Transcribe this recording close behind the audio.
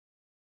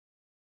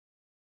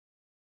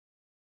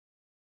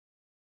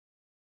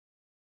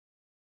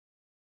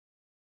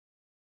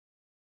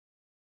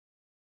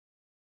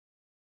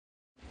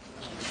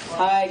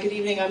Hi, good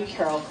evening. I'm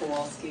Carol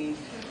Kowalski.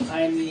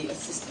 I'm the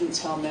Assistant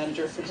Town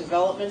Manager for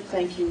Development.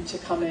 Thank you to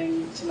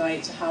coming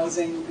tonight to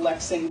Housing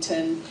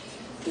Lexington.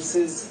 This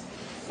is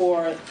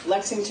for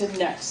Lexington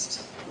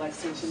Next,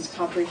 Lexington's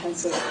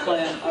comprehensive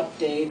plan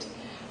update.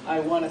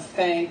 I want to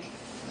thank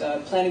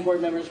the planning board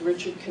members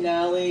Richard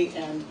Canale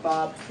and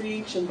Bob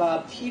Creech and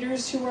Bob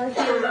Peters who are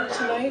here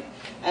tonight,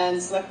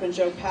 and Selectman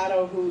Joe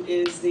Pato, who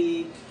is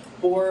the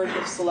Board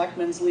of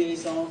Selectmen's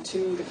liaison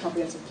to the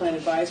Comprehensive Plan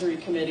Advisory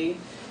Committee.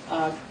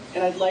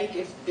 And I'd like,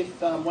 if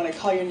when I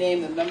call your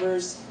name, the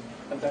members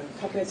of the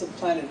Comprehensive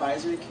Plan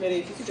Advisory Committee,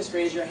 if you could just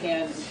raise your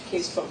hand in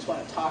case folks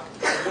want to talk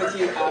with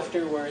you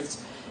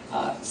afterwards.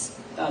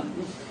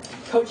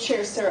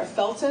 Co-Chair Sarah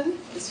Felton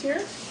is here.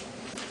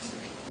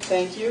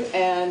 Thank you.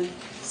 And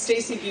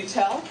Stacy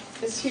Butel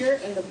is here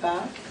in the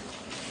back.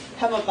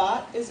 Hema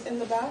Bhatt is in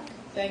the back.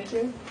 Thank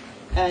you.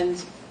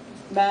 And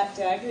Matt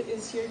Daggett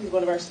is here. He's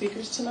one of our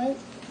speakers tonight.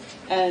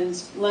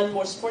 And Len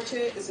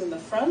Morsportier is in the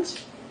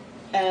front.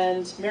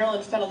 And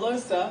Marilyn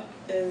Fenalosa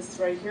is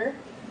right here.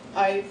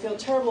 I feel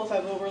terrible if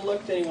I've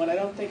overlooked anyone. I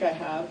don't think I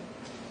have.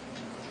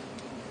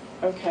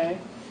 Okay.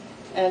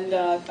 And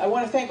I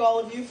want to thank all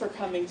of you for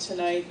coming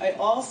tonight. I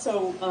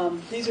also,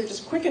 these are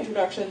just quick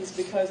introductions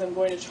because I'm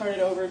going to turn it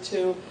over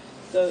to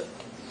the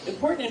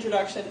important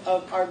introduction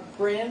of our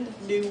brand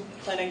new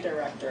planning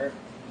director.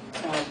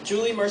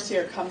 Julie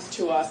Mercier comes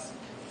to us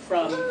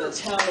from the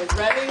town of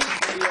Reading.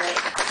 We are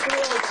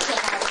thrilled to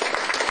have her.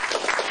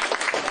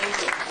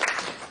 Thank you.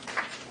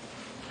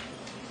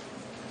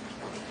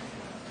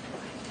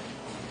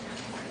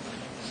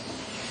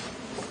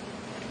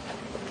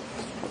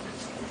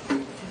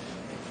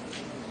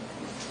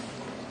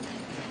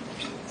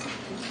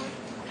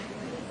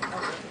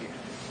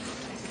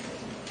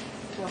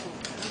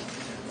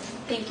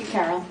 Thank you,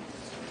 Carol,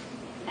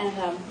 and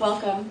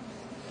welcome.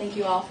 Thank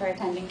you all for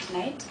attending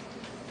tonight.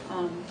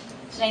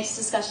 Tonight's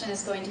discussion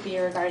is going to be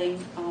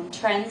regarding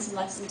trends in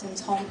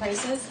Lexington's home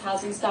prices,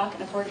 housing stock,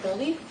 and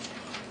affordability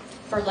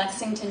for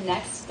Lexington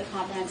Next, the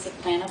comprehensive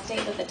plan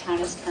update that the town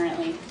is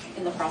currently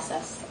in the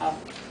process of.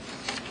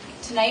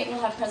 Tonight we'll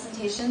have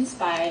presentations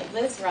by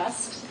Liz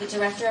Rust, the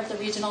Director of the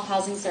Regional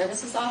Housing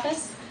Services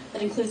Office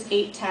that includes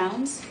 8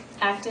 towns: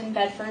 Acton,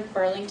 Bedford,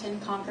 Burlington,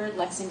 Concord,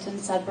 Lexington,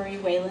 Sudbury,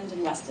 Wayland,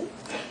 and Weston.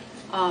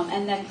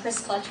 And then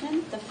Chris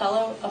Kluchman,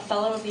 a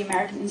fellow of the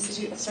American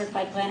Institute of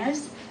Certified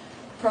Planners,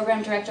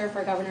 Program Director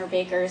for Governor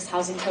Baker's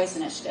Housing Choice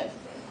Initiative.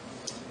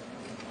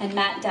 And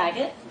Matt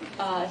Daggett,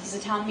 he's a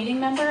town meeting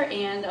member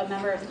and a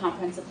member of the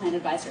Comprehensive Plan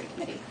Advisory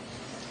Committee.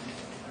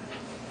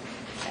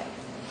 Okay.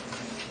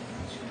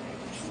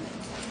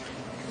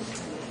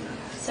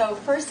 So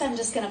first I'm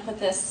just going to put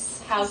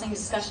this housing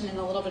discussion in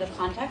a little bit of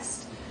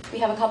context. We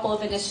have a couple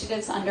of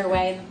initiatives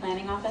underway in the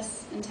planning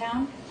office in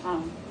town,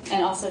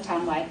 and also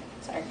townwide.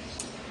 Sorry.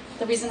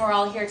 The reason we're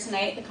all here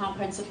tonight, the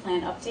comprehensive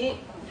plan update,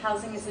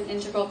 housing is an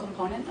integral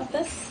component of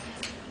this.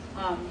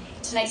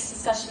 Tonight's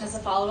discussion is a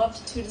follow-up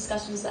to 2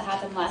 discussions that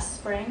happened last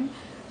spring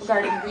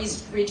regarding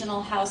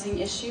regional housing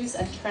issues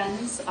and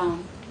trends.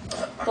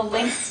 The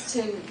links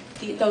to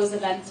those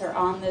events are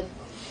on the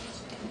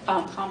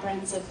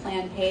comprehensive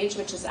plan page,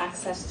 which is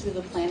accessed through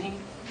the planning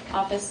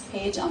office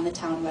page on the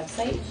town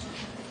website.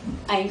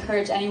 I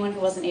encourage anyone who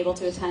wasn't able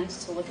to attend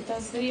to look at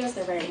those videos.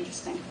 They're very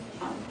interesting.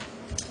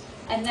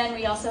 And then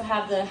we also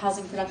have the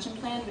housing production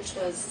plan, which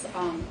was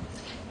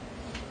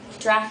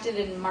drafted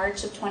in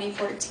March of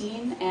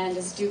 2014 and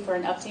is due for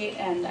an update,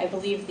 and I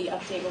believe the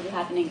update will be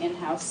happening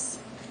in-house.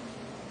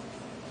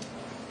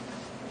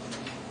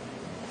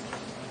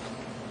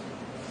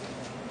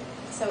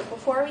 So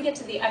before we get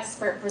to the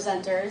expert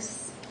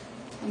presenters,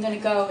 I'm going to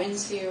go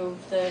into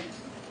the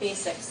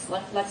basics,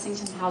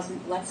 Lexington's housing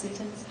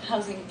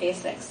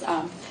basics.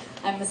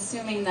 I'm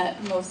assuming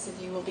that most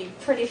of you will be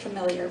pretty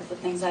familiar with the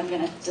things I'm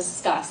going to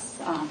discuss.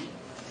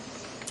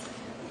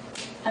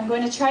 I'm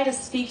going to try to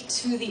speak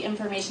to the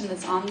information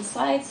that's on the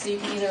slides, so you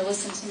can either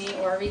listen to me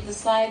or read the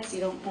slides.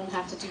 You won't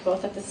have to do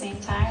both at the same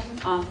time.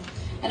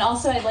 And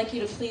also, I'd like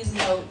you to please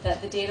note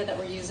that the data that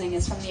we're using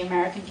is from the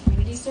American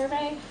Community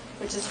Survey,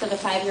 which is for the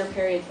 5-year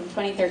period from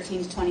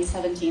 2013 to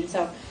 2017,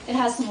 so it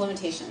has some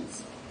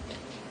limitations.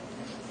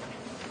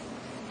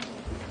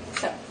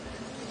 So,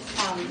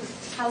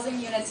 housing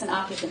units and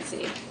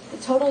occupancy. The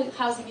total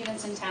housing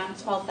units in town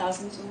is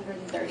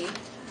 12,230.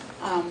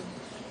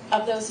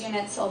 Of those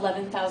units,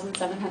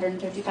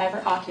 11,755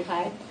 are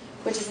occupied,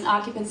 which is an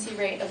occupancy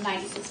rate of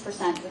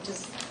 96%, which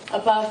is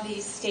above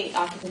the state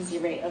occupancy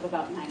rate of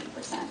about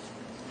 90%.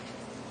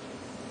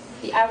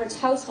 The average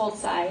household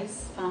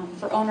size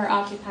for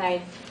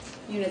owner-occupied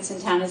units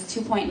in town is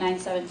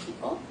 2.97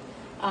 people.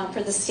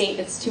 For the state,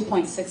 it's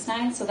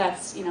 2.69, so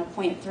that's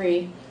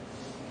 0.3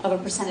 of a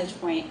percentage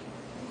point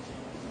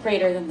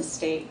greater than the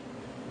state.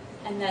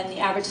 And then the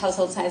average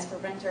household size for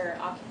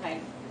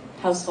renter-occupied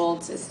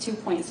households is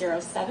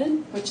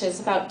 2.07, which is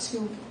about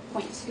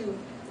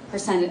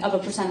 2.2% of a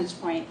percentage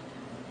point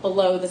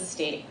below the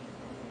state.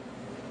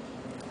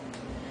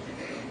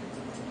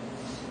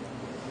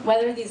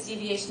 Whether these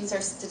deviations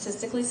are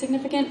statistically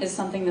significant is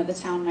something that the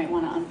town might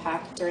want to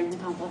unpack during the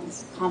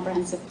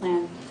comprehensive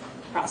plan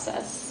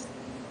process.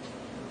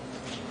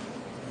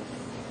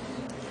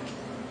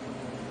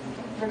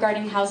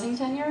 Regarding housing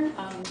tenure,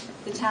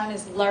 the town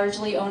is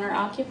largely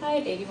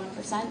owner-occupied,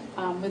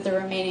 81%, with the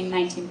remaining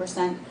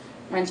 19%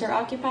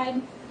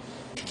 renter-occupied.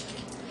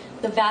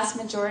 The vast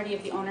majority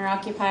of the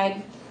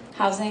owner-occupied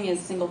housing is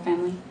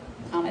single-family.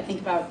 I think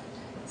about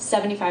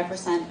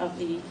 75% of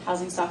the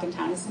housing stock in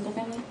town is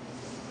single-family.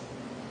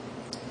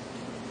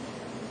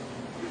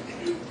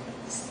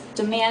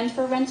 Demand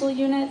for rental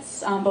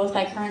units, both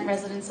by current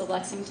residents of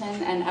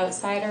Lexington and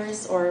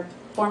outsiders or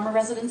former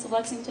residents of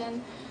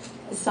Lexington,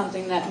 is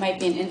something that might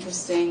be an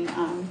interesting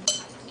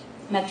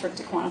metric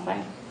to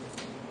quantify.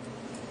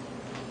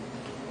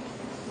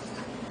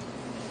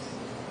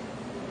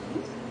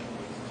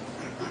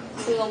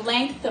 So the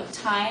length of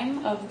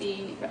time of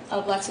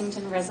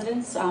Lexington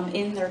residents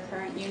in their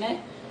current unit,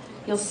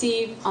 you'll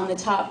see on the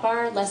top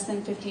bar, less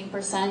than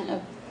 15%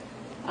 of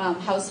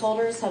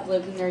householders have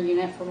lived in their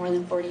unit for more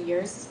than 40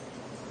 years.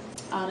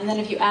 And then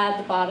if you add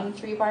the bottom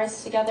three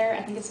bars together,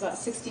 I think it's about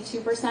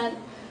 62%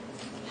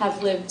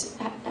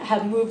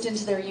 have moved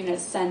into their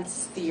units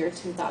since the year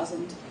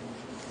 2000.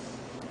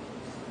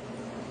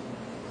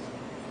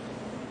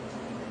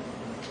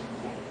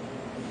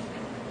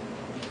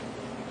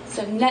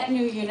 So net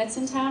new units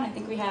in town, I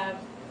think we have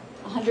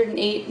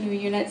 108 new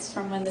units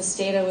from when this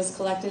data was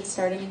collected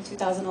starting in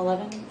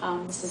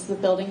 2011. This is the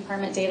building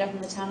permit data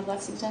from the town of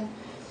Lexington.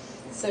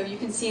 So you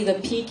can see the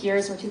peak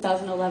years were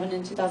 2011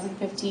 and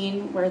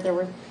 2015, where there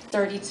were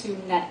 32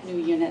 net new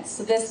units.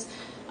 So this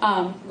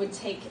would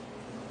take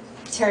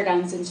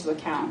teardowns into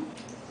account.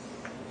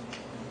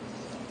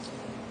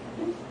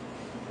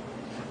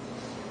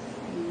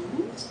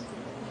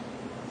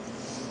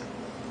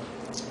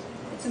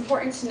 It's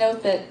important to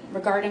note that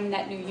regarding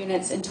net new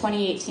units, in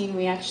 2018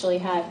 we actually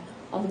had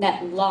a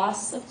net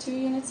loss of 2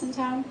 units in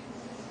town.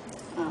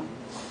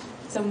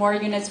 So more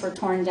units were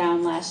torn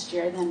down last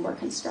year than were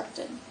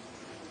constructed.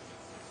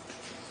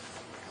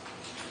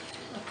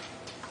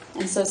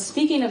 And so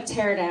speaking of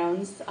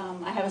teardowns,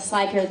 I have a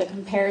slide here that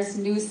compares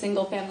new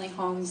single-family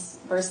homes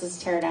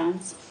versus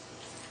teardowns.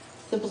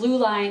 The blue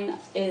line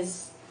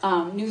is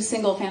new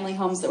single-family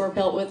homes that were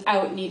built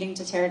without needing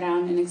to tear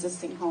down an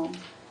existing home.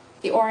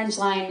 The orange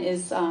line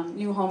is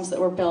new homes that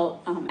were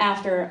built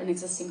after an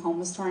existing home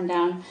was torn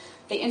down.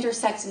 They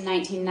intersect in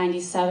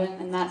 1997,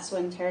 and that's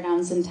when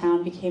teardowns in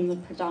town became the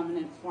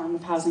predominant form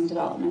of housing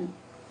development.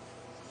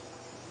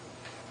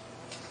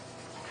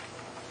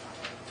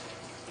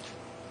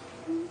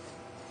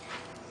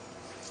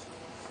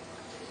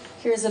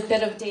 Here's a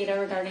bit of data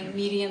regarding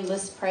median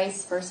list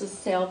price versus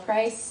sale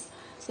price.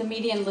 The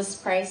median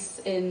list price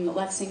in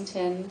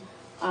Lexington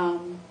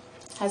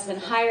has been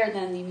higher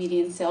than the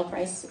median sale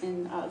price.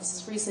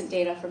 This is recent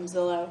data from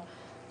Zillow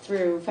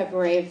through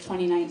February of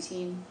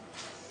 2019.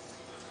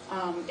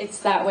 It's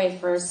that way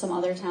for some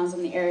other towns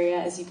in the area,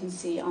 as you can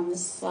see on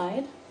this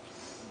slide.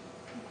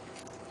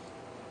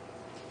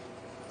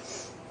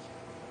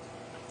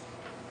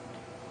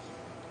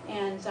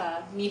 And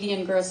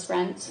median gross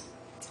rent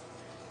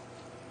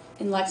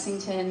in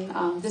Lexington.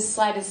 This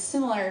slide is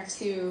similar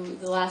to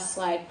the last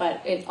slide,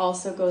 but it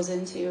also goes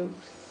into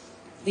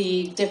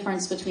the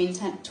difference between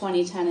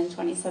 2010 and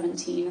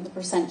 2017 and the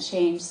percent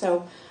change.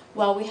 So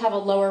while we have a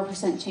lower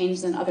percent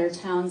change than other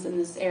towns in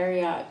this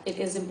area, it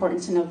is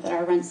important to note that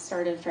our rents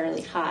started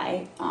fairly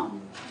high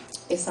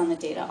based on the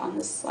data on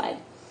this slide.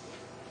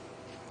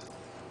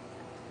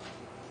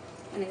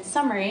 And in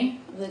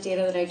summary of the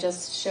data that I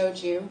just showed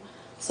you,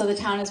 so the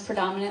town is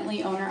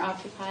predominantly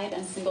owner-occupied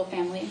and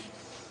single-family.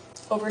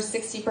 Over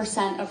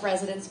 60% of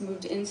residents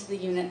moved into the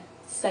unit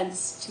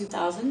since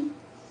 2000.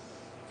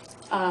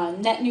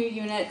 Net new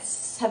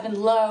units have been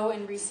low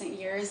in recent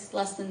years,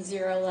 less than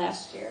 0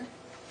 last year.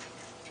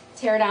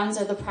 Teardowns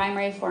are the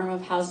primary form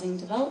of housing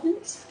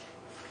development.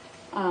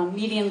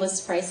 Median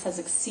list price has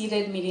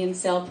exceeded median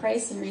sale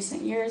price in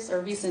recent years, or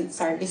recent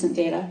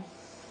data.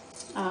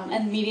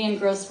 And median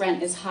gross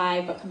rent is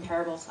high but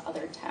comparable to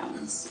other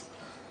towns.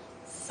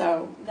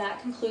 So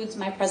that concludes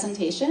my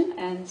presentation,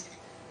 and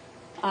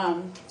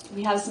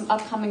we have some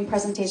upcoming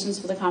presentations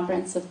for the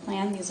comprehensive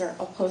plan. These are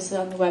all posted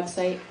on the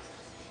website,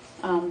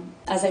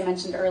 as I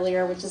mentioned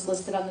earlier, which is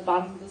listed on the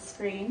bottom of the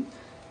screen.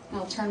 And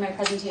I'll turn my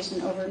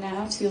presentation over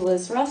now to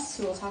Liz Russ,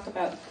 who will talk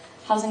about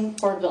housing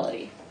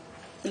affordability.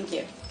 Thank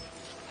you.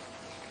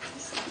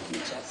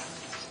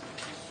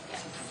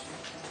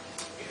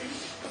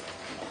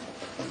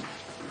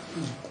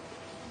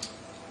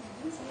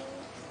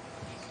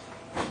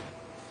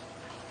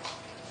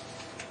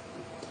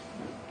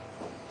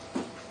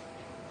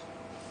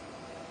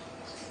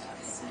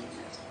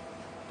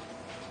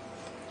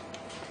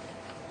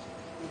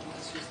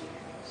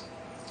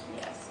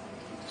 Yes,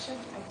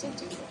 I did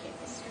duplicate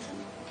this.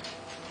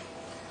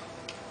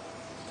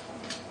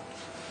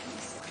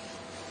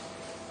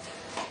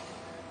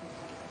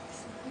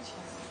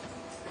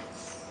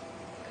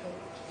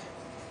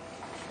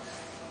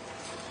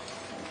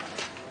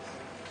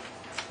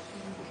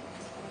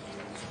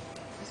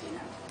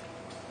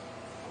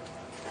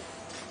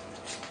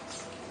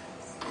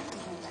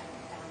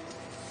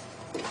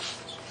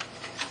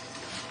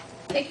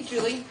 Thank you,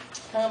 Julie,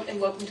 and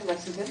welcome to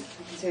Lexington.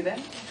 I can say that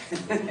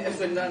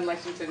as a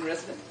non-Lexington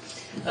resident.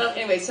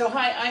 Anyway, so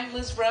hi, I'm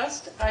Liz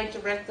Rust. I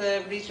direct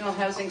the Regional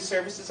Housing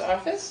Services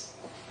Office,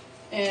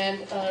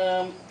 and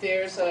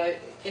there's an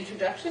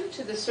introduction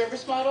to the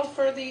service model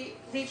for the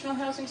Regional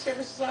Housing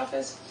Services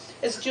Office.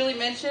 As Julie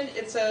mentioned,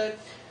 it's a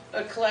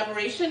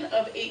collaboration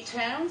of 8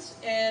 towns,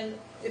 and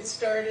it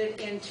started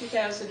in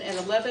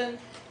 2011.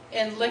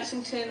 And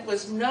Lexington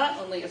was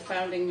not only a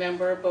founding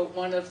member, but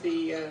one of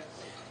the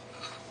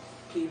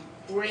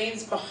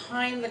brains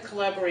behind the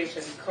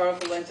collaboration. Carl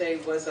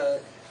Valente was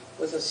a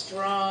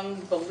strong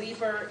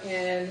believer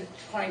in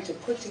trying to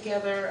put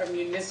together a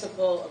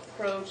municipal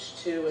approach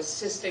to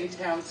assisting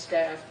town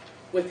staff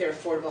with their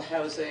affordable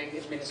housing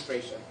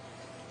administration.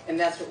 And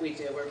that's what we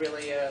do. We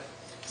really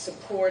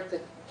support the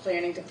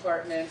planning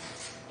department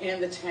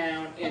and the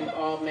town in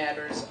all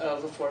matters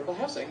of affordable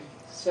housing.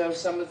 So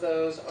some of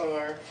those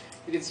are,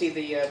 you can see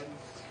the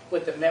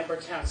what the member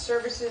town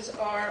services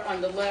are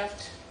on the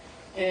left,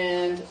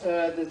 and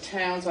the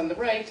towns on the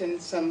right,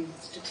 and some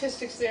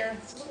statistics there.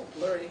 It's a little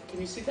blurry. Can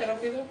you see that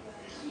over there?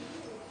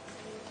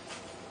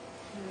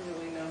 I don't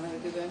really know how to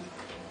do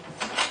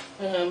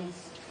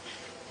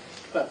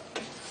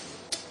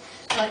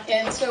that.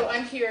 And so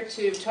I'm here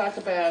to talk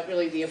about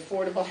really the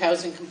affordable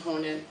housing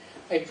component.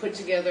 I put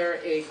together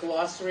a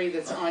glossary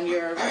that's on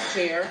your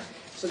chair.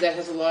 So that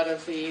has a lot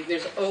of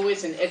there's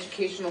always an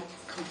educational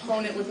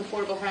component with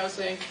affordable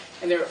housing,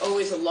 and there are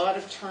always a lot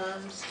of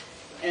terms,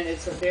 and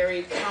it's a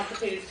very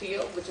complicated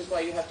field, which is why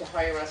you have to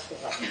hire us to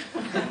help.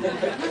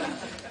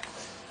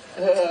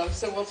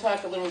 So we'll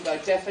talk a little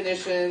about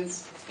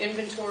definitions,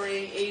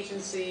 inventory,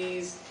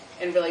 agencies,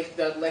 and really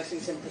the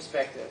Lexington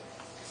perspective.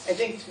 I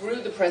think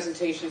through the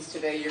presentations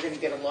today, you're going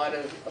to get a lot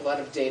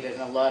of data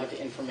and a lot of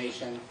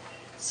information.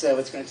 So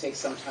it's going to take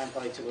some time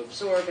probably to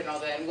absorb and all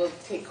that. And we'll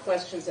take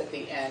questions at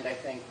the end, I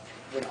think,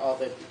 when all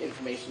the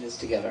information is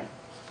together.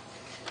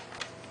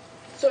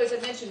 So as I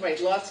mentioned, right,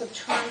 lots of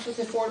terms with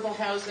affordable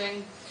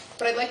housing.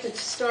 But I'd like to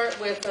start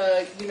with,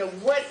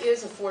 what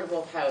is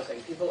affordable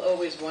housing? People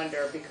always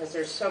wonder because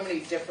there's so many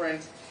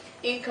different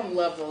income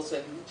levels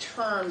and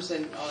terms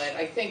and all that.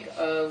 I think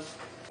of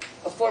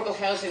affordable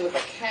housing with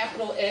a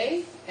capital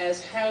A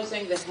as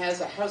housing that has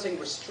a housing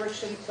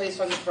restriction placed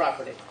on the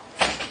property.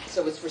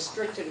 So it's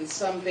restricted in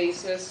some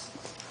basis.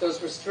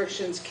 Those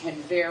restrictions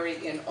can vary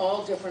in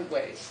all different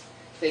ways.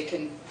 They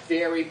can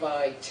vary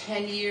by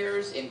 10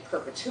 years in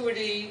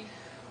perpetuity,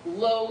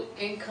 low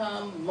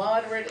income,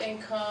 moderate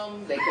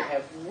income. They can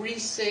have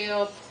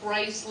resale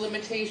price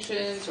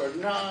limitations or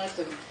not.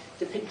 And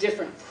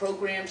different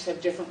programs have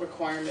different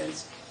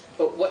requirements.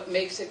 But what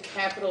makes it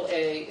capital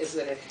A is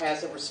that it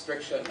has a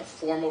restriction, a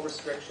formal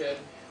restriction,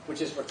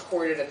 which is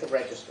recorded at the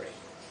registry.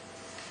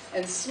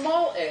 And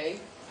small a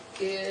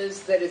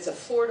is that it's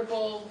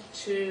affordable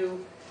to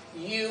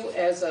you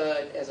as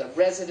a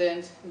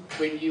resident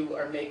when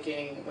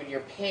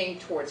you're paying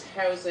towards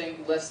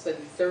housing less than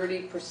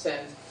 30%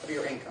 of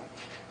your income.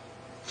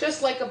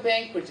 Just like a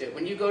bank would do.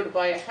 When you go to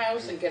buy a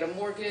house and get a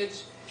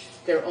mortgage,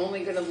 they're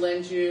only going to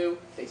lend you,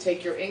 they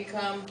take your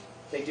income,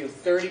 they do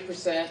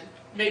 30%,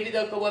 maybe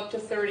they'll go up to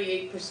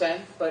 38%,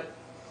 but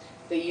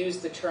they use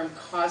the term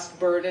cost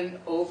burden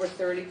over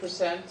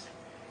 30%.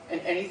 And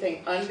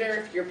anything under,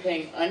 if you're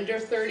paying under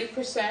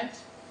 30%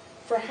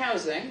 for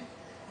housing,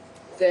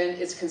 then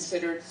it's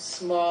considered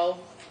small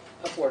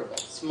affordable,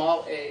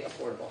 small a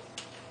affordable.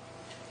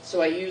 So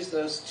I use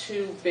those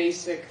two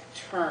basic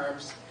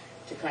terms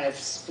to kind of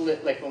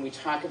split, like when we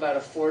talk about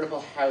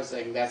affordable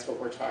housing, that's what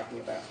we're talking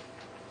about.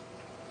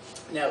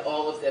 Now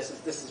all of this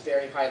is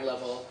very high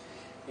level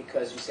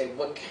because you say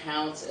what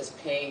counts as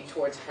paying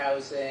towards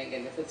housing,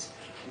 and if it's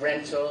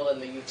rental and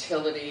the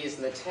utilities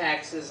and the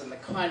taxes and the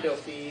condo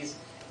fees,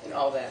 and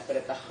all that, but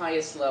at the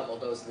highest level,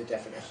 those are the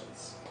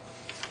definitions.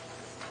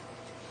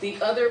 The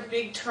other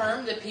big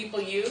term that people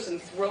use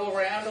and throw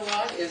around a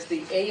lot is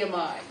the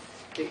AMI,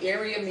 the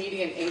area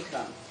median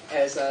income,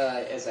 as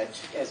a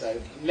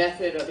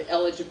method of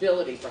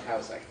eligibility for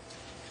housing.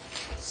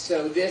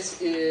 So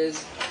this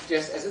is,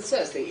 just as it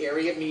says, the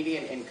area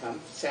median income.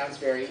 Sounds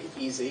very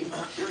easy.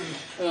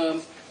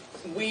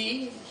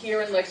 We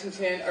here in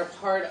Lexington are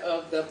part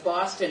of the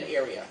Boston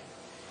area.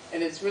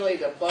 And it's really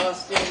the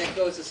Boston that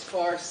goes as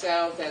far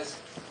south as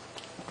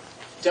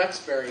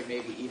Duxbury,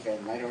 maybe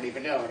even. I don't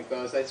even know. And it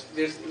goes. It's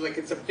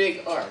a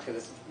big arc, and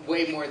it's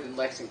way more than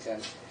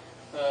Lexington.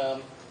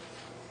 But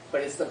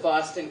it's the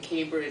Boston,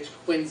 Cambridge,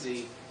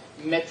 Quincy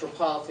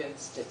Metropolitan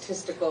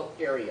Statistical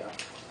Area.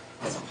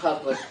 It's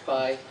published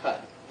by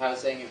HUD,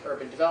 Housing and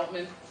Urban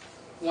Development,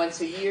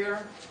 once a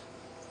year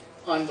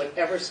on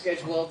whatever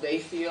schedule they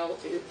feel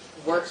it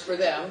works for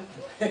them.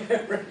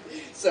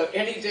 So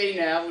any day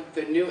now,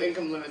 the new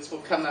income limits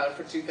will come out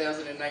for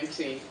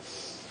 2019.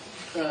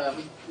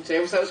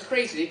 That was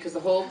crazy because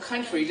the whole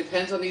country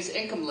depends on these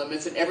income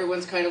limits, and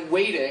everyone's kind of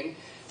waiting,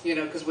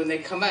 because when they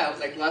come out,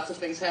 like lots of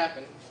things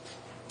happen.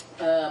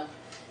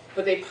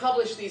 But they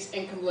publish these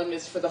income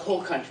limits for the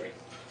whole country,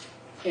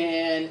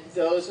 and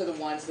those are the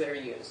ones that are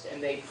used. And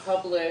they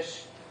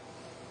publish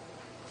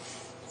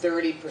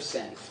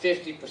 30%,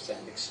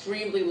 50%,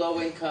 extremely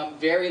low income,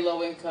 very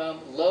low income,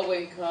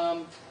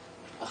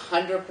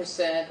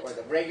 100%, or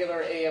the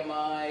regular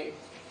AMI,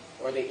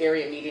 or the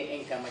area median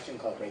income, I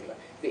shouldn't call it regular,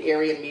 the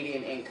area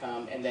median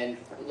income, and then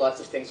lots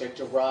of things are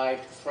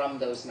derived from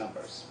those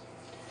numbers.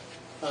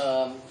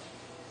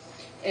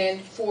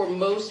 And for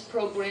most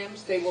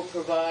programs, they will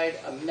provide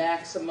a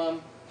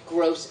maximum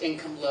gross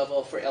income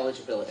level for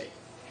eligibility.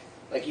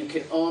 Like you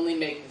can only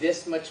make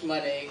this much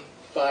money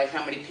by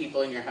how many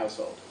people in your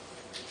household.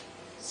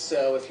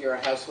 So if you're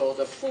a household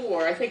of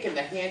 4, I think in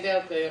the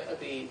handout,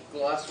 the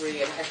glossary,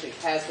 it actually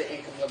has the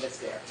income limits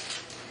there.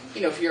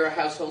 You know, if you're a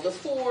household of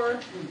 4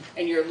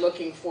 and you're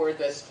looking for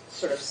this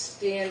sort of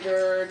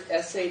standard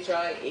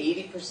SHI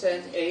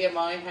 80%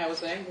 AMI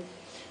housing,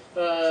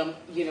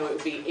 you know, it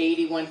would be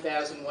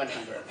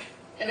 $81,100.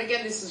 And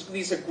again,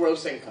 these are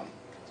gross income.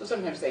 So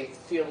sometimes they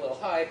feel a little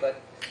high,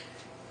 but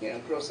you know,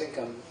 gross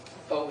income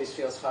always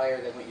feels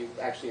higher than what you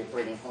actually are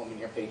bringing home in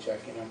your paycheck,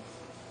 you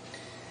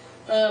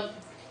know.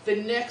 The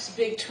next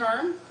big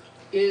term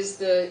is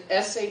the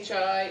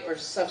SHI, or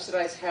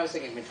Subsidized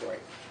Housing Inventory.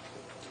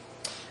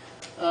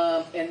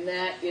 And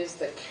that is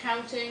the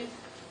counting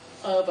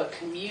of a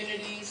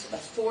community's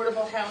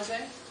affordable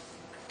housing,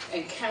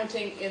 and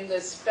counting in the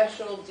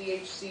special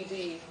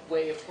DHCD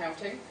way of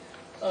counting,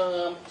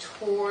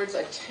 towards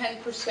a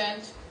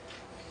 10%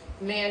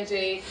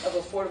 mandate of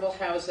affordable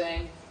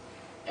housing,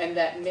 and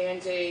that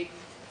mandate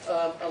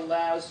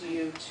allows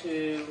you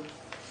to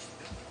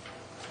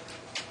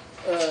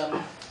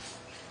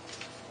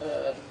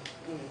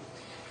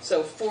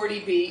so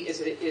 40B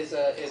is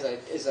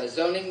a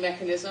zoning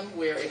mechanism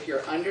where if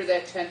you're under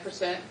that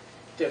 10%,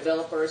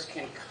 developers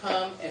can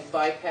come and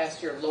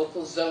bypass your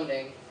local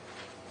zoning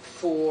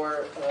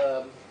to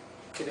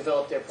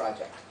develop their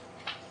project.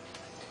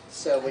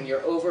 So when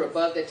you're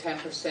above the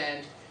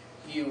 10%,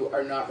 you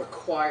are not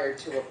required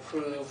to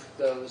approve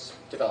those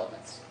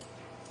developments.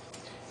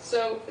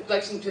 So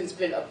Lexington's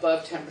been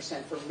above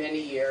 10% for many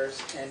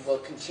years and will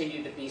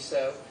continue to be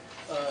so.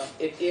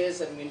 It is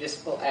a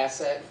municipal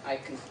asset, I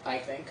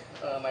think.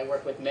 I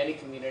work with many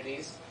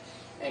communities,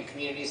 and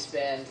communities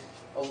spend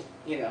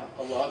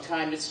a long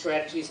time in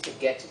strategies to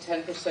get to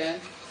 10%.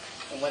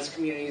 And once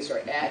communities are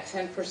at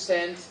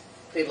 10%,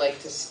 they like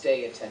to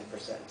stay at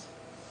 10%.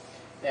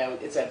 Now,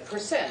 it's a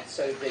percent,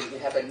 so you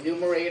have a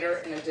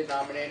numerator and a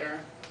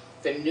denominator.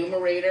 The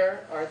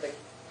numerator are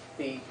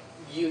the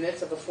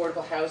units of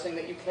affordable housing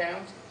that you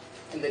count,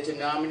 and the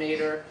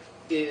denominator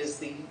is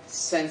the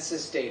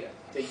census data,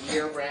 the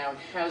year-round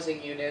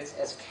housing units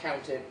as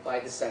counted by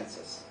the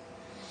census.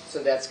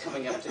 So that's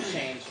coming up to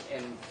change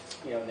in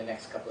the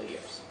next couple of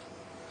years.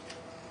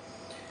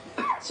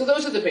 So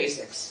those are the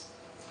basics.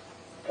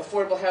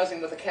 Affordable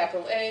housing with a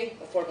capital A,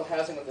 affordable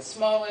housing with a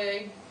small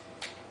a,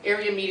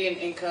 area median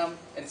income,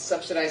 and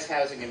subsidized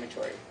housing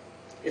inventory.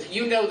 If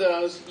you know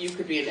those, you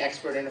could be an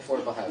expert in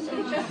affordable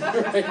housing.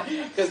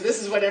 Because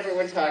this is what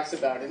everyone talks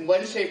about. In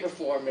one shape or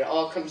form, it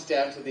all comes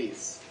down to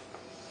these.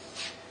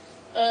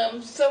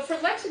 So for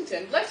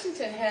Lexington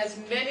has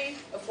many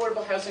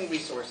affordable housing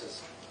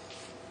resources.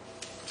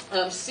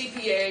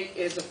 CPA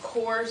is, of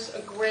course,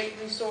 a great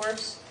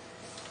resource.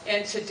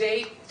 And to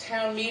date,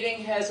 town meeting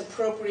has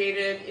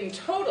appropriated in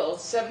total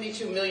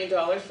 $72 million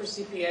for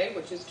CPA,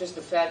 which is just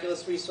a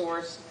fabulous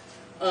resource.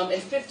 And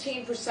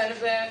 15% of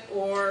that,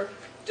 or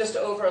just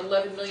over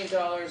 $11 million,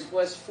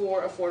 was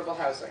for affordable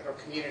housing or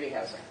community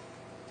housing.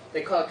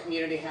 They call it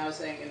community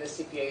housing in the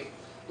CPA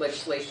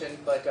legislation,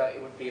 but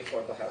it would be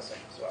affordable housing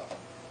as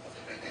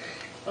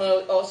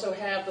well. Also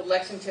have the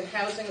Lexington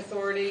Housing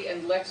Authority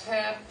and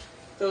LexHab.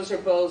 Those are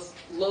both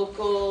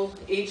local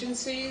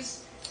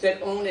agencies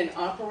that own and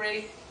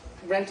operate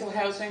rental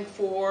housing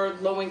for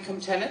low-income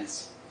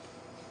tenants.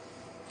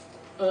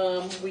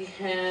 We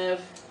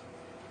have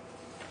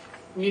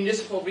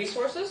municipal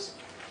resources.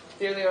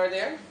 There they are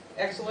there.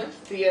 Excellent.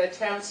 The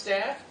town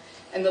staff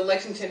and the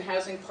Lexington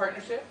Housing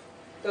Partnership.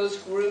 Those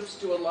groups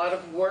do a lot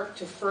of work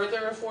to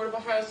further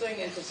affordable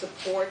housing and to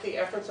support the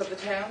efforts of the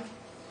town.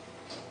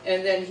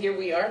 And then here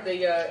we are,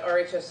 the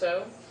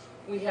RHSO.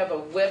 We have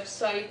a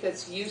website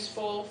that's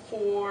useful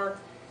for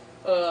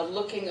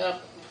looking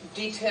up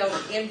detailed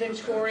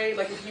inventory.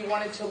 Like if you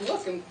wanted to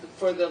look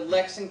for the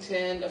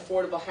Lexington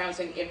Affordable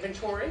Housing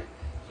Inventory,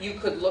 you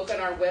could look on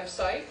our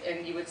website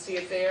and you would see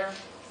it there.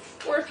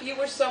 Or if you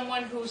were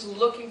someone who's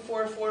looking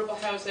for affordable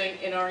housing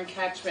in our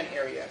encatchment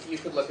area, you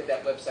could look at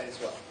that website as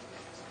well.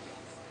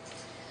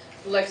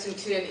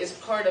 Lexington is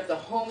part of the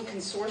Home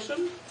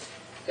Consortium.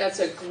 That's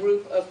a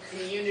group of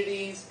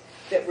communities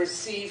that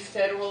receive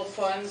federal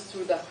funds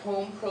through the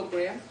HOME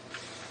program.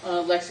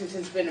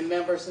 Lexington's been a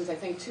member since, I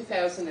think,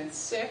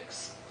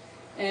 2006,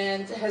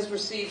 and has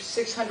received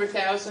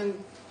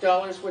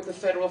 $600,000 worth of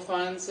federal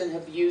funds and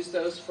have used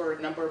those for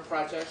a number of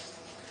projects.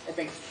 I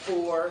think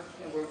 4,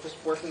 and we're just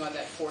working on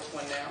that 4th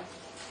one now.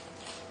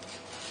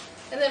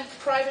 And then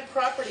private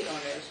property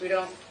owners. We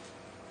don't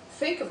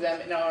think of them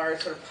in our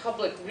sort of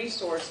public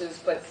resources,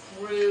 but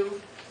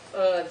through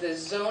the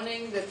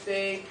zoning that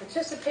they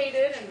participate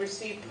in and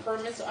receive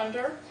permits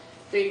under,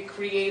 they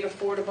create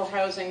affordable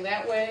housing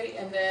that way,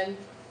 and then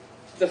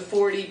the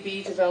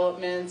 40B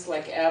developments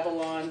like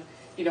Avalon,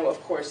 you know,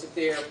 of course,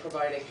 they're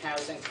providing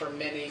housing for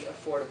many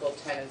affordable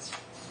tenants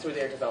through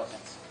their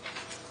developments.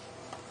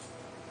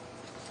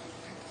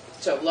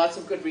 So lots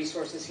of good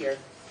resources here.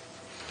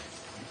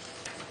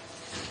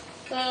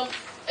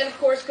 And of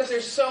course, because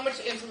there's so much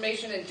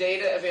information and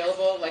data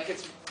available, like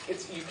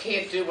you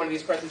can't do one of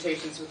these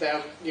presentations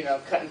without, you know,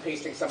 cut and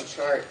pasting some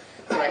chart.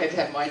 So I had to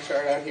have my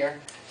chart out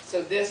here.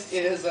 So this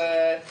is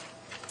a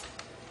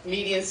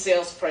median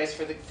sales price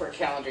for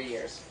calendar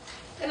years.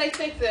 And I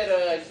think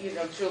that, you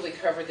know, Julie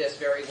covered this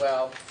very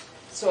well.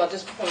 So I'll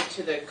just point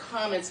to the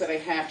comments that I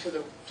have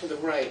to the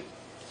right.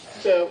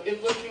 So in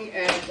looking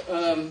at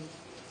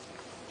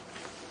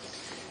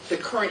the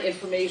current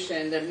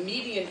information, the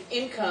median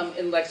income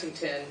in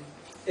Lexington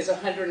is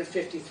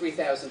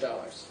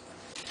 $153,000.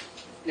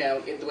 Now,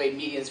 the way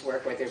medians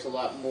work, right, there's a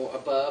lot more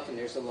above and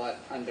there's a lot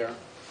under.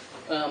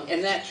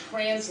 And that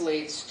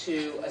translates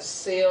to a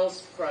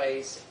sales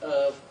price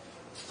of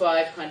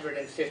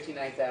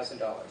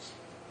 $559,000.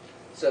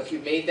 So if you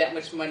made that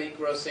much money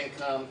gross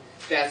income,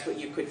 that's what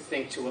you could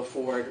think to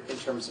afford in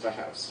terms of a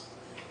house.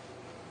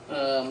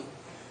 And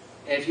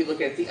if you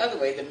look at it the other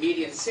way, the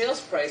median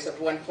sales price of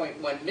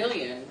 $1.1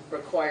 million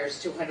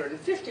requires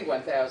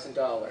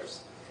 $251,000.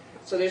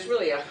 So there's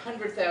really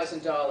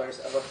 $100,000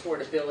 of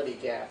affordability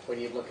gap when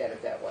you look at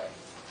it that way,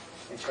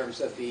 in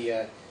terms of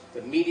the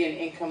median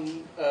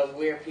income of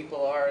where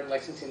people are in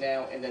Lexington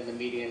now, and then the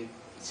median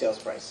sales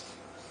price.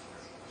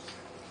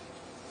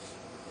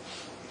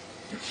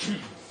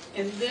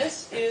 And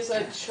this is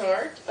a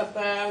chart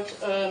about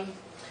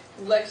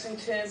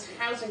Lexington's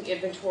housing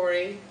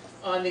inventory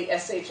on the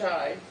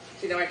SHI.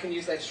 So, you know, I can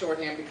use that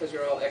shorthand because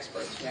you're all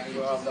experts now.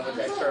 You all know what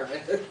that term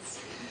is.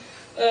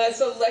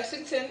 So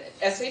Lexington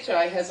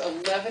SHI has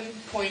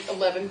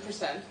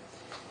 11.11%.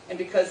 And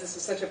because this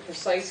is such a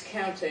precise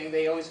counting,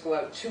 they always go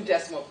out 2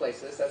 decimal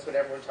places. That's what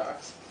everyone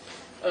talks.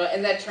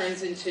 And that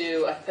turns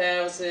into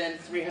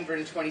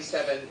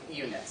 1,327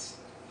 units.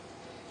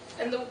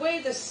 And the way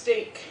the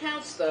state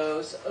counts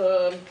those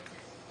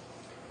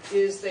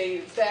is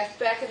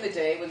back in the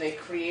day when they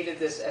created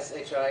this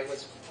SHI,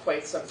 was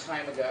quite some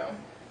time ago,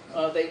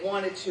 they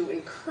wanted to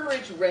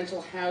encourage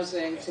rental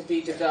housing to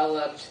be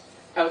developed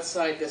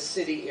outside the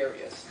city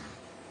areas.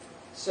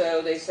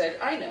 So they said,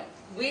 I know,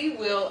 we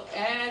will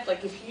add,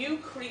 like if you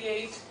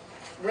create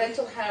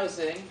rental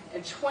housing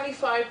and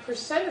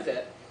 25% of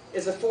it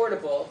is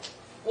affordable,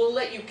 we'll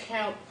let you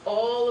count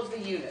all of the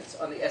units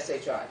on the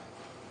SHI.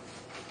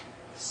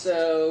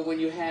 So when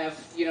you have,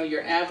 you know,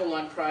 your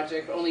Avalon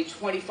project, only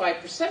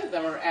 25% of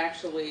them are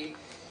actually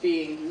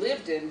being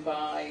lived in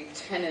by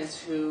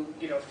tenants who,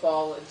 you know,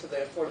 fall into the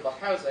affordable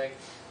housing,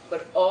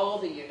 but all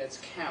the units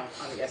count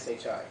on the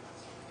SHI.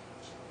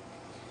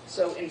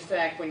 So in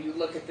fact, when you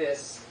look at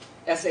this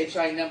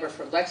SHI number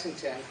for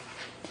Lexington,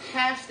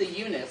 half the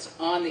units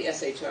on the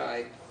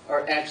SHI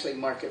are actually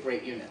market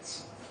rate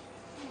units.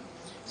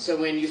 So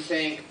when you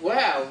think,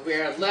 wow,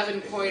 we're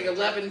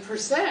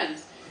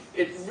 11.11%,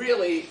 it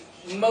really,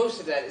 most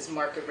of that is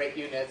market rate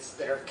units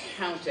that are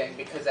counting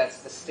because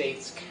that's the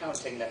state's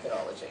counting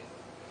methodology.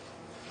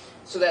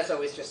 So that's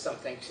always just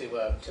something to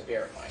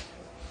bear in mind.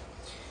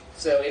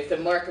 So if the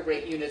market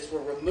rate units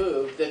were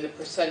removed, then the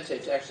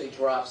percentage actually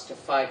drops to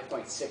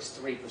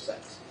 5.63%.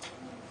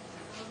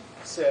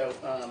 So,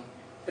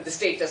 but the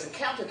state doesn't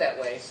count it that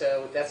way,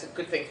 so that's a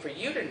good thing for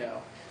you to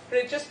know. But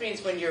it just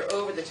means when you're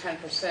over the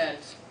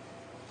 10%,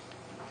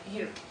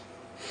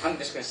 I'm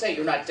just going to say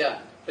you're not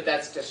done. But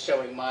that's just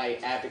showing my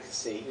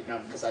advocacy, you know,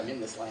 because I'm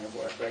in this line of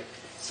work, right?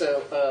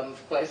 So,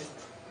 but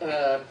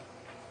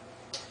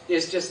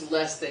it's just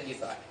less than you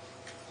thought.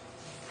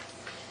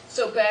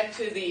 So back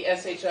to the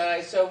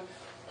SHI. So,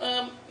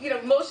 you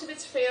know, most of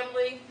it's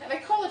family, and I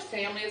call it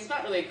family. It's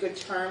not really a good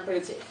term, but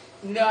it's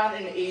not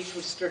an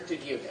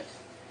age-restricted unit.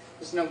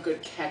 There's no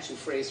good catchy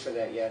phrase for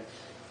that yet.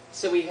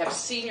 So we have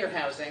senior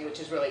housing, which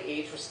is really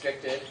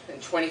age-restricted,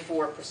 and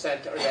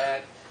 24% are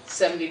that,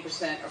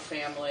 70% are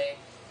family,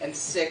 and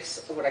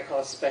 6 are what I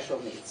call special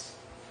needs.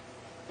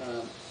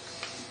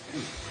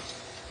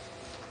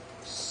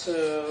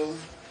 So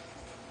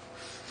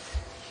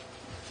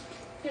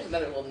here's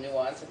another little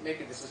nuance.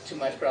 Maybe this is too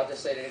much, but I'll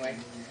just say it anyway.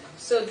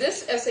 So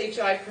this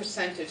SHI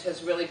percentage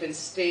has really been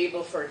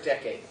stable for a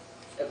decade,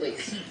 at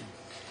least.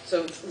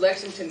 So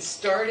Lexington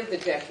started the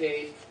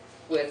decade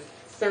with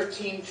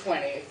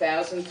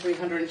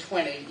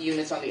 1,320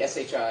 units on the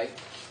SHI,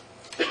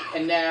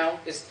 and now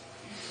is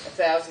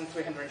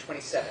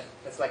 1,327.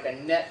 That's like a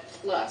net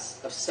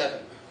plus of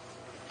 7.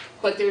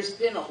 But there's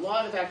been a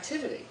lot of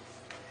activity.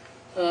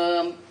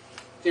 There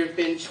have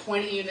been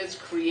 20 units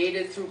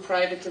created through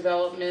private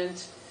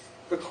development,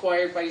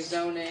 required by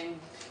zoning.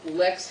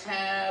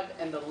 LexHab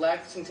and the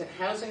Lexington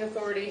Housing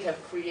Authority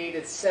have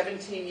created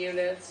 17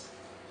 units.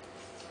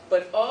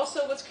 But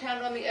also what's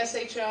counted on the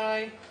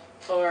SHI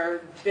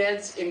are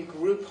beds in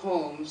group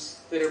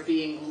homes that are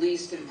being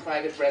leased in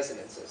private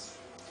residences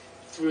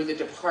through the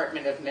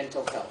Department of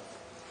Mental Health.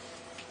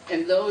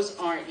 And those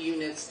aren't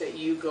units that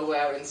you go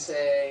out and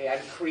say,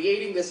 I'm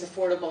creating this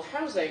affordable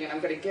housing and I'm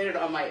going to get it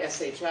on my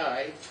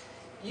SHI.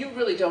 You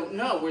really don't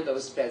know where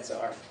those beds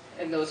are.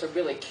 And those are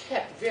really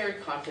kept very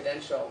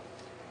confidential.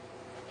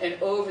 And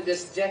over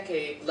this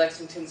decade,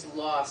 Lexington's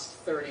lost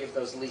 30 of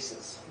those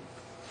leases.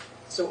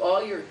 So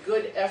all your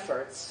good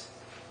efforts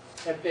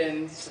have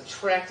been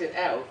subtracted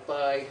out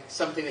by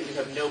something that you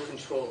have no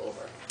control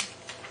over.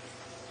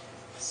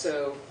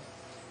 So,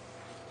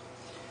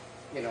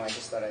 I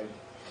just thought I'd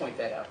point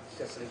that out,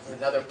 because it's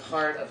another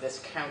part of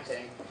this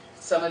counting.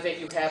 Some of it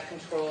you have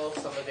control,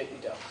 some of it you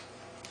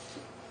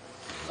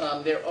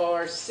don't. There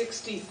are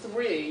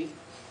 63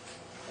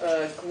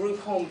 group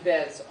home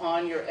beds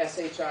on your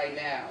SHI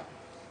now.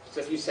 So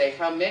if you say,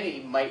 how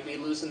many might we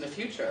lose in the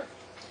future?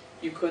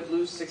 You could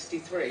lose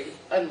 63,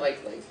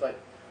 unlikely, but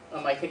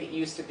I think it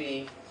used to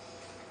be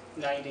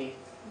 90,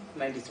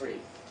 93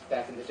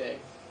 back in the day.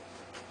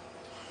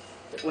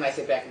 When I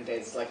say back in the day,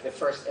 it's like the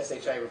first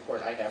SHI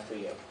report I have for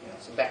you,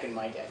 so back in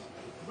my day.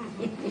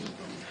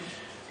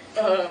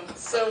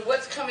 So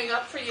what's coming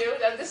up for you?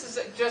 Now this is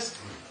just,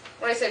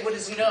 when I say what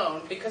is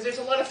known, because there's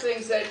a lot of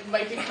things that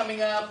might be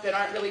coming up that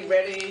aren't really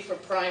ready for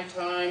prime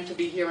time to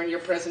be here in your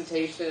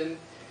presentation,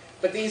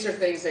 but these are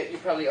things that you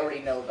probably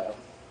already know about.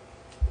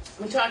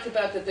 We talked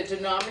about that the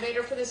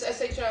denominator for this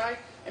SHI,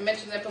 I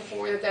mentioned that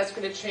before, that's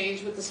going to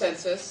change with the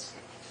census.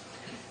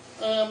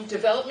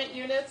 Development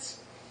units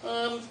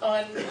on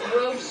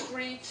Grove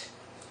Street,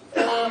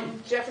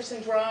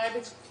 Jefferson Drive,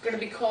 it's going to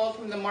be called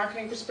from the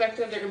marketing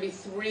perspective. There are going to be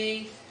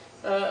 3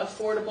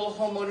 affordable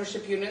home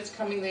ownership units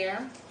coming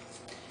there.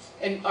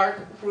 And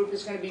our group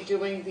is going to be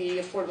doing the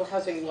affordable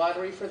housing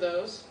lottery for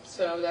those,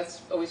 so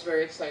that's always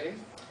very exciting.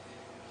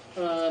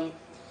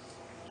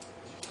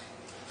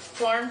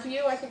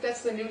 Farmview, I think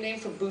that's the new name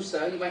for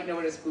BUSA. You might know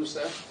it as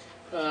BUSA.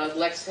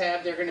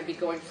 LexHab, they're going to be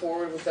going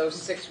forward with those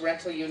 6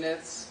 rental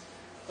units.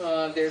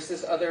 There's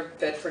this other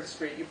Bedford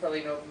Street. You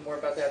probably know more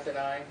about that than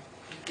I.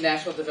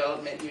 National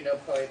Development, you know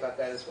probably about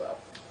that as well.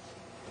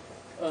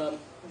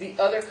 The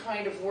other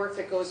kind of work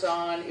that goes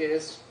on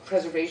is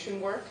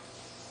preservation work.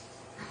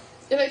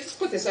 And I just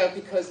put this out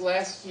because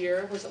last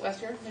year, was it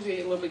last year? Maybe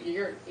a little bit, a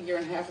year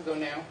and a half ago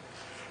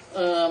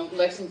now,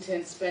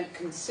 Lexington spent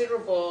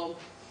considerable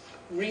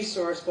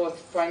resource, both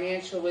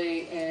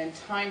financially and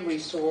time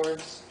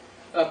resource,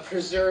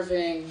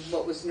 preserving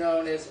what was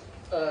known as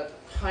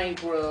Pine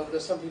Grove, though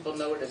some people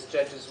know it as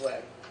Judge's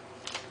Way.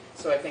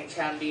 So I think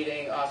town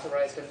meeting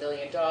authorized $1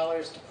 million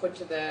to put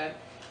to that,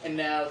 and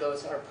now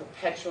those are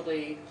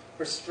perpetually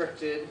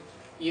restricted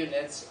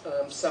units.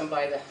 Some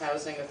by the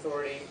Housing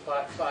Authority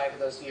bought 5 of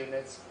those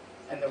units,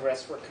 and the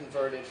rest were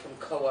converted from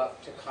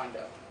co-op to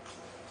condo.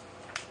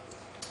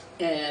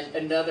 And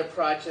another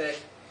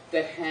project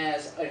that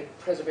has a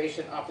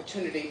preservation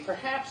opportunity,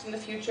 perhaps in the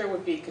future,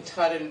 would be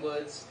Katahdin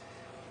Woods,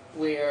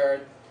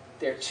 where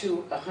there are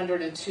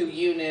 102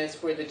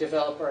 units where the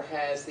developer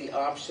has the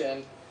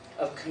option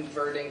of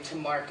converting to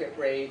market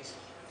rate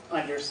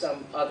under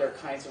some other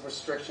kinds of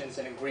restrictions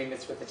and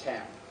agreements with the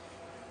town.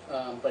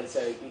 But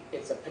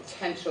it's a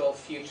potential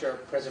future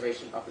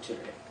preservation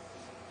opportunity.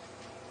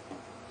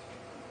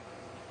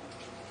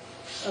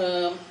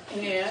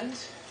 And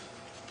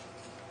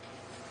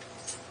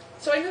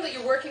so I know that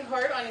you're working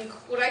hard on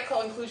what I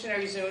call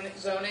inclusionary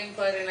zoning,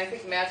 and I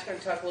think Matt's going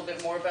to talk a little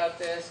bit more about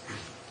this,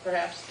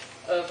 perhaps,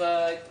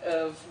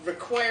 of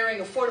requiring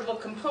affordable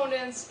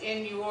components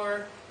in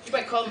your, you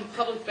might call them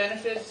public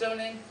benefit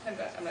zoning,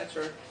 I'm not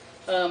sure,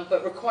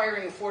 but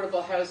requiring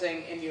affordable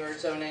housing in your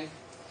zoning.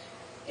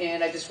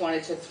 And I just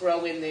wanted to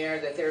throw in there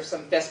that there are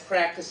some best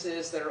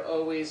practices that are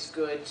always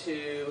good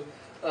to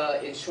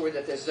ensure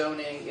that the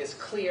zoning is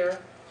clear,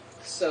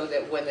 so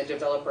that when the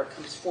developer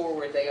comes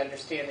forward, they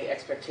understand the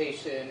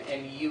expectation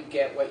and you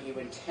get what you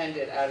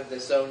intended out of the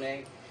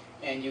zoning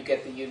and you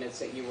get the units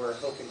that you were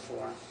hoping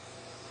for.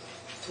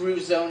 Through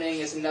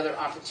zoning is another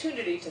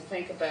opportunity to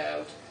think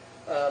about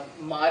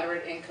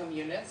moderate income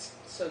units.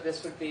 So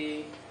this would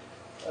be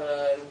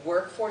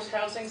workforce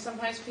housing,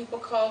 sometimes people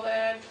call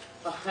that,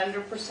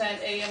 100%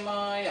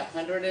 AMI,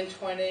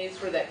 120,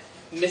 sort of that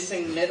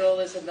missing middle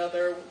is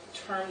another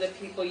term that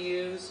people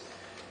use.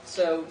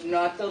 So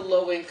not the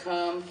low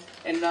income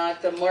and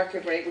not the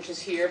market rate, which is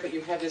here, but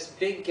you have this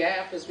big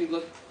gap as we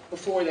look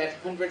before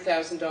that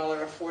 $100,000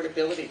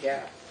 affordability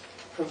gap,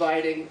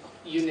 providing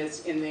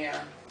units in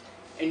there.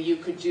 And you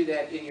could do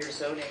that in your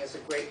zoning as a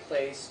great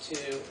place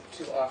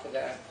to offer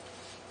that.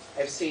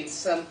 I've seen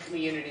some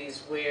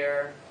communities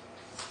where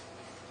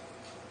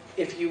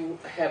if you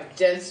have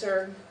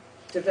denser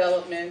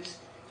development,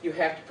 you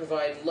have to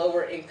provide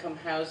lower income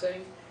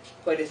housing,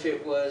 but if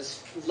it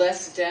was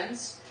less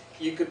dense,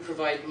 you could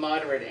provide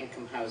moderate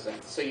income housing.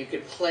 So you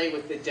could play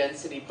with the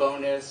density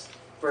bonus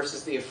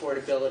versus the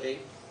affordability.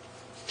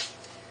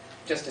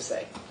 Just to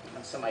say,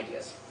 some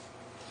ideas.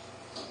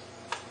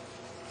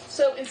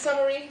 So in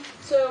summary,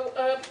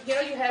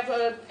 you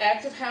have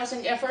active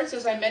housing efforts,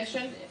 as I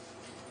mentioned,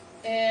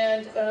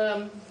 and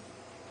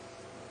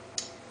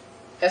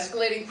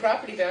escalating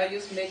property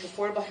values make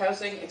affordable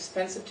housing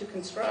expensive to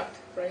construct,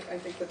 right? I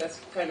think that that's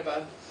kind of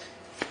a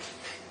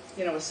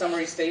a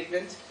summary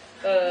statement.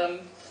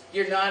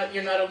 You're not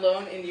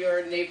alone in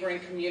your neighboring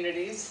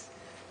communities,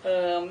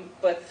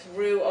 but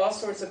through all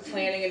sorts of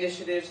planning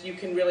initiatives, you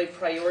can really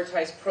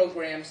prioritize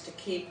programs to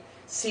keep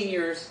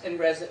seniors and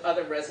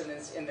other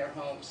residents in their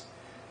homes.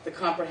 The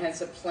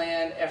comprehensive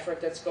plan effort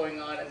that's going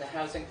on and the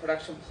housing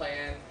production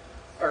plan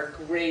are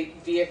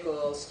great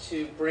vehicles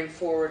to bring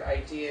forward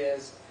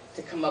ideas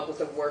to come up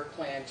with a work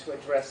plan to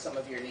address some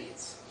of your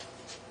needs.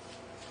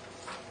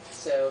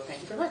 So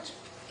thank you very much.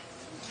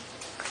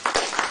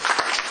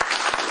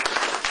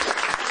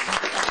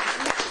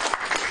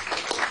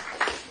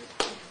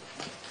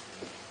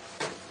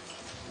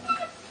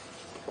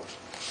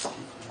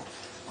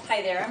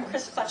 Hi there, I'm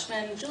Chris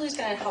Kluchman. Julie's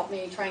going to help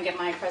me try and get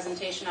my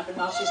presentation up, and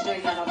while she's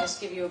doing that, I'll just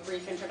give you a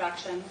brief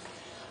introduction.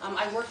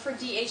 I work for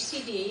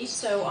DHCD,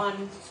 so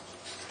on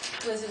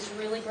Liz's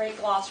really great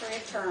glossary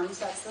of terms,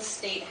 that's the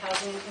State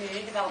Housing and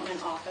Community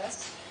Development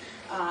Office,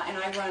 and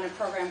I run a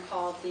program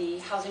called the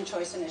Housing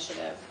Choice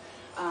Initiative.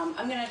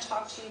 I'm going to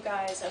talk to you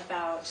guys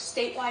about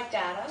statewide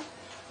data,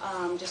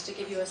 just to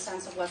give you a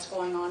sense of what's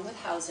going on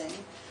with housing.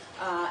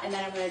 And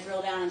then I'm going to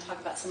drill down and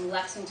talk about some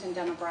Lexington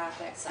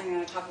demographics. I'm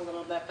going to talk a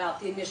little bit about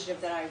the initiative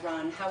that I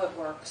run, how it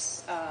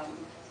works,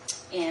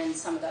 and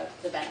some of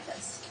the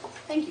benefits.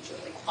 Thank you,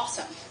 Julie.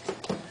 Awesome.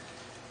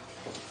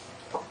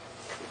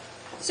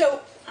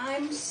 So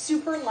I'm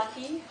super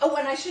lucky. Oh,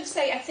 and I should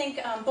say, I think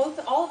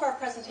all of our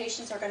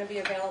presentations are going to be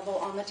available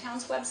on the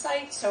town's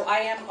website. So I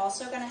am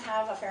also going to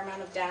have a fair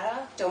amount of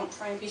data. Don't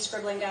try and be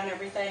scribbling down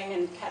everything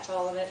and catch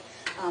all of it.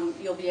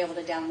 You'll be able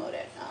to download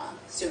it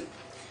soon.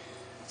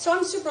 So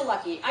I'm super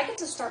lucky. I get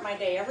to start my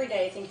day every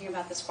day thinking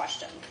about this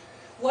question.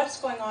 What's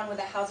going on with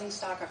the housing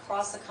stock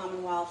across the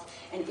Commonwealth,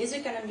 and is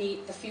it going to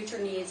meet the future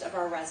needs of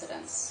our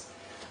residents?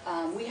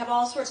 We have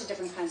all sorts of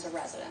different kinds of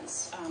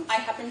residents. I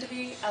happen to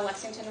be a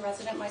Lexington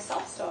resident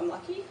myself, so I'm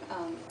lucky.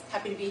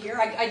 Happy to be here.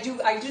 I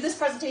do this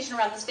presentation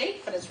around the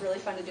state, but it's really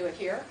fun to do it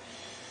here.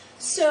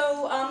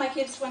 So my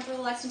kids went through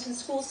the Lexington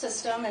school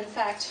system. In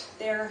fact,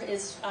 there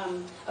is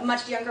a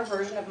much younger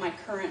version of my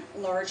current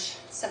large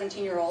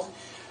 17-year-old.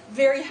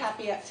 Very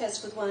happy at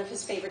Fisk with one of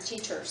his favorite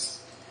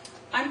teachers.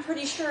 I'm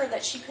pretty sure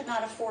that she could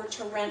not afford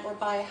to rent or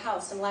buy a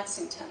house in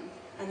Lexington.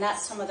 And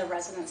that's some of the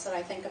residents that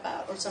I think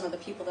about, or some of the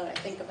people that I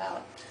think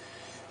about.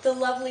 The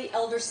lovely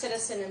elder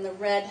citizen in the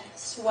red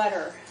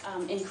sweater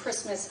in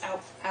Christmas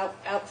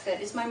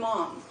outfit is my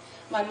mom.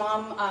 My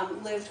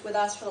mom lived with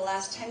us for the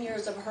last 10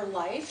 years of her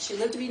life. She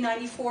lived to be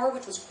 94,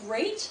 which was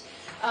great.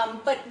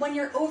 But when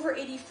you're over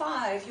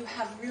 85, you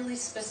have really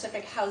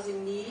specific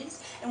housing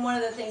needs. And one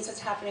of the things that's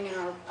happening in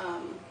our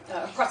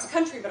across the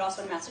country, but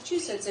also in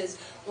Massachusetts, is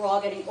we're all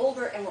getting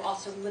older and we're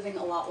also living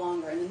a lot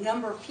longer. And the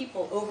number of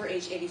people over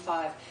age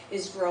 85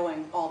 is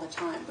growing all the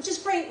time, which is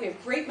great. We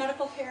have great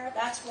medical care.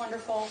 That's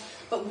wonderful.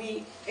 But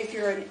if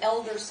you're an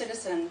elder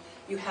citizen,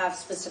 you have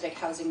specific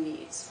housing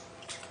needs.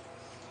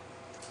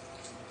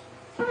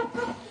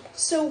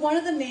 So one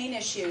of the main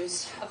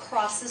issues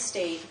across the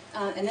state,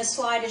 and this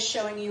slide is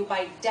showing you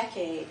by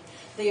decade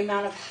the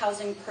amount of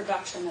housing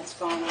production that's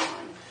gone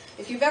on.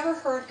 If you've ever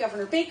heard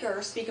Governor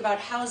Baker speak about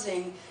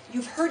housing,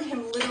 you've heard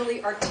him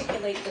literally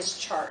articulate this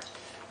chart.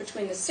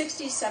 Between the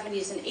 60s,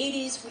 70s, and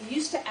 80s, we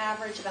used to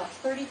average about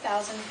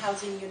 30,000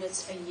 housing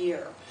units a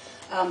year.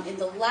 In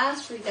the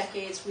last 3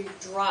 decades, we've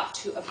dropped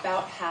to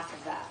about half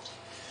of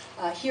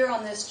that. Here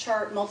on this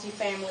chart,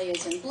 multifamily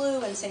is in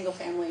blue and single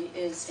family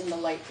is in the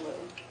light blue.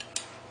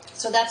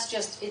 So that's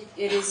just, it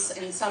is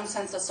in some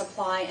sense a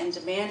supply and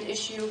demand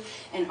issue,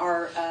 and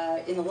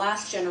in the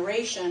last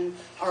generation,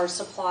 our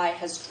supply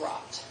has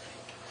dropped.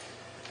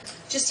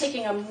 Just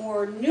taking a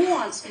more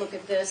nuanced look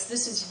at this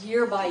is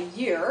year by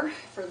year,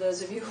 for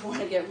those of you who want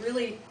to get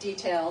really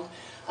detailed.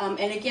 And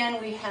again,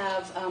 we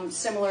have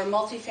similar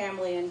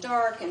multifamily in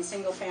dark and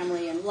single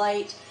family in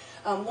light.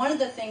 One of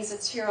the things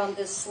that's here on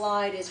this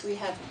slide is we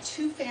have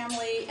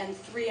 2-family and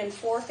 3- and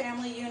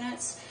 4-family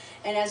units.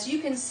 And as you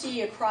can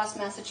see across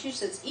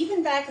Massachusetts,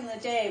 even back in the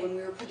day when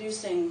we were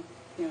producing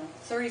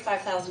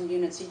 35,000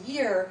 units a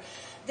year,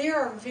 there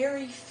are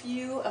very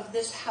few of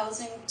this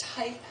housing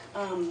type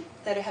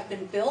that have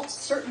been built,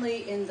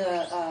 certainly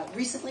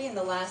recently in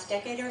the last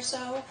decade or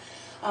so.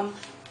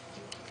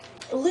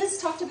 Liz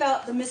talked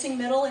about the missing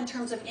middle in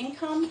terms of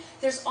income.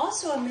 There's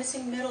also a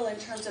missing middle in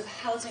terms of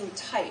housing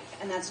type,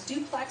 and that's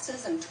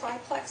duplexes and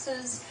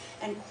triplexes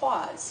and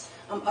quads.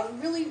 A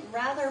really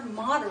rather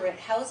moderate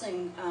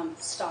housing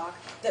stock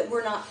that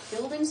we're not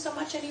building so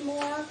much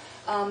anymore,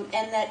 and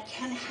that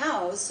can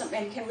house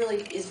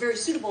and is very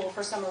suitable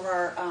for some of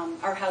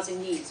our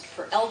housing needs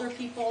for elder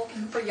people,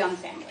 for young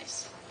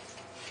families.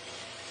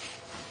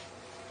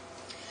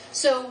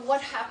 So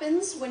what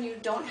happens when you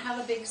don't have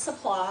a big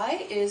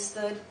supply is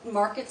the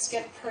markets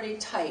get pretty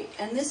tight.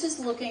 And this is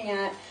looking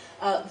at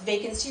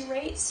vacancy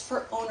rates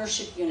for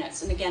ownership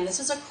units. And again, this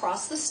is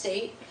across the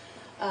state.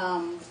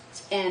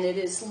 And it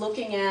is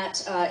looking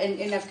at,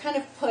 and I've kind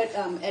of put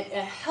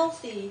a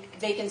healthy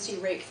vacancy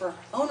rate for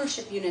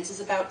ownership units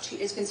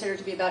is considered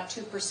to be about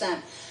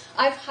 2%.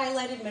 I've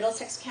highlighted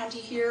Middlesex County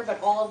here,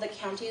 but all of the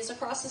counties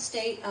across the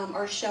state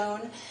are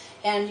shown.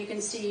 And you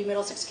can see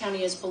Middlesex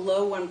County is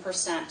below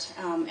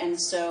 1%. And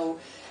so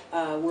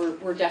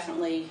we're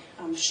definitely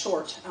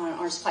short on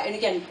our supply. And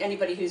again,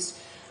 anybody who's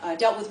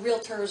dealt with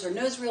realtors or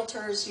knows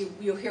realtors,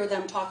 you'll hear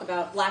them talk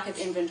about lack of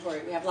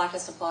inventory. We have lack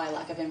of supply,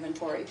 lack of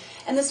inventory.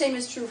 And the same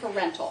is true for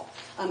rental.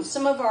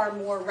 Some of our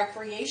more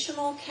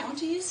recreational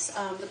counties,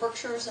 the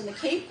Berkshires and the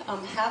Cape,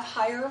 have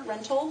higher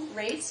rental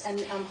rates and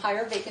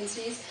higher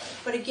vacancies.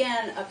 But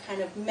again, a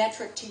kind of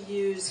metric to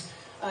use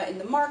in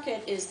the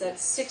market is that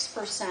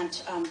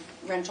 6%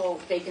 rental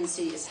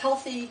vacancy is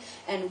healthy,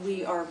 and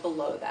we are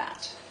below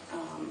that.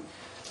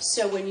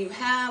 So when you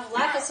have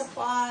lack of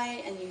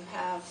supply and you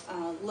have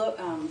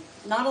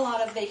not a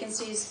lot of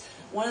vacancies,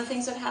 one of the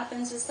things that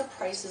happens is the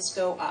prices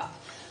go up.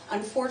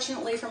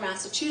 Unfortunately for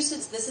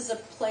Massachusetts, this is a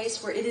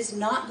place where it is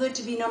not good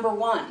to be number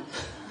one.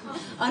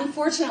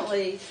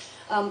 Unfortunately,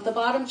 the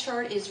bottom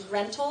chart is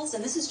rentals,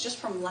 and this is just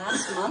from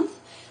last month.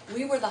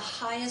 We were the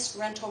highest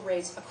rental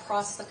rates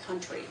across the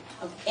country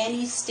of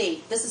any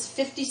state. This is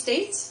 50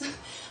 states,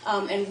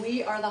 and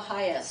we are the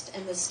highest.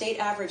 And the state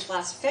average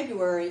last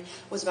February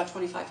was about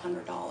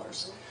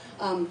 $2,500.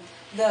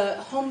 The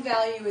home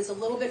value is a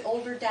little bit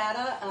older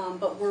data,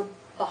 but we're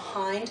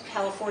behind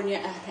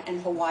California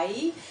and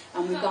Hawaii.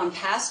 We've gone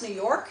past New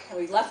York, and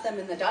we left them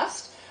in the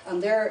dust.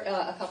 They're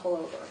a couple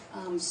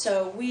over.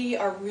 So we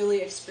are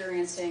really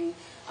experiencing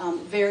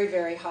very,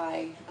 very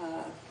high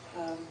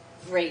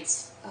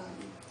rates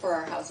for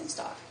our housing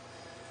stock.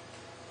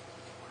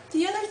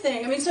 The other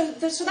thing, I mean, so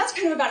that's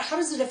kind of about how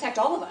does it affect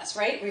all of us,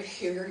 right?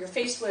 You're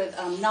faced with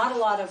not a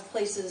lot of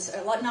places,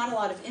 not a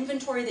lot of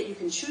inventory that you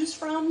can choose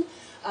from.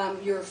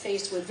 You're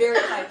faced with very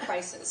high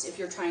prices if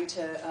you're trying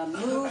to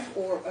move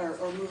or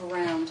move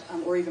around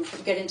or even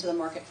get into the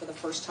market for the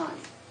first time.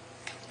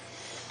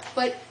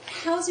 But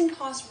housing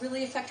costs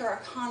really affect our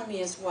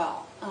economy as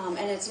well,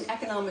 and it's an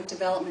economic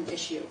development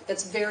issue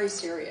that's very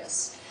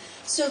serious.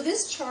 So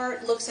this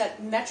chart looks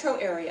at metro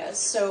areas.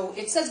 So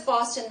it says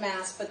Boston,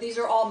 Mass, but these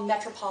are all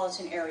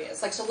metropolitan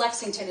areas. Like, so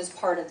Lexington is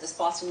part of this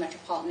Boston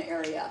metropolitan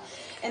area.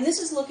 And this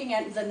is looking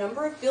at the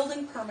number of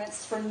building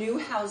permits for new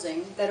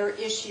housing that are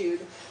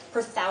issued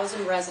per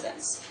 1,000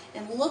 residents.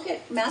 And look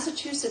at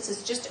Massachusetts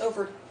is just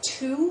over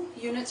 2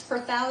 units per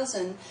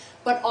 1,000,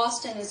 but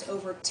Austin is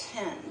over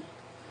 10.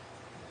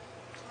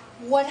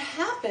 What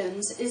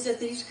happens is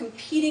that these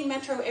competing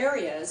metro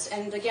areas,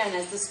 and again,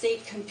 as the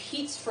state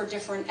competes for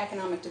different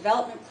economic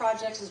development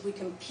projects, as we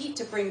compete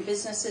to bring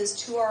businesses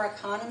to our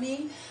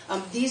economy,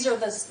 these are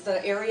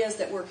the areas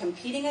that we're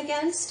competing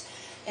against,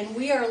 and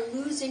we are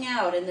losing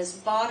out, and this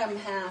bottom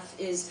half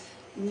is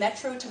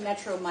metro to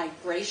metro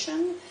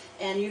migration,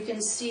 and you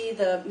can see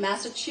the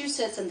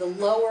Massachusetts and the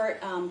lower,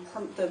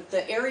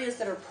 the areas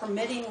that are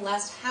permitting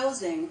less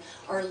housing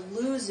are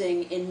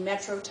losing in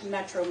metro to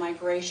metro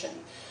migration.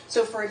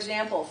 So for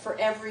example, for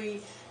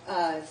every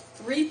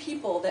 3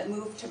 people that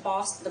move to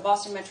Boston, the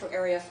Boston metro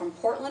area from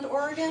Portland,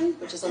 Oregon,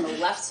 which is on the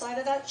left side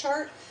of that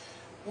chart,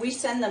 we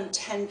send them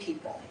 10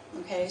 people.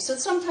 Okay, so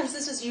sometimes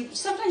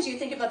sometimes you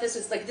think about this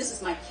as like, this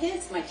is my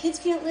kids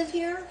can't live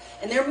here,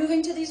 and they're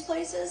moving to these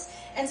places,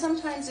 and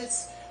sometimes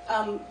it's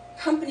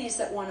companies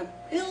that want to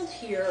build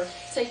here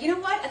say, you know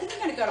what, I think I'm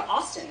going to go to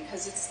Austin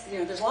because it's,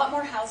 there's a lot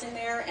more housing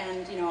there,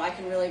 and I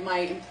can really, my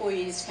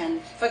employees can,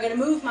 if I'm going to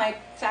move my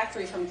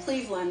factory from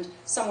Cleveland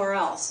somewhere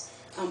else,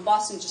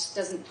 Boston just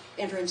doesn't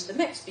enter into the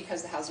mix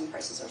because the housing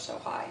prices are so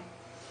high.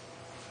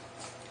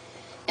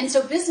 And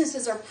so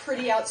businesses are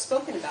pretty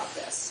outspoken about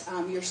this.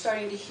 You're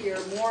starting to hear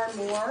more and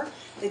more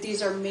that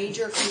these are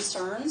major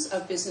concerns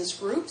of business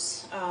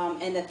groups,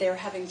 and that they're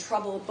having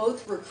trouble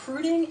both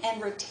recruiting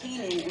and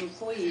retaining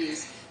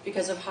employees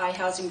because of high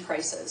housing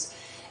prices.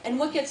 And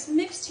what gets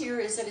mixed here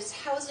is that it's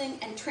housing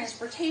and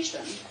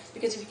transportation,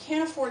 because if you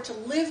can't afford to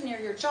live near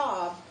your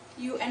job,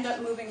 you end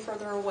up moving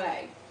further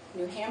away.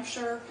 New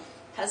Hampshire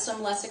has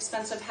some less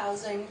expensive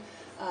housing,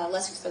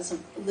 less expensive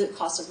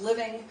cost of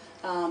living,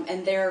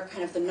 and they're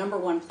kind of the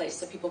 #1 place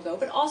that people go.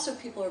 But also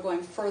people are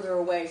going further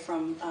away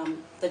from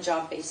the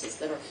job bases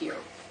that are here.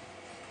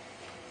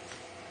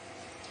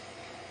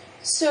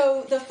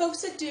 So the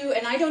folks that do,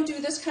 and I don't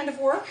do this kind of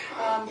work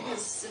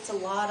because it's a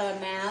lot of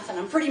math, and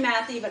I'm pretty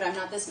mathy, but I'm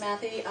not this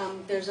mathy.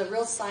 There's a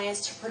real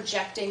science to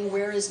projecting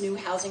where is new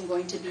housing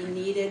going to be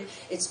needed.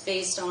 It's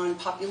based on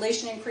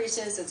population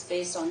increases, it's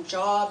based on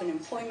job and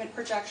employment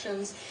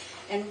projections,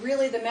 and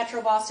really the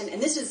Metro Boston,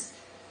 and this is,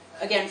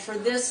 again, for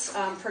this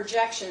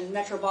projection,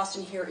 Metro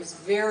Boston here is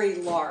very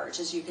large,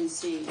 as you can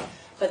see,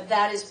 but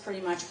that is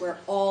pretty much where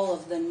all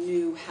of the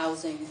new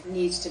housing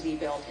needs to be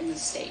built in the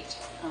state.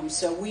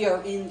 So we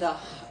are in the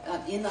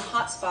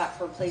hot spot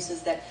for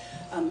places that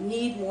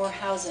need more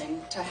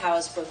housing to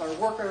house both our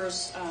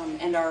workers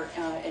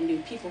and new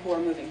people who are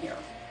moving here,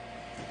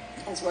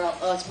 as well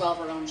as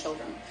our own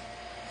children.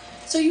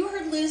 So you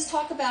heard Liz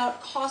talk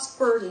about cost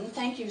burden.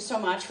 Thank you so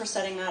much for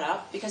setting that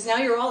up, because now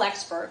you're all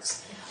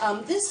experts.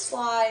 This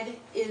slide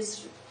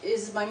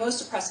is my most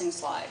depressing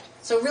slide.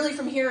 So really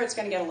from here, it's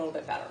going to get a little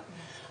bit better.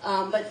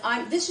 But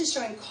this is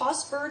showing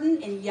cost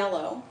burden in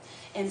yellow,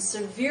 and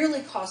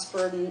severely cost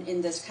burden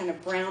in this kind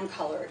of brown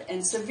colored.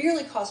 And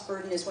severely cost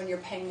burden is when you're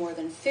paying more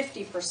than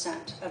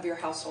 50% of your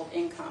household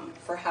income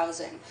for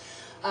housing.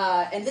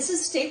 And this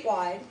is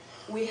statewide.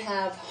 We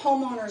have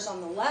homeowners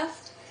on the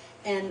left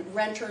and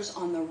renters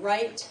on the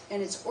right,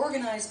 and it's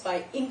organized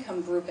by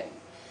income grouping.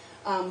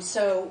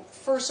 So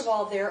first of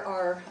all, there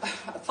are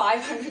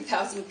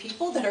 500,000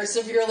 people that are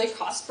severely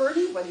cost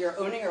burdened, whether you're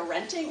owning or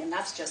renting, and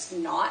that's just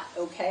not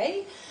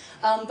okay.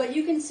 But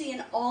you can see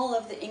in all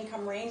of the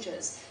income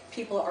ranges,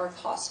 people are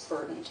cost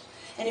burdened.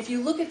 And if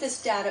you look at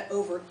this data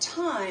over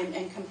time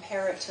and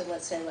compare it to,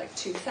 let's say, like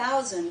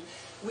 2000,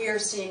 we are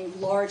seeing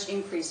large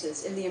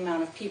increases in the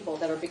amount of people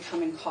that are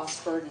becoming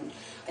cost burdened.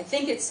 I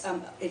think it's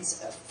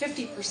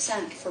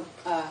 50% for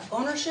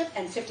ownership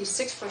and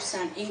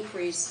 56%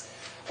 increase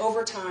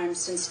over time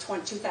since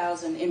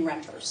 2000 in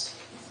renters.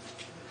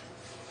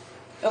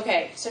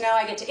 Okay, so now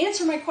I get to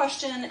answer my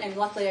question, and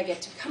luckily I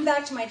get to come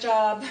back to my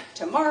job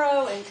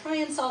tomorrow and try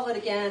and solve it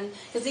again,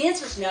 because the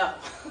answer is no.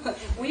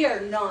 We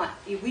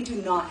do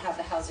not have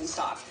the housing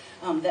stock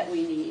that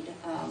we need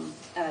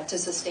to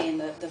sustain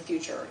the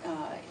future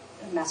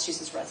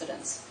Massachusetts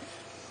residents.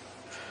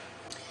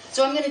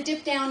 So I'm going to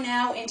dip down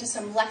now into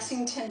some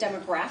Lexington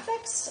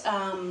demographics,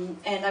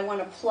 and I want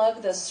to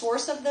plug the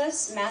source of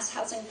this. Mass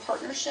Housing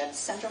Partnership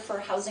Center for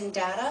Housing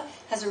Data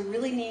has a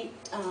really neat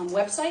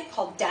website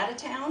called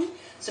Datatown.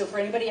 So for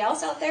anybody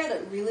else out there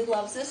that really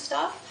loves this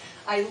stuff,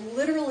 I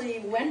literally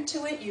went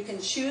to it. You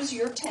can choose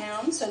your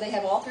town, so they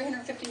have all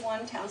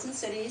 351 towns and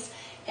cities,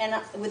 and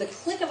with a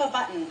click of a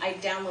button, I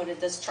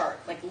downloaded this chart,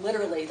 like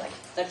literally like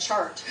the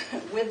chart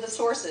with the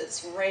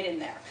sources right in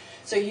there.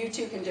 So you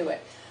too can do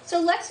it. So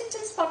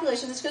Lexington's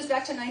population, this goes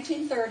back to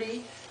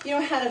 1930,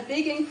 had a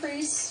big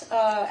increase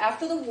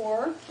after the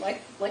war,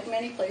 like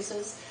many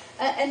places,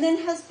 and then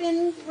has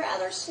been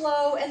rather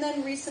slow, and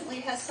then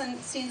recently has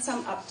seen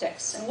some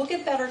upticks. And we'll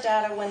get better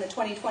data when the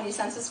 2020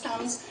 census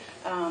comes.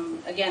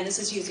 Again, this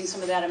is using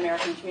some of that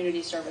American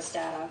Community Service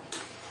data.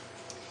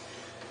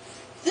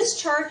 This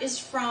chart is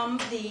from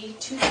the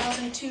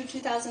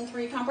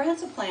 2002-2003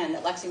 comprehensive plan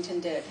that Lexington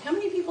did. How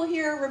many people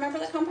here remember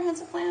the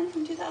comprehensive plan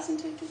from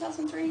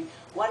 2002-2003?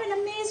 What an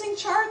amazing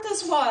chart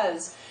this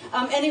was.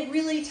 And it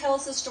really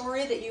tells the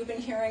story that you've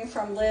been hearing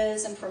from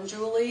Liz and from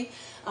Julie,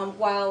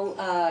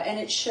 and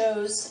it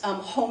shows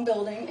home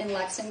building in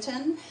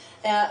Lexington.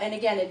 And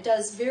again, it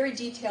does very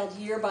detailed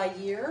year by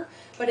year,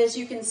 but as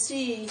you can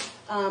see,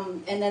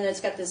 and then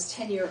it's got this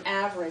 10-year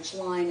average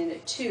line in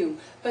it too.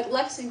 But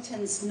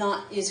Lexington's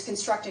is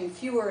constructing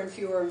fewer and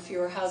fewer and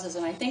fewer houses,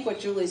 and I think what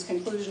Julie's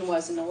conclusion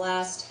was in the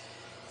last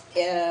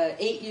 7 or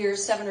 8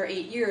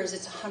 years,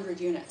 it's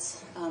 100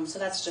 units. So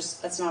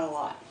that's not a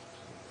lot.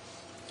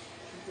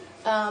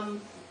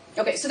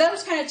 Okay, so that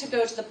was kind of to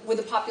go with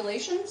the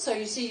population. So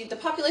you see, the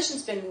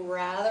population's been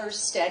rather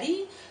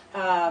steady.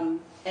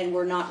 And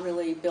we're not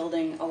really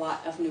building a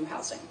lot of new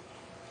housing.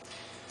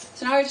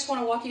 So now I just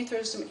want to walk you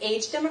through some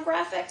age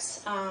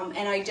demographics.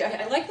 And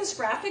I like this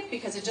graphic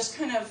because it just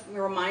kind of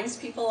reminds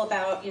people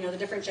about the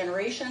different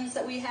generations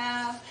that we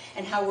have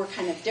and how we're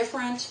kind of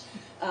different.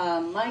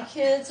 My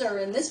kids are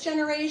in this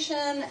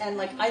generation, and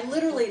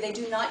they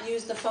do not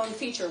use the phone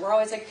feature. We're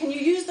always like, can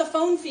you use the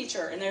phone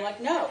feature? And they're like,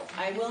 no,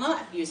 I will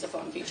not use the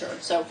phone feature.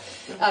 So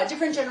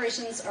different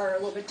generations are a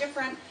little bit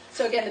different.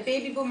 So again, the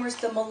baby boomers,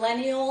 the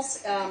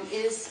millennials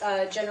is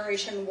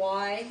Generation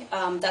Y.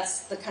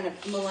 That's the kind of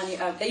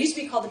millennial. They used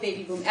to be called the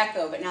baby boom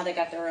echo, but now they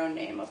got their own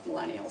name of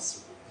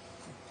millennials.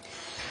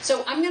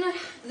 So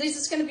this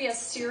is going to be a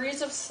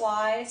series of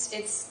slides.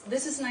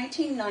 This is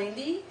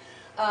 1990.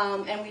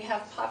 And we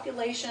have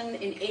population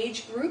in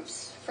age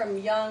groups from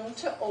young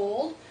to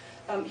old.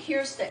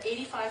 Here's the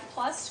 85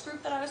 plus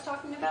group that I was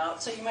talking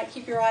about, so you might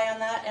keep your eye on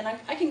that. And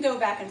I can go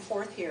back and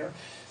forth here.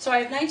 So I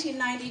have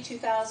 1990,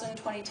 2000,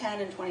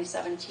 2010, and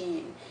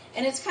 2017.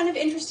 And it's kind of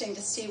interesting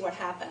to see what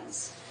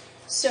happens.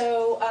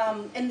 So,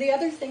 and the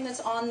other thing that's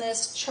on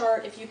this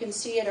chart, if you can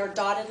see it, are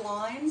dotted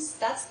lines.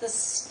 That's the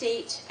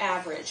state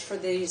average for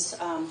these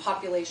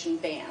population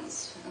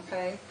bands,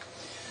 okay?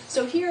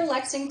 So here,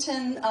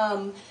 Lexington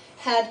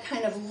had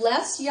kind of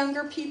less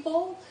younger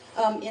people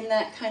in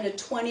that kind of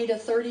 20 to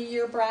 30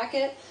 year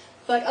bracket,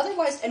 but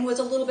otherwise, and was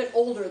a little bit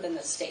older than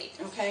the state,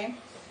 okay?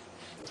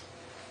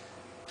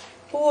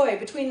 Boy,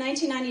 between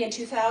 1990 and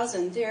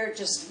 2000, there's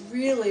just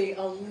really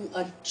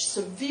a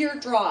severe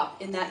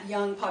drop in that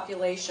young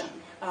population.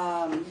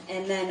 And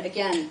then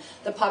again,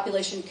 the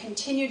population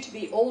continued to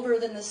be older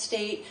than the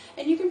state,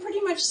 and you can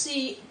pretty much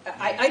see,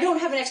 I don't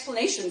have an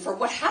explanation for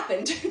what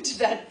happened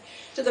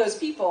to those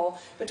people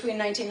between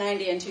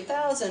 1990 and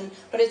 2000,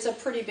 but it's a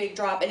pretty big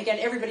drop. And again,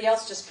 everybody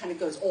else just kind of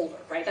goes older,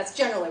 right? That's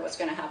generally what's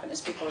going to happen,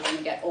 is people are going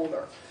to get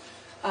older.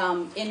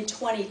 In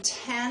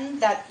 2010,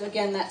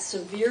 that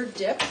severe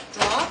dip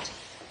dropped,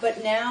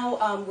 but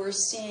now we're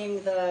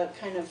seeing the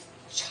kind of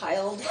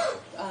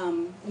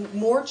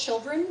more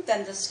children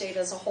than the state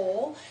as a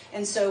whole,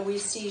 and so we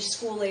see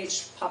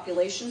school-age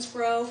populations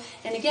grow.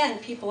 And again,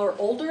 people are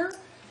older,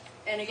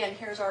 And again,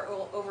 here's our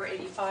over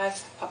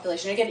 85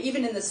 population. Again,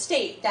 even in the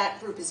state, that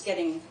group is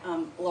getting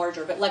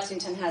larger, but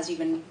Lexington has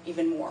even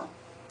more.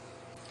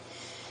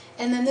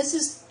 And then this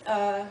is,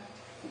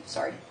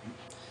 sorry,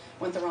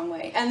 went the wrong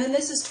way. And then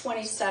this is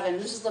 27.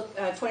 This is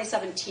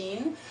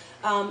 2017.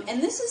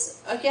 And this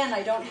is, again,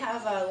 I don't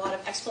have a lot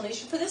of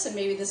explanation for this, and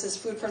maybe this is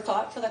food for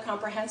thought for the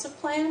comprehensive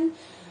plan,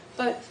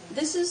 but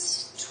this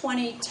is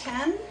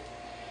 2010,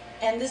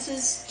 and this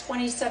is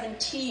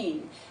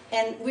 2017.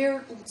 And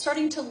we're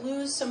starting to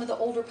lose some of the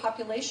older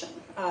population,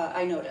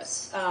 I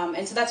notice.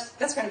 And so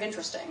that's kind of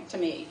interesting to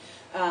me.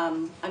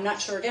 I'm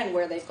not sure, again,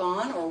 where they've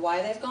gone or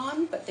why they've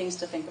gone, but things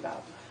to think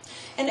about.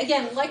 And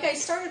again, like I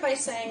started by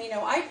saying, you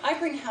know, I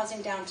bring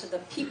housing down to the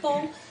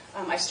people.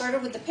 I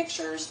started with the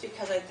pictures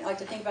because I like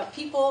to think about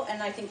people,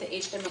 and I think the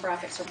age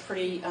demographics are a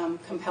pretty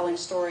compelling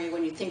story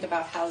when you think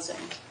about housing.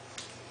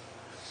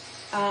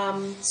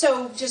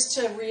 So just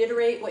to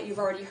reiterate what you've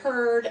already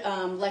heard,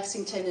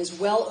 Lexington is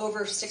well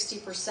over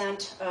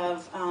 60%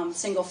 of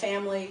single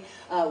family,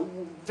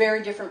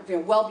 very different, you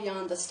know, well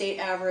beyond the state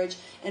average,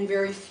 and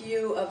very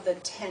few of the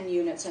 10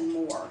 units and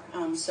more.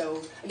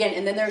 So again,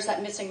 and then there's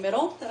that missing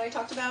middle that I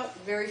talked about,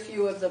 very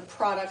few of the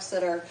products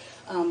that are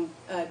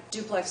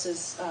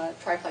duplexes,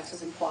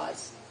 triplexes, and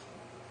quads.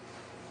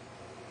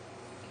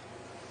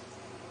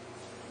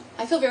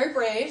 I feel very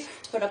brave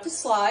to put up this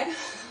slide.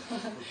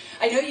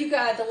 I know you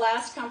got the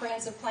last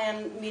comprehensive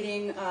plan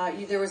meeting,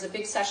 there was a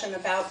big session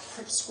about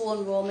school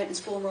enrollment and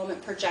school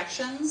enrollment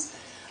projections.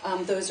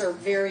 Those are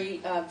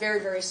very,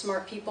 very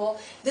smart people.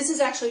 This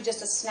is actually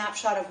just a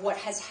snapshot of what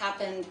has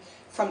happened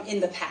from in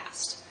the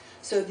past.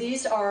 So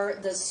these are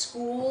the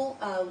school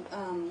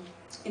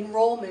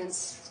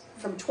enrollments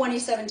from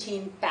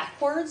 2017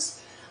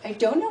 backwards. I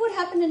don't know what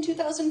happened in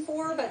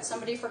 2004, but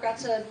somebody forgot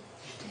to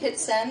hit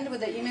send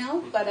with the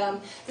email,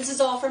 but this is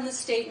all from the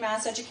state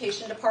Mass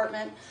Education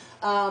Department.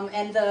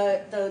 And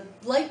the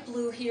light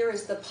blue here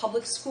is the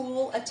public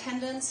school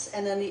attendance,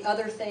 and then the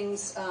other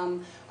things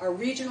are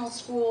regional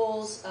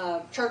schools,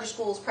 charter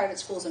schools, private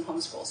schools, and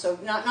homeschools. So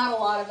not a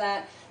lot of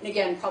that, and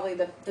again, probably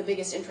the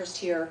biggest interest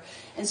here.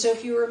 And so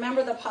if you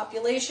remember the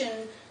population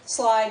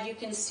slide, you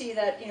can see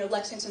that, you know,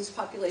 Lexington's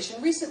population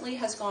recently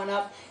has gone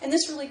up, and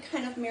this really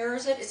kind of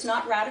mirrors it. It's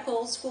not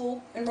radical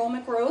school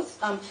enrollment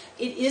growth.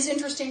 It is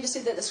interesting to see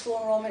that the school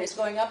enrollment is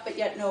going up, but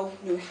yet no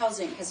new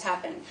housing has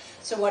happened.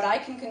 So what I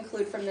can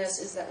conclude from this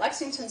is that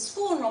Lexington's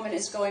school enrollment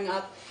is going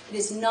up. It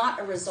is not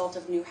a result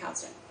of new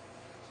housing.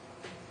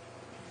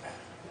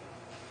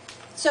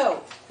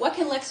 So, what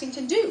can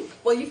Lexington do?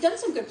 Well, you've done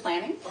some good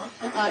planning.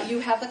 You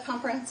have the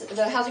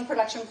housing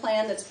production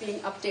plan that's being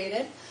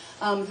updated.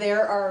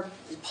 There are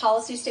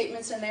policy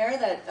statements in there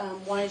that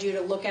wanted you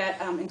to look at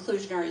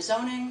inclusionary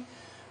zoning,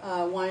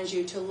 wanted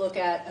you to look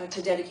at,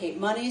 to dedicate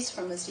monies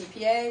from the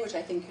CPA, which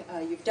I think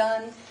you've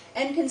done,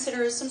 and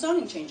consider some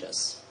zoning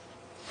changes.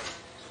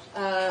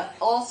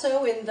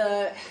 Also in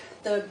the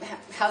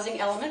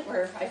housing element,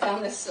 where I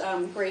found this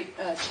great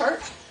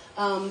chart,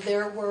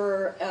 there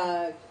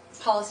were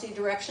policy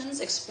directions,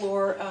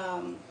 explore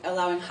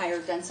allowing higher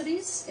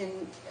densities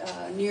in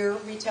near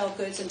retail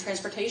goods and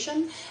transportation.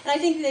 And I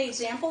think the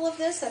example of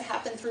this that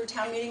happened through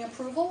town meeting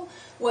approval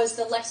was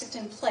the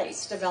Lexington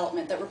Place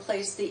development that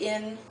replaced the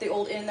inn, the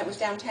old inn that was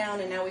downtown,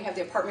 and now we have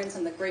the apartments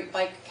and the great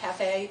bike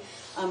cafe.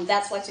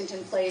 That's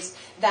Lexington Place.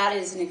 That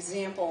is an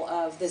example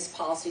of this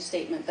policy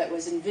statement that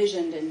was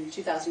envisioned in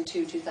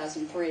 2002,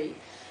 2003.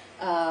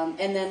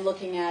 And then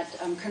looking at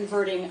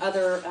converting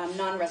other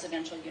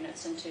non-residential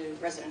units into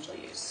residential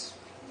use,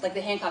 like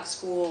the Hancock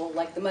School,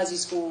 like the Muzzy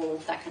School,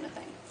 that kind of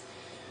thing.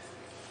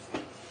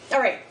 All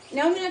right,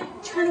 now I'm going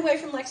to turn away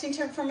from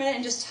Lexington for a minute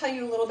and just tell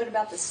you a little bit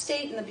about the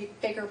state and the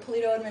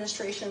Baker-Polito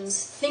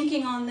administration's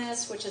thinking on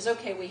this, which is,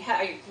 okay, we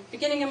have,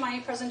 beginning of my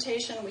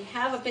presentation, we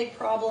have a big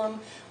problem.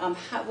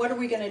 What are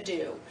we going to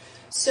do?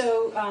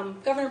 So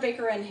Governor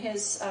Baker and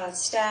his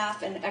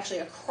staff, and actually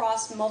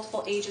across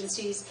multiple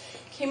agencies,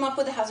 came up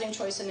with a Housing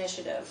Choice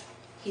Initiative.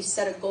 He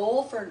set a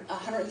goal for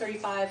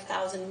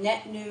 135,000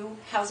 net new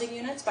housing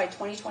units by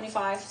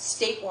 2025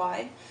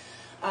 statewide.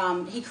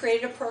 He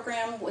created a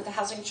program with a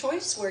Housing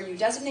Choice where you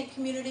designate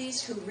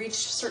communities who reach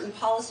certain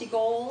policy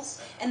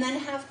goals and then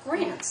have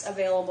grants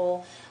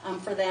available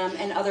for them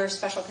and other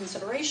special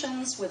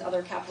considerations with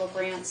other capital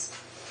grants.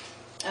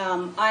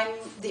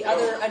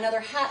 Another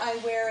hat I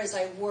wear is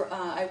I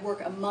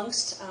work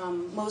amongst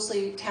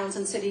mostly towns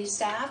and city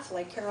staff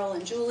like Carol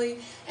and Julie,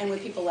 and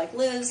with people like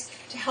Liz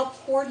to help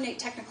coordinate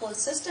technical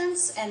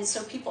assistance, and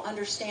so people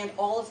understand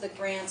all of the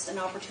grants and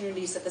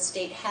opportunities that the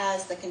state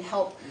has that can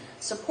help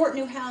support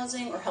new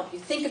housing or help you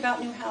think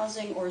about new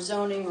housing or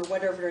zoning or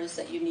whatever it is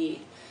that you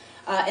need.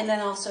 And then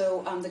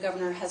also the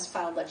governor has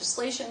filed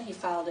legislation. He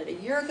filed it a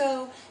year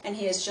ago, and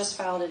he has just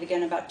filed it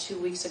again about 2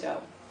 weeks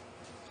ago.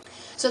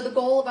 So the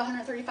goal of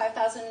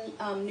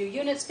 135,000 new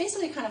units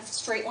basically kind of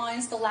straight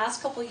lines the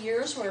last couple of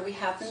years where we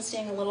have been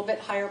seeing a little bit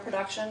higher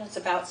production. It's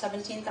about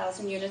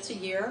 17,000 units a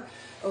year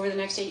over the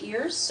next 8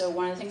 years. So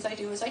one of the things I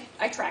do is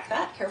I track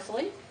that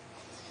carefully.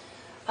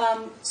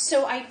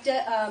 So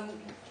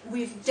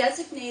we've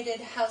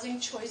designated housing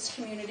choice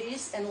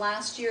communities, and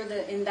last year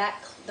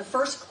the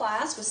first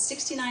class was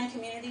 69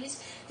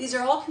 communities. These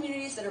are all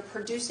communities that are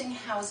producing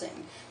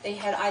housing. They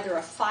had either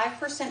a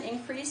 5%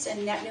 increase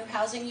in net new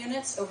housing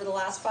units over the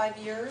last 5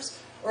 years,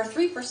 or a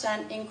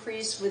 3%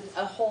 increase with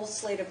a whole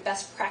slate of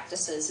best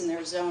practices in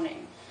their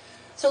zoning.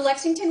 So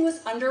Lexington was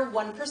under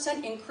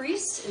 1%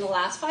 increase in the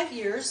last 5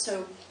 years,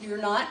 so you're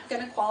not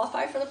going to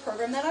qualify for the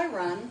program that I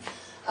run.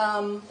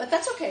 But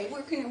that's okay.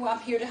 I'm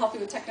here to help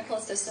you with technical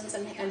assistance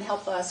and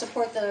help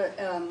support the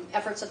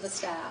efforts of the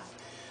staff.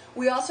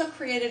 We also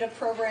created a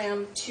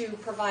program to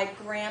provide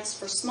grants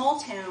for small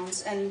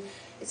towns, and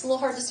it's a little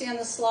hard to see on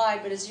the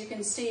slide, but as you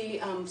can see,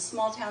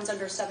 small towns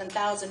under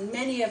 7,000,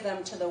 many of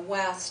them to the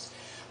west,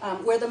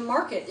 where the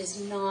market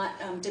is not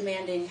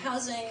demanding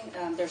housing,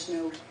 there's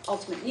no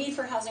ultimate need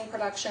for housing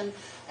production,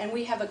 and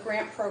we have a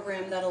grant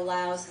program that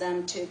allows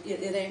them to,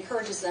 it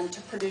encourages them to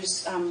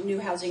produce new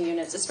housing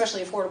units,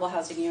 especially affordable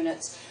housing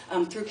units,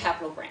 through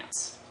capital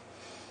grants.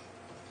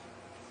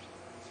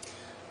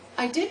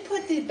 I did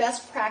put the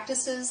best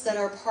practices that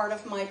are part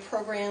of my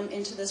program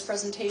into this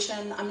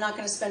presentation. I'm not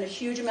going to spend a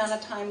huge amount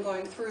of time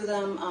going through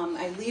them.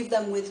 I leave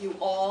them with you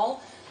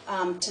all.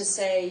 To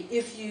say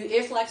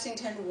if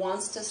Lexington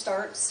wants to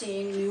start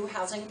seeing new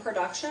housing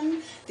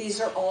production, these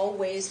are all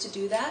ways to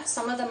do that.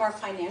 Some of them are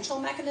financial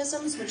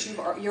mechanisms, which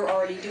you're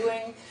already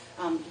doing.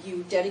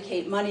 You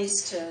dedicate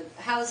monies to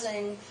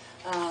housing.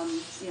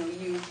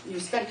 You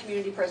spend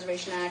Community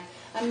Preservation Act.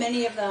 And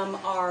many of them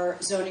are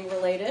zoning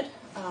related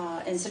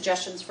and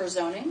suggestions for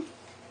zoning.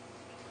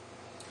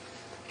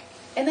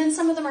 And then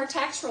some of them are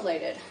tax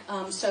related.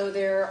 So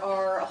there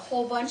are a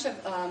whole bunch of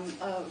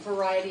a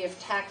variety of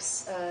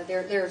tax,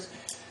 there's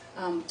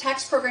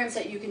tax programs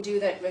that you can do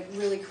that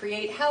really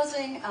create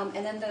housing.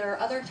 And then there are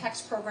other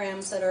tax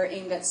programs that are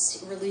aimed at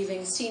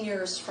relieving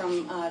seniors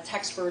from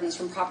tax burdens,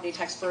 from property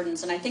tax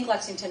burdens. And I think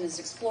Lexington is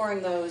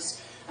exploring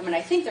those. I mean,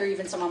 I think there are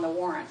even some on the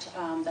warrant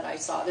that I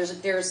saw.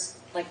 There's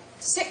like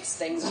 6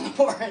 things on the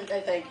warrant,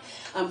 I think,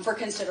 for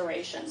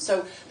consideration.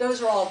 So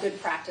those are all good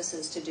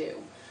practices to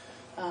do.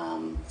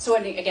 So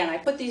again, I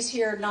put these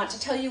here not to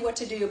tell you what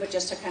to do, but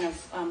just to kind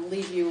of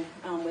leave you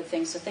with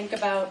things to think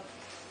about.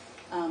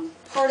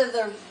 Part of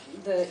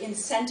the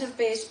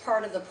incentive-based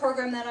part of the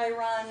program that I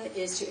run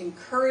is to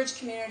encourage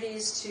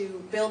communities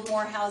to build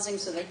more housing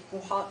so they can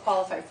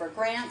qualify for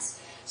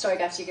grants. So I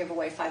got to give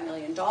away $5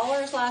 million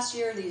last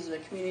year. These are the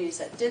communities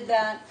that did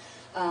that.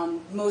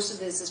 Most of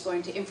this is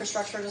going to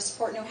infrastructure to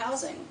support new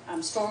housing,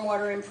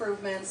 stormwater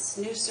improvements,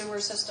 new sewer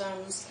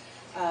systems,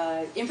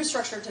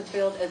 infrastructure to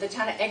build. The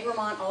town of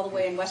Egremont, all the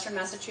way in western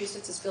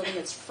Massachusetts, is building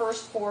its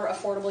first 4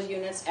 affordable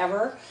units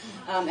ever,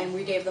 and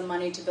we gave them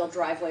money to build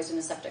driveways and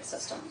a septic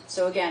system.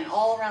 So again,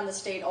 all around the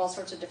state, all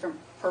sorts of different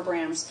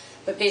programs,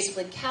 but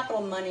basically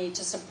capital money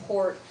to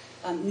support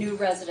new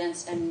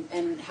residents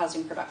and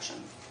housing production.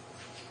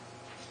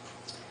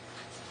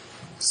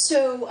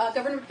 So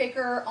Governor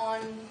Baker on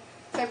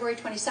February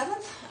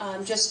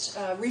 27th just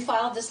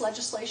refiled this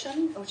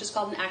legislation, which is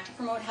called an Act to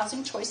Promote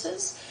Housing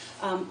Choices.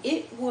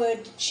 It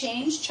would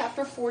change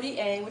Chapter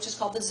 40A, which is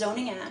called the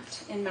Zoning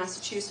Act in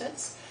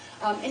Massachusetts.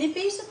 And it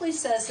basically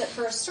says that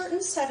for a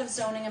certain set of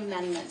zoning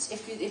amendments,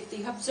 if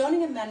you have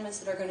zoning amendments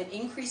that are going to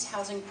increase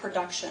housing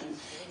production,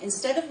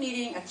 instead of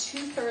needing a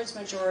 2/3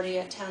 majority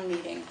at town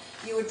meeting,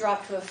 you would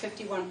drop to a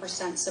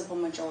 51% simple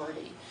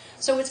majority.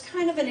 So it's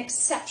kind of an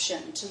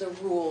exception to the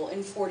rule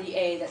in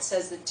 40A that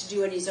says that to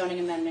do any zoning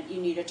amendment, you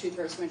need a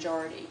 2/3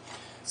 majority.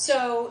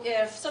 So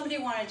if somebody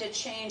wanted to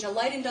change a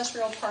light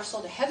industrial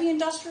parcel to heavy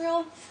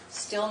industrial,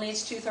 still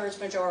needs 2/3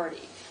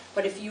 majority.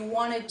 But if you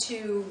wanted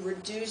to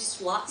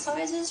reduce lot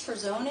sizes for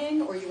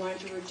zoning, or you wanted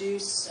to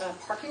reduce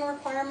parking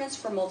requirements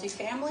for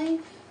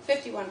multifamily,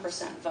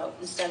 51% vote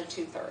instead of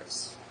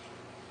 2/3.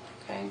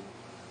 Okay.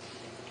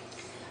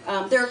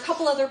 There are a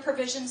couple other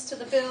provisions to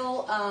the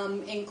bill,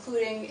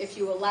 including if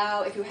you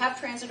have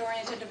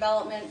transit-oriented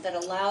development that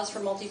allows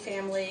for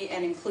multifamily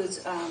and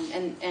includes,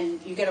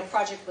 and you get a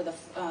project with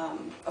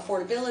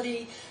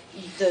affordability,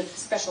 the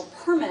special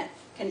permit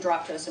can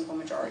drop to a simple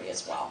majority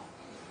as well.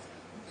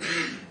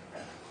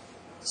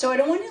 So I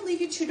don't want to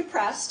leave you too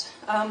depressed.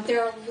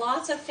 There are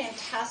lots of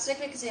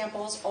fantastic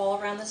examples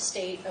all around the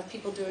state of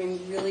people doing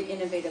really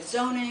innovative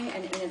zoning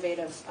and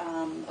innovative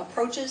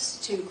approaches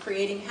to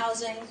creating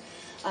housing.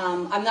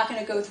 I'm not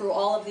going to go through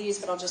all of these,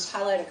 but I'll just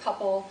highlight a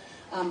couple.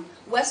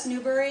 West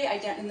Newbury,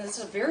 and this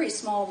is a very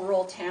small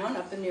rural town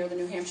up near the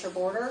New Hampshire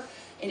border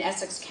in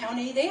Essex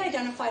County, they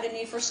identified a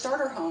need for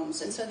starter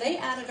homes, and so they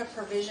added a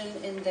provision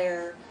in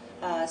their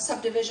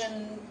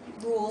subdivision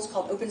rules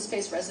called open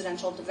space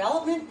residential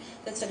development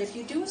that said if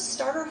you do a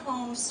starter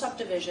home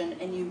subdivision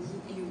and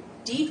you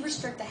deed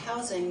restrict the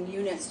housing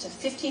units to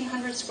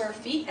 1,500 square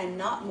feet and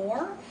not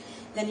more,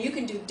 then you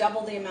can do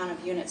double the amount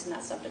of units in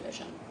that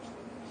subdivision.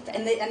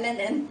 And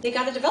they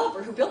got a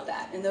developer who built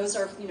that, and those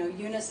are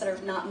units that are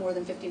not more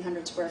than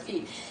 1,500 square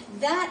feet.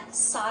 That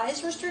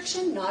size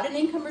restriction, not an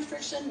income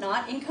restriction,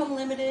 not income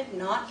limited,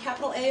 not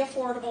capital A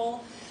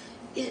affordable,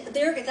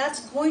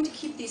 that's going to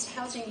keep these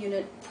housing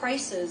unit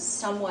prices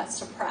somewhat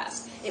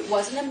suppressed. It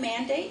wasn't a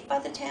mandate by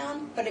the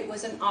town, but it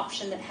was an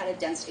option that had a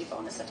density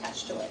bonus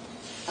attached to it.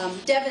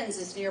 Devon's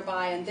is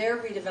nearby, and they're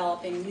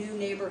redeveloping new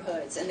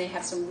neighborhoods, and they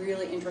have some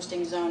really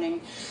interesting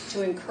zoning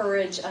to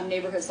encourage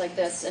neighborhoods like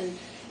this. And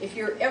if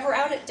you're ever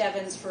out at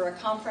Devon's for a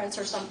conference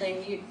or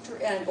something,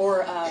 there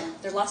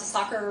are lots of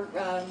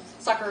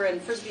soccer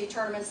and frisbee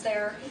tournaments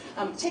there,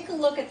 take a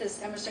look at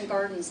this Emerson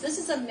Gardens. This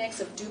is a mix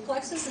of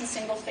duplexes and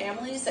single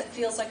families that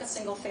feels like a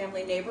single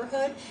family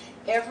neighborhood.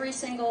 Every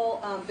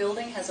single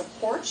building has a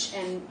porch,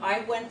 and I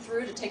went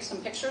through to take some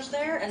pictures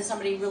there, and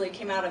somebody really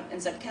came out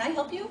and said, "Can I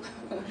help you?"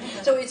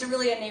 So it's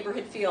really a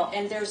neighborhood feel,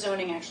 and their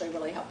zoning actually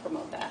really helped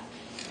promote that.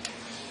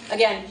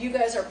 Again, you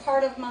guys are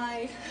part of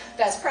my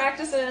best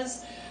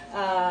practices.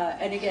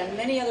 And again,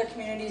 many other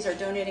communities are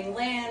donating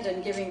land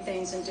and giving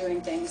things and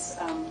doing things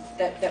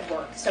that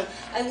work. So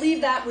I leave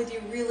that with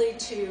you really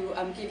to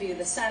give you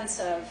the sense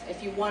of,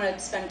 if you want to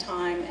spend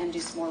time and do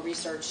some more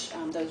research,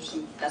 those are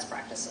some best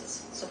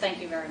practices. So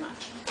thank you very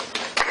much.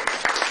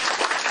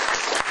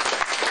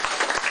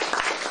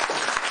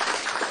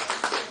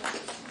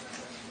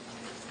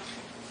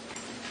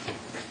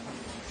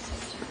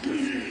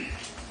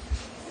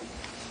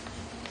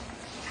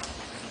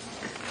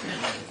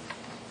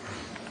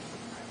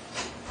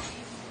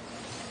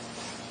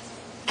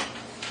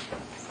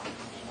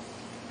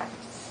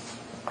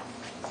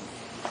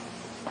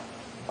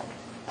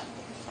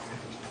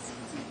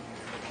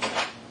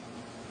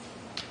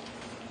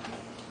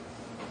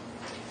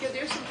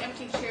 There's some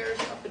empty chairs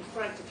up in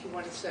front if you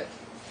want to sit.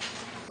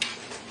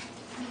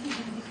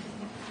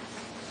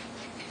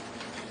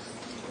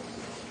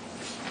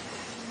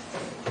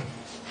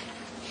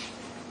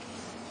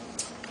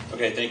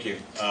 Okay, thank you.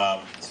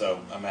 So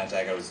I'm Matt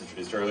Daggett, I was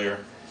introduced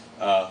earlier.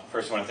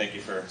 First, I want to thank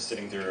you for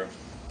sitting through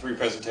 3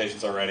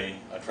 presentations already.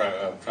 I'm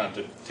trying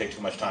to take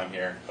too much time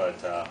here, but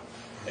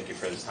thank you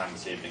for this time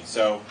this evening.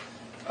 So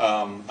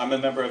I'm a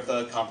member of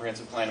the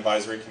Comprehensive Plan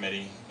Advisory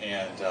Committee,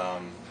 and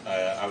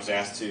I was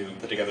asked to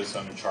put together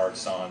some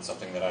charts on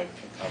something that I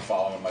kind of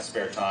follow in my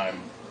spare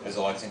time as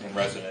a Lexington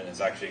resident. It's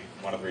actually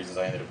one of the reasons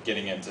I ended up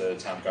getting into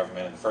town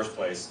government in the first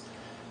place.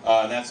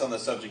 And that's on the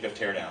subject of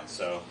teardowns.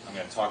 So I'm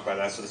going to talk about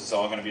that. So this is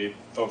all going to be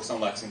focused on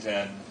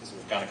Lexington, because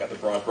we've kind of got the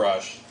broad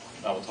brush.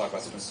 We'll talk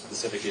about some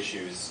specific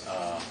issues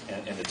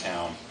in the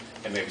town,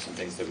 and maybe some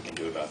things that we can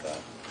do about that.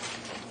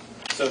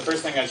 So the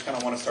first thing, I just kind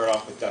of want to start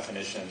off with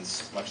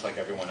definitions, much like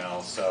everyone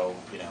else. So,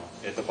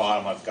 at the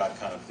bottom I've got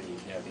kind of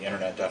the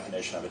internet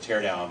definition of a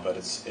teardown, but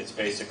it's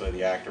basically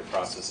the act or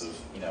process of,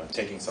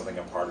 taking something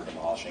apart or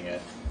demolishing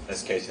it. In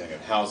this case, you think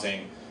of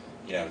housing,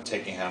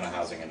 taking down a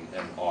housing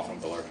and often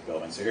with a larger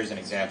building. So here's an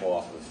example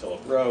off of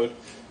Phillip Road,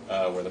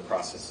 where the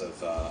process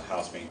of a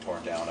house being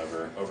torn down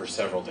over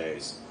several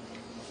days.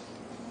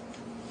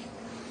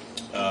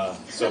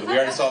 So we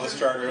already saw this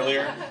chart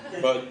earlier,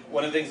 but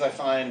one of the things I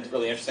find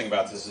really interesting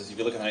about this is if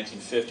you look at the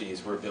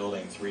 1950s, we're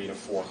building 300 to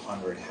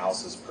 400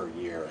 houses per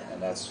year,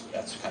 and that's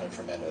kind of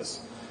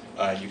tremendous.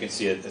 You can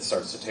see it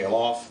starts to tail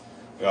off.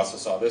 We also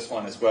saw this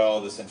one as well,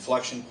 this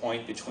inflection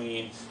point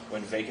between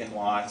when vacant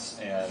lots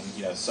and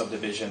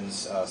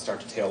subdivisions start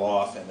to tail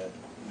off, and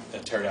the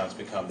teardowns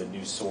become the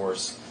new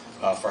source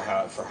for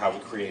how we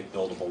create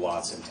buildable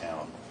lots in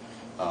town.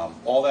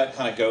 All that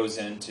kind of goes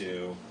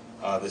into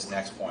this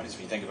next point. Is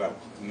if you think about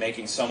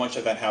making so much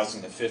of that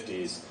housing in the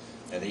 50s,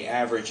 the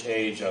average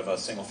age of a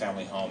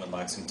single-family home in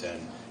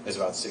Lexington is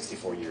about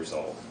 64 years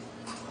old.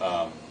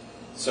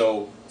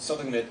 So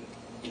something that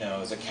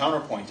is a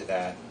counterpoint to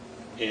that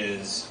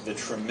is the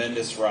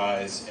tremendous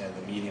rise in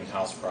the median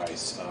house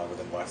price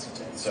within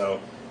Lexington. So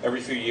every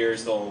few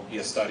years there'll be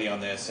a study on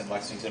this, and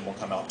Lexington will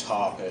come out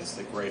top as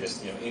the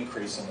greatest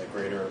increase in the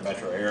greater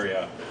metro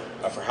area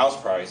for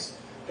house price.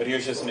 But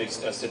here's just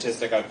a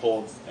statistic I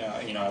pulled.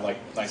 I like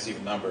nice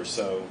even numbers.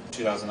 So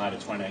 2009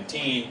 to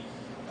 2019,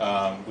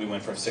 we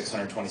went from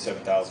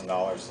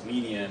 $627,000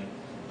 median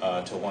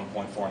to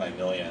 $1.49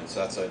 million. So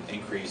that's an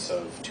increase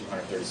of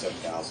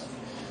 $237,000.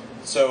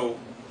 So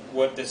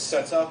what this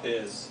sets up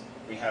is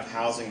we have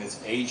housing that's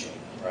aging,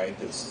 right?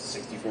 That's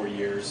 64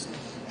 years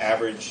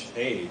average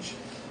age.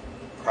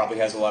 Probably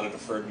has a lot of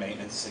deferred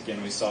maintenance.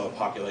 Again, we saw the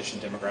population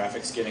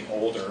demographics getting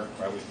older,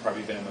 right? We've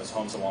probably been in those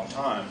homes a long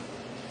time.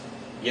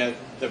 Yet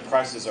the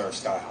prices are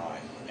sky high,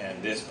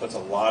 and this puts a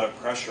lot of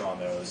pressure on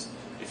those.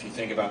 If you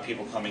think about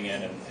people coming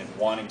in and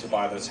wanting to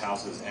buy those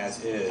houses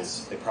as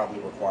is, they probably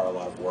require a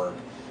lot of work.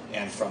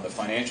 And from the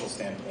financial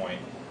standpoint,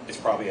 it's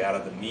probably out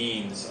of the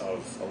means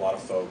of a lot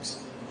of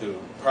folks who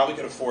probably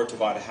could afford to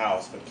buy the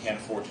house, but can't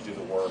afford to do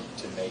the work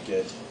to make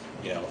it,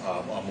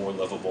 a more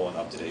livable and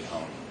up-to-date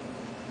home.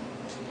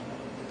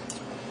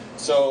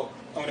 So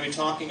I'm going to be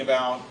talking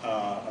about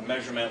a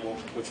measurement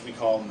which we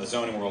call in the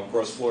zoning world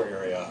gross floor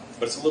area,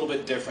 but it's a little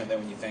bit different than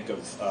when you think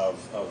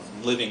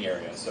of living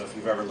area. So if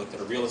you've ever looked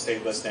at a real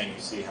estate listing, you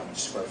see how much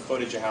square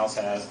footage a house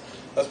has.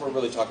 That's what we're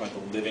really talking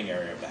about, the living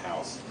area of the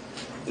house.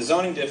 The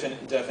zoning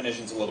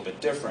definition is a little bit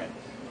different.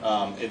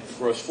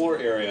 Gross floor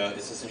area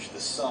is essentially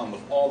the sum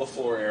of all the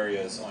floor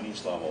areas on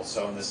each level.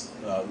 So in this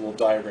little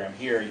diagram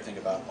here, you think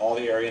about all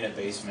the area in a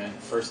basement,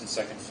 first and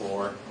second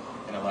floor.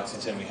 And in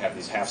Lexington, we have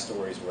these half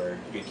stories where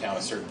you can count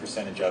a certain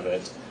percentage of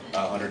it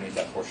underneath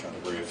that portion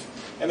of the roof.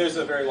 And there's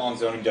a very long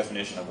zoning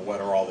definition of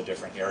what are all the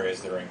different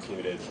areas that are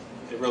included.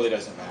 It really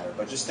doesn't matter.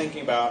 But just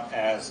thinking about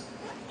as,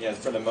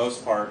 for the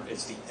most part,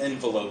 it's the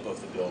envelope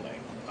of the building.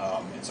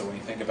 And so when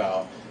you think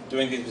about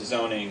doing things with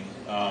zoning,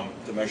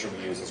 the measure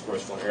we use is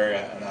gross floor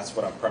area, and that's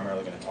what I'm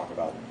primarily going to talk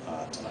about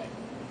tonight.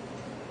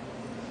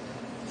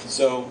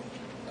 So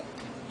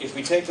if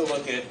we take a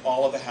look at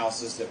all of the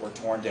houses that were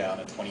torn down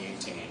in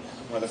 2018,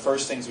 one of the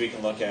first things we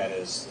can look at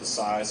is the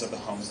size of the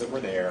homes that were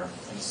there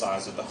and the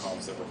size of the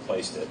homes that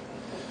replaced it.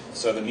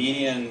 So the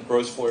median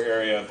gross floor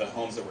area of the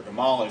homes that were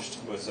demolished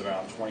was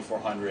around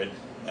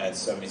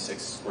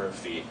 2,476 square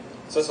feet.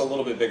 So that's a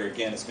little bit bigger.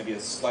 Again, it's going to be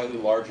a slightly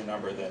larger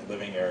number than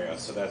living area.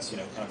 So that's,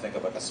 kind of think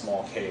of like a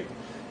small Cape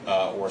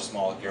or a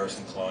small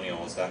Garrison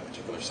Colonial is that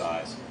particular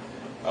size.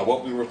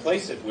 What we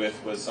replaced it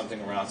with was something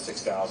around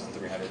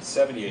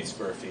 6,378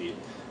 square feet,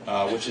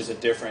 which is a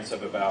difference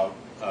of about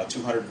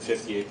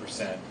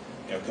 258%,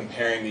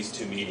 comparing these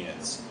two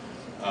medians.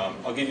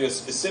 I'll give you a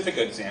specific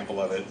example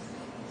of it.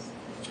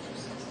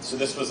 So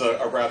this was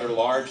a rather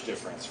large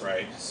difference,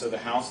 right? So the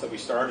house that we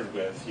started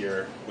with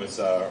here was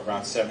around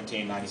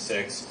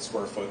 1,796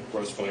 square foot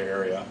gross floor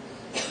area.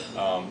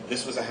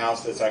 This was a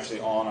house that's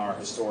actually on our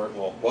historic,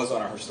 was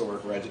on our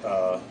historic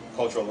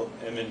cultural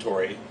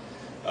inventory.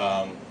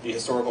 The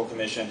Historical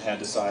Commission had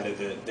decided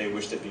that they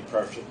wished it be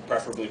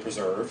preferably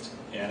preserved,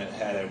 and it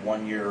had a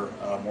 1-year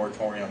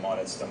moratorium on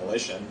its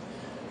demolition,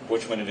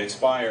 which when it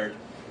expired,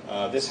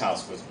 this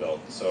house was built.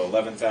 So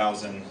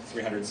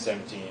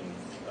 11,317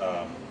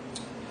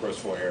 gross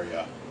floor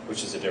area,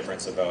 which is a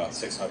difference of about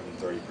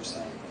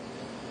 630%.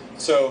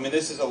 So,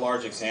 this is a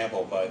large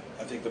example, but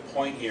I think the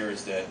point here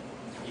is that,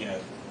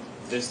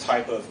 this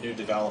type of new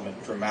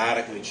development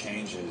dramatically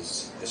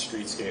changes the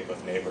streetscape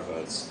of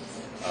neighborhoods.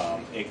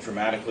 It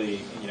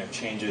dramatically,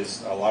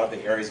 changes a lot of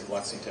the areas of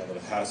Lexington that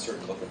have had a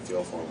certain look and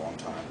feel for a long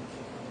time.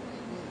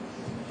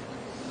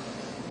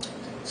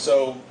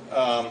 So,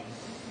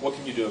 what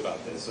can you do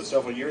about this? So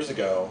several years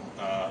ago,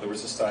 there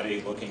was a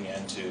study looking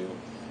into,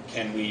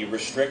 can we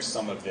restrict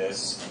some of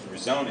this through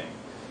zoning?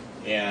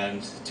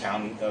 And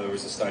there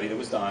was a study that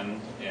was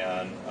done,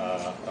 and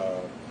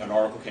an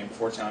article came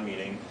before town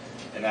meeting,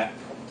 and that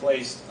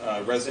placed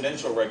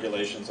residential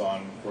regulations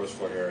on gross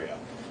floor area.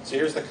 So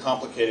here's the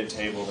complicated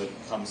table that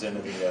comes into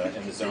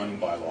in the zoning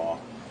bylaw.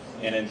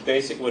 And in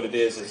basic, what it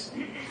is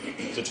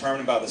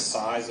determined by the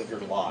size of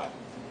your lot.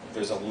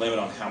 There's a limit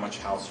on how much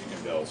house you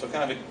can build. So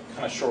kind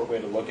of short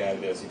way to look at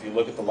it is, if you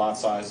look at the lot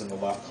size in the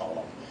left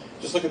column,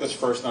 just look at this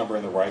first number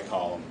in the right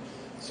column.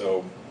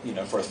 So,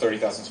 for a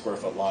 30,000 square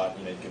foot lot,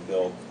 you can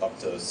build up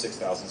to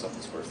 6,000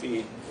 something square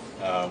feet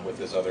with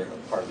this other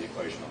part of the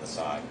equation on the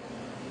side.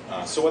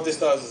 So what this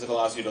does is it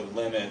allows you to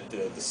limit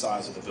the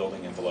size of the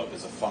building envelope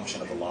as a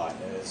function of the lot.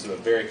 And it's a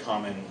very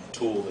common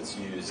tool that's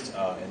used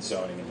in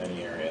zoning in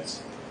many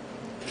areas.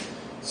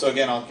 So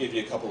again, I'll give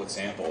you a couple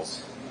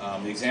examples.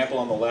 The example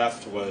on the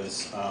left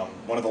was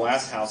one of the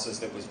last houses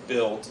that was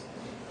built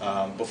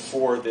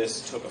before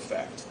this took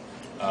effect.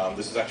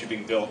 This was actually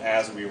being built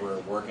as we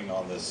were working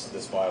on this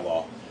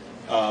bylaw.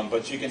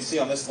 But you can see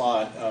on this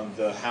lot,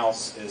 the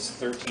house is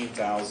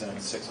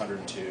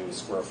 13,602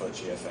 square foot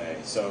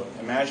GFA. So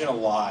imagine a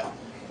lot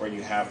where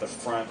you have the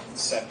front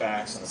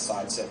setbacks and the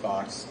side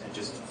setbacks, and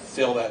just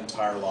fill that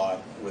entire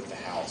lot with the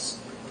house.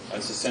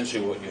 That's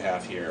essentially what you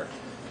have here.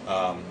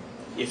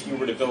 If you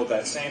were to build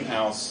that same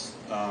house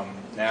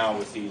now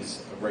with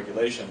these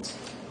regulations,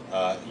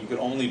 you could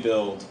only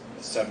build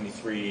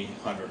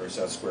 7,300 or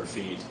so square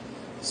feet.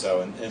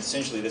 So and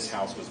essentially this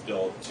house was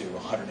built to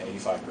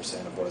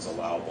 185% of what is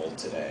allowable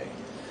today.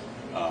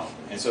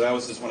 And so that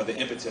was just one of the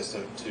impetus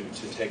to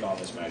take on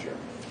this measure.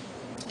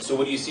 So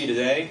what do you see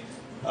today?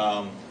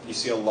 You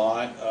see a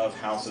lot of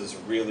houses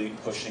really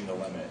pushing the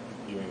limit,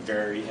 doing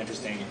very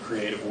interesting and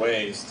creative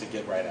ways to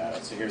get right at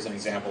it. So here's an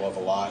example of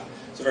a lot.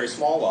 It's a very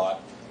small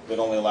lot that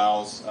only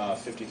allows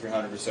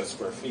 5,300 or so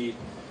square feet.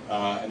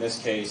 In this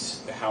case,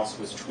 the house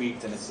was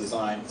tweaked and it's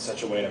designed in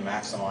such a way to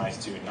maximize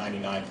to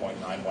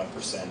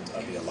 99.91%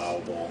 of the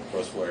allowable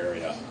gross floor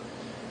area.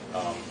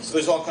 So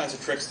there's all kinds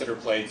of tricks that are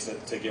played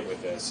to get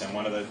with this. And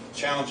one of the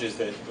challenges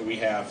that we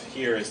have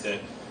here is that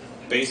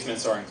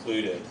basements are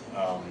included.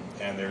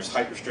 And there's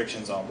height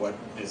restrictions on what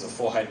is a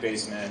full height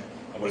basement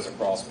and what is a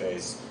crawl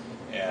space.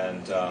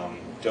 And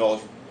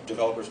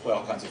developers play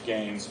all kinds of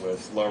games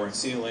with lowering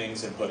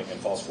ceilings and putting in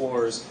false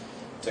floors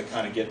to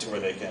kind of get to where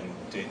they can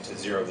to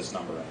zero this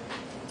number in.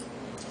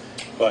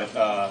 But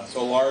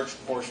so a large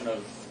portion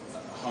of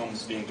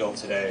homes being built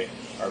today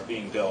are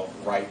being built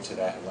right to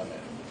that limit.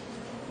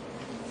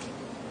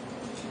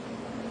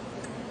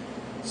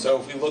 So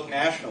if we look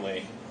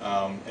nationally,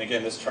 and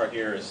again this chart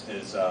here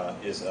is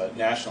a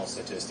national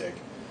statistic.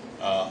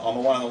 On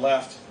the one on the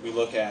left, we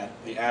look at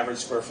the average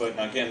square foot.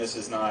 Now again, this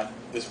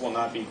will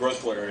not be gross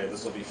floor area,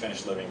 this will be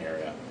finished living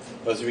area.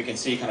 But as we can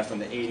see kind of from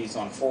the 80s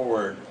on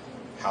forward,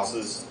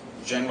 houses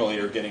generally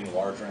are getting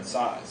larger in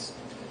size.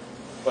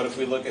 But if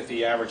we look at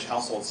the average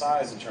household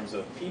size in terms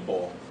of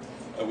people,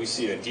 we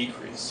see a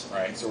decrease,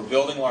 right? So we're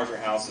building larger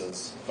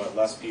houses, but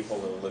less people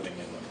are living in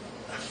them.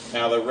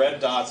 Now the red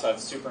dots I've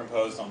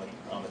superimposed on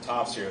the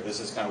tops here, this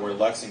is kind of where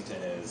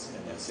Lexington is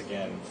in this.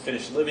 Again,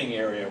 finished living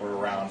area, we're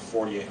around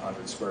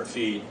 4,800 square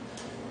feet,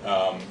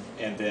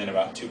 and then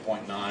about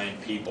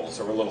 2.9 people.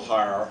 So we're a little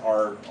higher.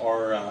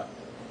 Our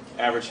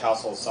average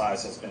household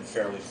size has been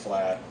fairly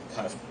flat,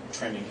 kind of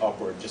trending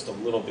upward just a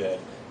little bit,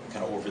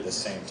 kind of over the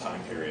same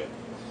time period.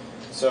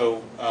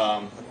 So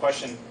the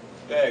question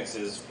begs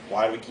is,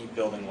 why do we keep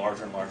building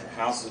larger and larger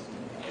houses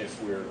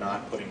if we're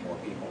not putting more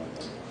people in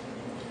them?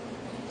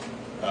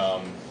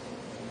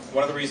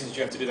 One of the reasons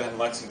you have to do that in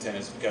Lexington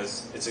is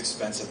because it's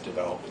expensive to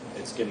develop.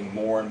 It's getting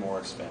more and more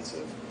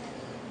expensive.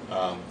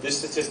 This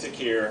statistic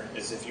here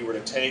is if you were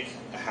to take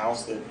a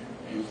house that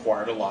you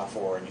acquired a lot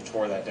for and you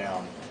tore that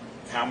down,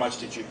 how much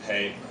did you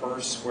pay per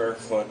square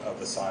foot of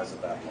the size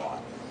of that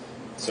lot?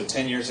 So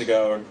 10 years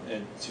ago,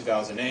 in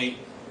 2008,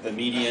 the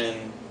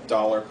median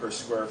dollar per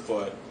square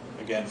foot,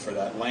 again for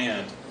that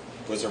land,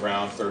 was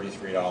around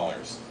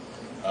 $33.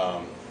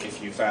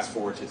 If you fast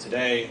forward to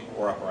today,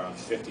 we're up around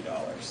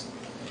 $50.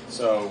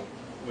 So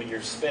when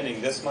you're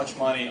spending this much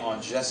money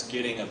on just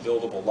getting a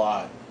buildable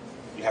lot,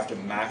 you have to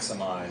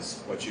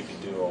maximize what you can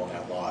do on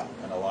that lot.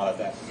 And a lot of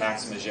that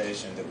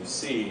maximization that we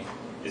see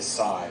is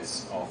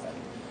size often,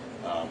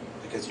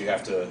 because you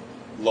have to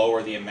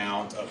lower the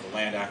amount of the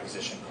land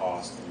acquisition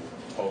cost and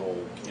total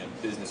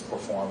business pro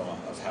forma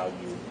of how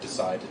you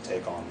decide to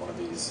take on one of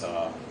these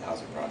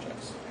housing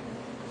projects.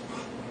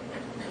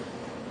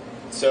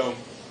 So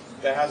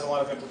that has a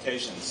lot of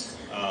implications.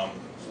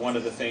 One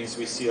of the things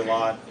we see a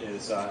lot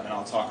is, and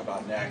I'll talk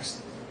about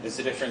next, is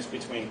the difference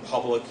between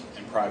public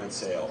and private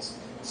sales.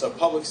 So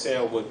public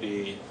sale would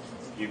be,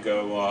 you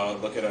go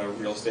look at a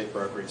real estate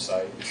brokerage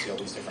site, you see all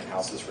these different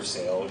houses for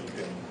sale, you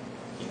can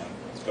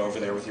go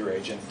over there with your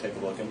agent, take a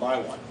look and buy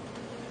one.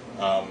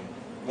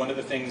 One of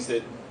the things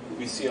that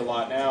we see a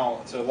lot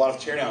now, so a lot of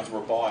teardowns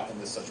were bought in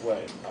this such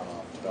way.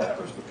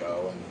 Developers would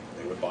go and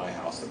they would buy a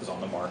house that was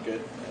on the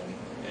market,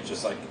 and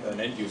just like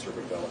an end user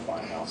would go and buy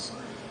a house.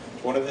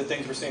 One of the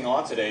things we're seeing a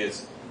lot today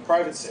is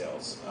private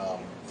sales.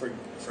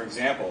 For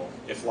example,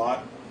 if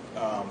lot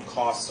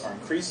costs are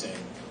increasing,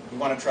 we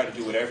want to try to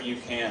do whatever you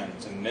can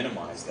to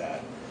minimize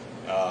that.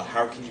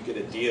 How can you get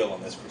a deal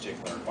in this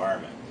particular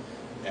environment?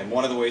 And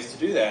one of the ways to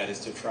do that is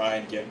to try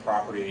and get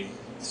property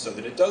so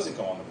that it doesn't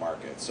go on the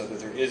market, so that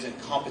there isn't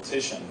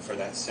competition for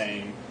that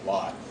same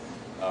lot.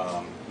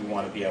 You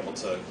want to be able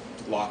to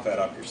lock that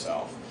up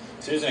yourself.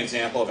 So here's an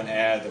example of an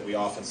ad that we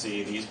often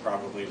see. These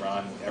probably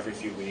run every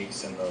few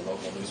weeks in the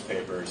local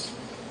newspapers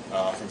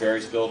from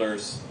various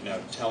builders,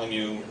 telling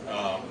you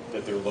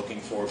that they're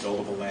looking for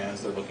buildable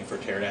lands, they're looking for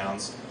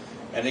teardowns,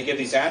 and they give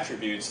these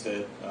attributes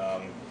that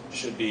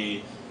should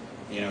be,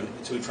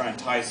 to try and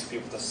entice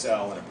people to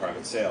sell in a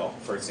private sale.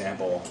 For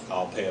example,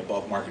 I'll pay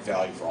above market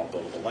value for all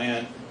buildable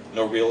land,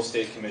 no real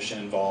estate commission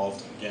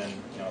involved. Again,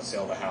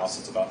 sale of a house,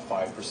 it's about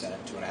 5%,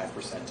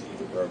 2.5% to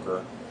either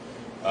broker.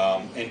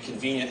 And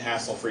convenient,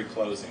 hassle-free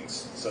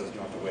closings, so that you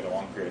don't have to wait a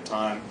long period of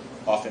time.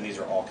 Often these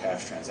are all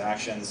cash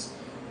transactions.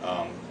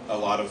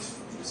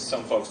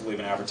 Some folks will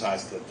even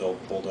advertise that they'll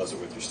bulldoze it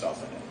with your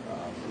stuff in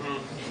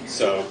it.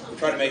 So we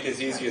try to make it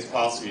as easy as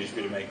possible for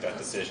you to make that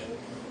decision.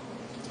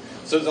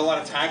 So there's a lot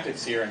of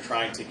tactics here in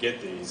trying to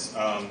get these.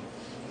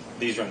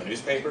 These are in the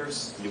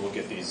newspapers. You will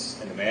get these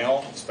in the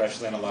mail,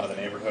 especially in a lot of the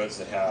neighborhoods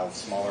that have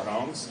smaller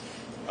homes.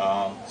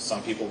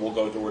 Some people will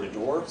go door to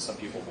door. Some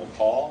people will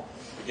call.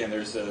 Again,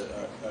 there's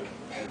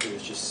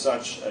just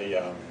such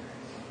a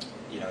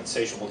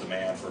insatiable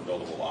demand for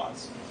buildable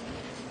lots.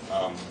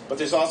 But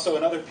there's also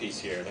another piece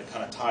here that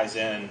kind of ties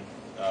in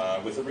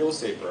with the real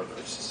estate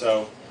brokers.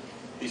 So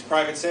these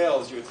private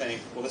sales, you would think,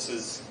 well, this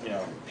is,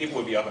 people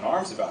would be up in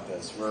arms about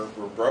this. We're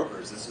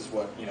brokers. This is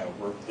what,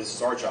 this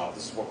is our job.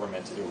 This is what we're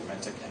meant to do. We're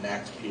meant to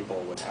connect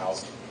people with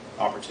housing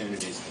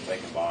opportunities that they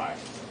can buy.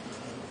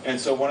 And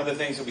so one of the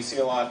things that we see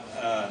a lot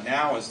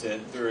now is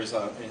that there is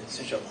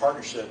essentially a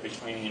partnership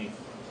between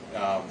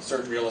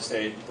certain real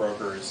estate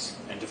brokers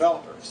and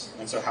developers.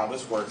 And so how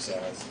this works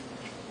is,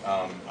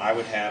 I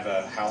would have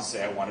a house,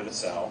 say I wanted to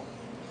sell.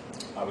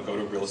 I would go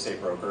to a real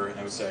estate broker and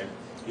I would say,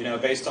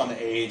 based on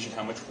the age and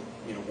how much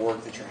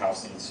work that your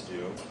house needs to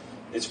do,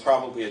 it's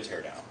probably a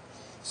teardown.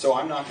 So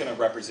I'm not going to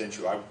represent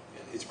you.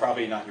 It's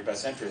probably not your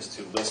best interest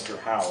to list your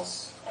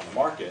house on the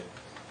market.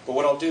 But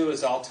what I'll do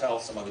is I'll tell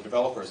some other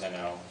developers I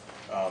know,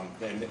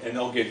 and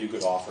they'll give you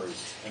good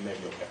offers, and maybe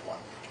you'll get one.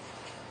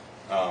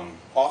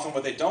 Often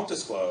what they don't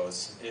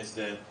disclose is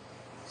that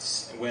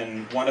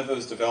when one of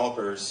those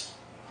developers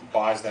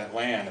buys that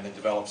land and then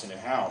develops a new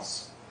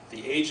house,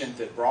 the agent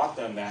that brought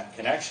them that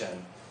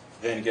connection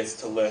then gets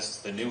to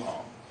list the new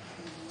home.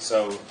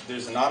 So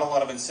there's not a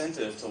lot of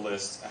incentive to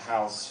list a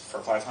house for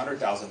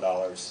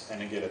 $500,000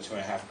 and then get a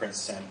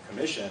 2.5%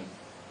 commission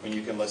when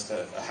you can list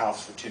a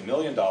house for $2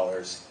 million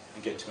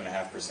and get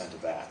 2.5%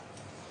 of that.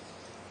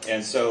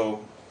 And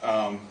so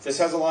this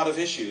has a lot of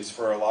issues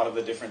for a lot of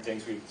the different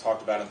things we've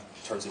talked about in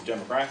terms of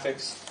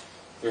demographics.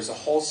 There's a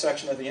whole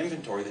section of the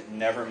inventory that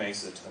never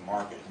makes it to the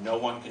market. No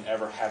one can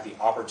ever have the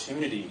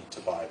opportunity to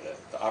buy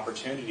the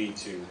opportunity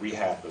to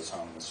rehab those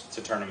homes,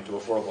 to turn them into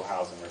affordable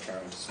housing or turn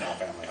them into small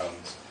family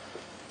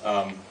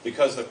homes.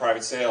 Because of the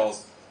private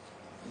sales,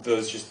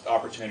 those just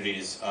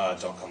opportunities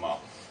don't come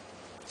up.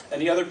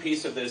 And the other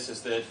piece of this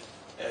is that,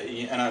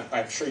 and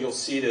I'm sure you'll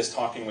see this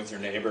talking with your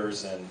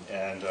neighbors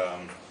and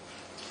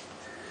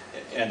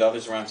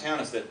others around town,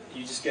 is that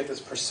you just get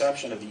this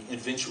perception of the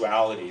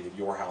eventuality that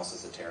your house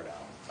is a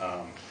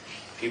teardown.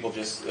 People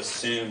just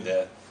assume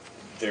that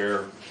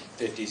their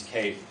 50s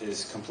Cape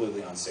is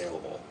completely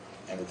unsaleable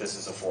and that this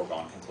is a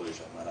foregone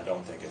conclusion, and I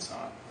don't think it's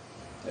not.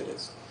 It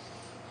is.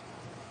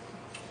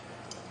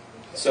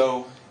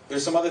 So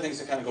there's some other things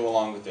that kind of go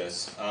along with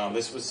this.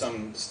 This was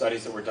some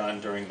studies that were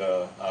done during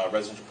the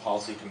Residential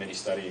Policy Committee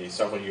study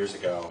several years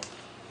ago.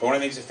 But one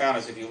of the things they found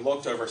is if you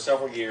looked over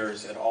several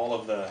years at all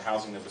of the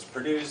housing that was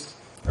produced,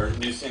 or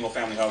new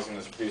single-family housing that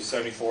was produced,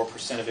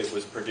 74% of it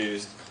was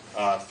produced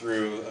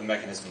through a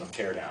mechanism of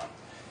teardown.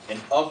 And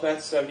of that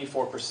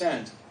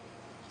 74%,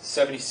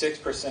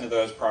 76% of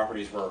those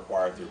properties were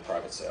acquired through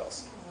private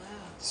sales. Wow.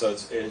 So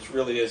it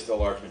really is the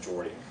large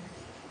majority.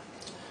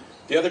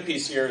 The other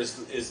piece here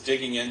is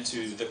digging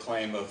into the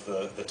claim of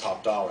the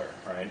top dollar,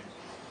 right?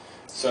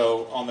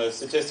 So on the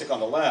statistic on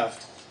the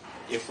left,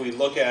 if we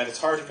look at, it's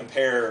hard to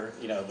compare,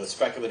 the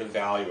speculative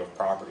value of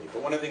property,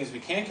 but one of the things we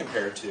can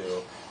compare it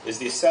to is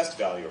the assessed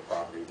value of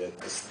property that,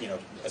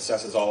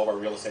 assesses all of our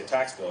real estate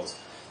tax bills.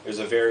 There's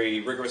a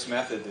very rigorous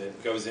method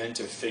that goes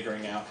into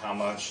figuring out how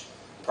much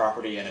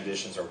property and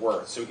additions are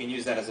worth. So we can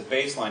use that as a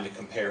baseline to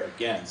compare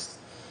against.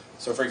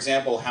 So for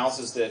example,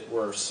 houses that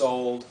were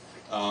sold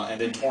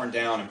and then torn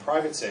down in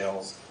private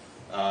sales,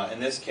 in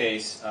this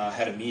case,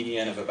 had a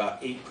median of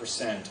about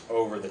 8%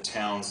 over the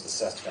town's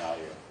assessed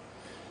value.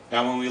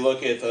 Now when we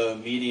look at the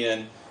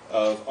median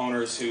of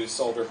owners who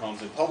sold their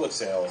homes in public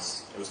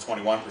sales, it was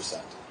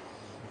 21%.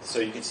 So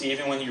you can see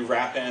even when you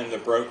wrap in the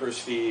broker's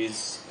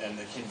fees and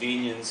the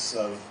convenience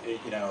of,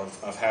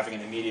 of having an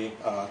immediate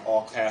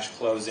all-cash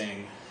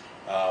closing,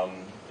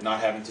 not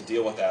having to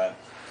deal with that,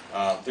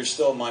 there's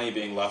still money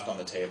being left on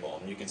the table.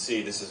 And you can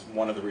see this is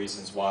one of the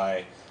reasons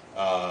why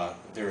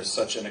there is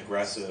such an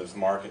aggressive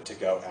market to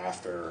go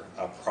after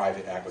a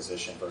private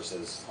acquisition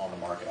versus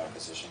on-the-market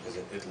acquisition, because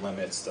it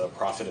limits the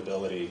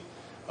profitability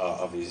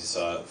of these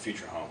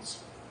future homes.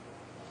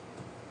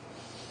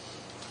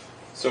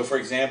 So for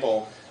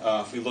example,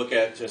 if we look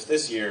at just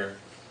this year,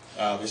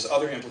 there's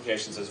other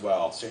implications as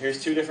well. So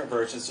here's two different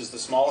versions. There's the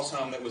smallest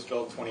home that was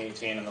built in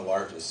 2018 and the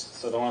largest.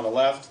 So the one on the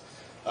left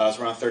is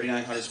around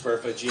 3,900 square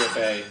foot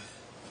GFA.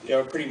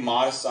 A pretty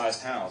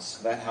modest-sized house.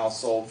 That house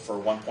sold for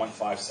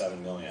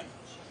 $1.57 million.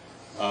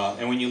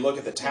 And when you look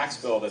at the tax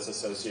bill that's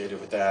associated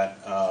with that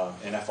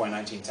in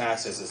FY19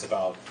 taxes, it's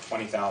about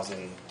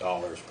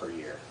 $20,000 per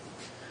year.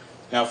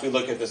 Now, if we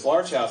look at this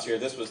large house here,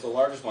 this was the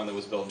largest one that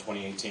was built in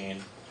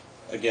 2018.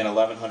 Again,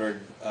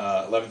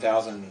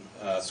 11,000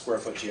 square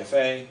foot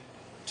GFA,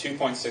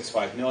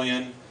 $2.65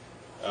 million,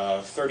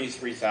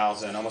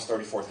 $33,000, almost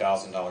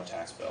 $34,000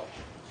 tax bill.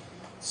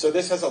 So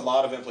this has a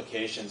lot of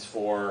implications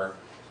for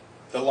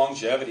the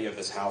longevity of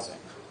this housing.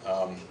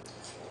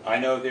 I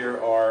know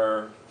there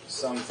are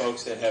some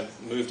folks that have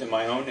moved in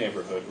my own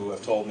neighborhood who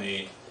have told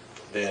me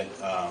that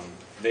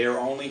they are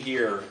only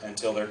here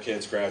until their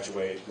kids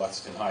graduate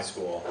Lexington High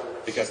School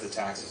because the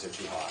taxes are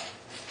too high.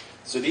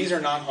 So these are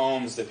not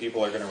homes that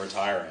people are going to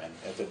retire in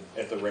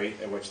at the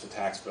rate at which the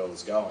tax bill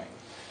is going.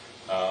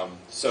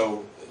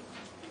 So,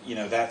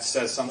 that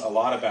says a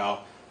lot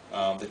about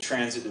the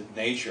transitive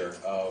nature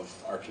of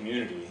our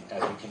community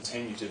as we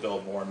continue to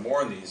build more and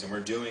more of these, and we're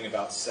doing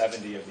about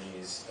 70 of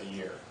these a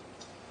year.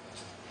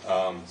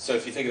 So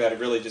if you think of that, it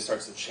really just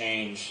starts to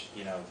change,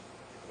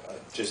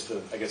 just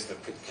the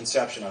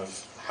conception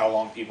of how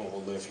long people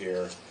will live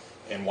here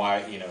and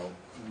why,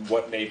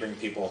 what may bring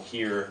people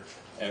here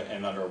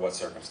and under what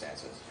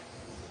circumstances.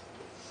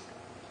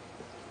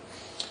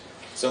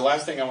 So the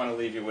last thing I want to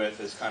leave you with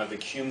is kind of the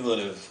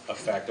cumulative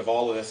effect of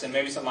all of this, and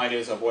maybe some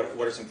ideas of what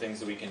are some things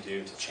that we can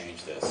do to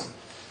change this.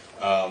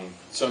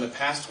 So in the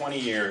past 20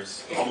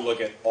 years, if you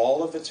look at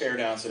all of the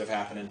teardowns that have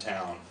happened in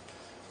town,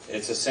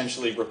 it's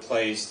essentially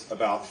replaced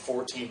about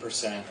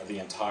 14% of the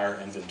entire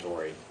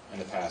inventory in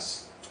the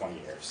past 20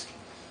 years.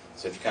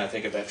 So if you kind of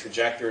think of that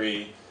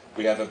trajectory,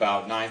 we have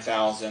about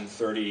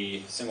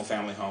 9,030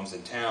 single-family homes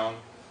in town.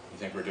 You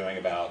think we're doing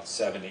about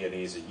 70 of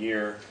these a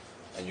year.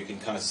 And you can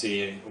kind of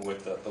see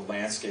with the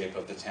landscape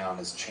of the town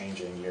is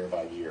changing year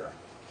by year.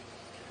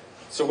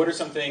 So what are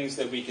some things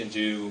that we can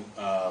do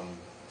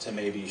to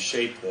maybe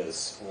shape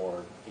this,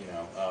 or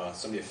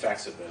some of the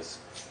effects of this?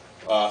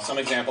 Some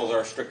examples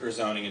are stricter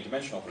zoning and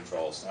dimensional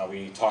controls. Now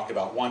we talked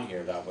about one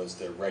here, that was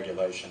the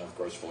regulation of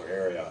gross floor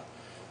area.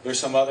 There's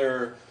some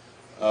other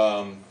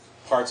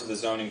parts of the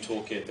zoning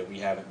toolkit that we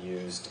haven't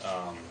used,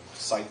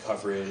 site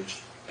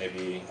coverage,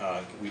 Maybe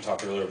we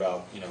talked earlier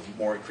about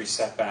more increased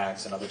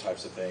setbacks and other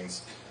types of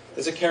things.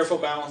 There's a careful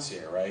balance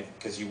here, right?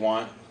 Because you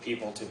want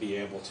people to be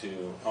able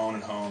to own a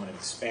home and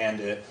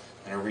expand it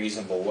in a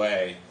reasonable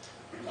way.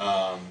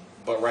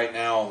 But right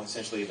now,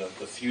 essentially, the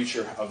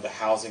future of the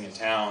housing in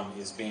town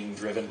is being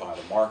driven by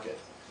the market.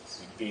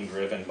 It's being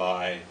driven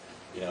by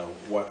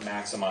what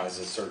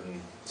maximizes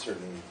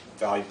certain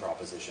value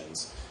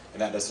propositions,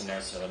 and that doesn't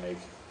necessarily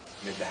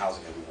make the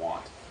housing that we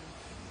want.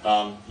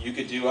 You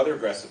could do other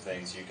aggressive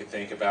things. You could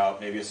think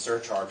about maybe a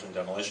surcharge on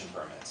demolition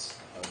permits.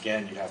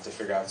 Again, you have to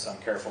figure out some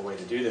careful way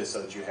to do this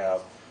so that you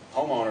have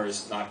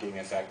homeowners not getting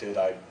affected.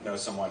 I know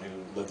someone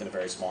who lived in a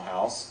very small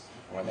house.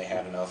 When they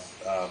had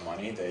enough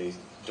money, they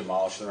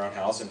demolished their own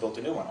house and built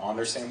a new one on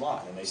their same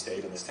lot, and they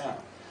stayed in this town.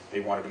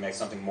 They wanted to make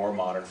something more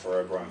modern for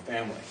a growing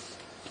family.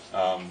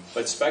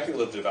 But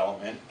speculative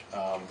development,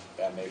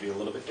 that may be a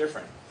little bit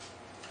different.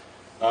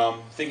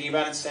 Thinking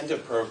about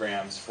incentive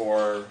programs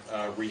for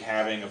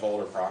rehabbing of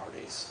older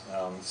properties.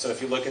 So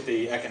if you look at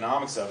the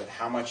economics of it,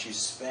 how much you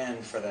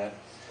spend for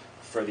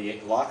the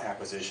lot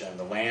acquisition,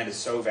 the land is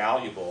so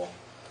valuable.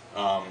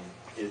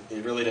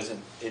 It really doesn't.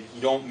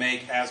 You don't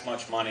make as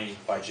much money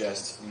by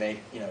just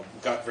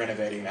gut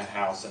renovating that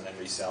house and then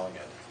reselling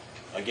it.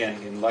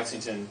 Again, in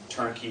Lexington,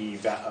 turnkey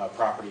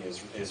property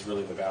is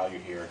really the value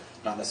here,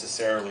 not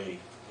necessarily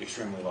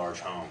extremely large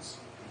homes.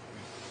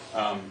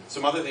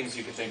 Some other things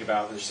you could think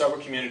about, there's several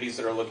communities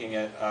that are looking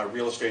at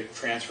real estate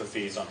transfer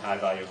fees on high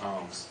value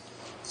homes.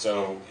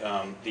 So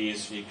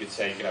these, you could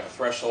say, you could have a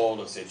threshold,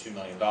 let's say $2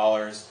 million.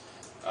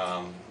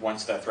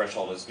 Once that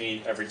threshold is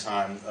met, every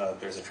time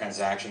there's a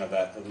transaction of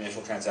that, the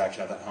initial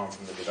transaction of that home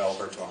from the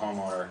developer to a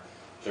homeowner,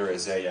 there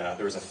is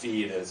a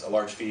fee, that is a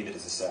large fee that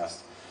is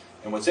assessed.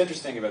 And what's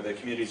interesting about the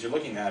communities you're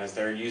looking at is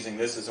they're using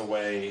this as a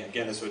way,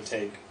 again, this would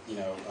take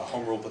a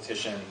home rule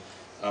petition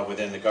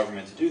within the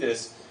government to do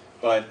this,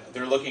 but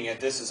they're looking at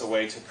this as a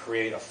way to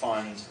create a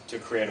fund to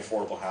create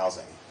affordable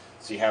housing.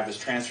 So you have this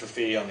transfer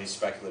fee on these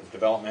speculative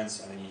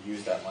developments, and then you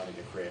use that money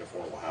to create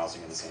affordable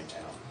housing in the same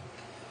town.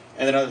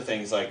 And then other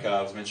things like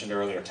was mentioned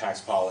earlier, tax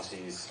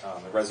policies.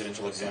 The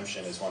residential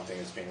exemption is one thing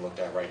that's being looked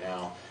at right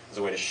now as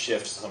a way to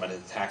shift some of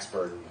the tax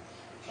burden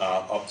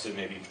up to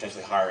maybe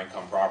potentially higher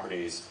income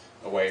properties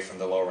away from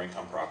the lower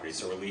income properties.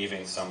 So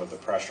relieving some of the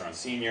pressure on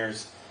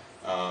seniors.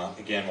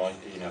 Again, well,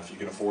 if you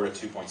can afford a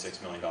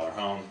 $2.6 million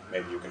home,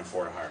 maybe you can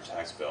afford a higher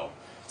tax bill.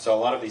 So a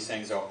lot of these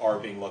things are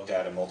being looked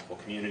at in multiple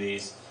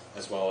communities,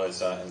 as well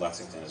as in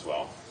Lexington as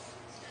well.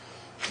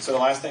 And so the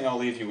last thing I'll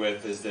leave you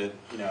with is that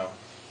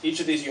each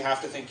of these you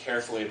have to think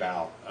carefully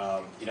about.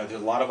 There's a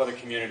lot of other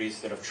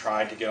communities that have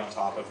tried to get on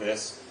top of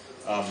this.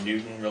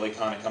 Newton really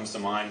kind of comes to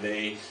mind.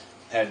 They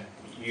had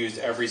used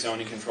every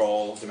zoning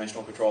control,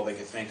 dimensional control they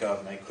could think of,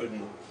 and they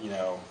couldn't,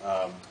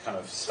 kind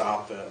of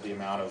stop the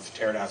amount of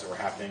teardowns that were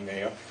happening.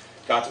 They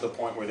got to the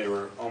point where they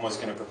were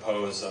almost going to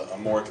propose a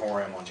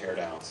moratorium on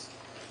teardowns.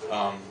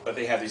 But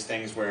they had these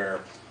things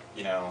where,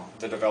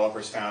 the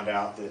developers found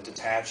out that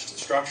detached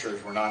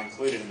structures were not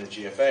included in the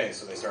GFA,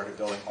 so they started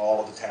building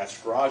all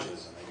detached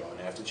garages, and they go, and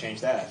they have to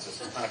change that. So it's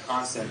this kind of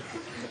constant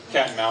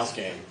cat and mouse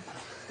game.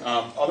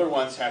 Other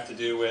ones have to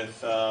do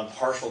with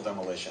partial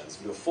demolitions.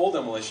 If you do a full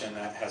demolition,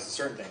 that has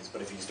certain things,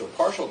 but if you just do a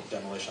partial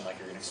demolition, like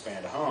you're going to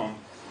expand a home,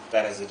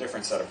 that has a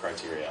different set of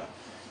criteria.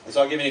 And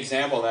so I'll give you an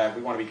example of that.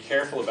 We want to be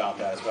careful about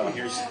that as well.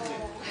 Here's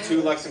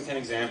two Lexington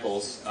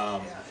examples.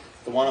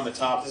 The one on the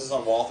top, this is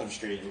on Waltham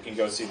Street. You can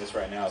go see this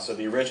right now. So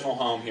the original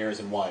home here is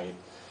in white,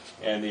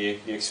 and the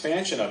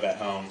expansion of that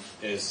home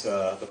is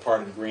the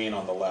part in green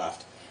on the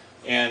left.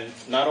 And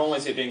not only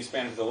is it being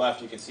expanded to the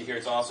left, you can see here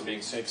it's also being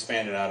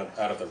expanded out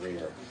of the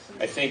rear.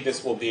 I think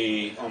this will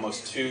be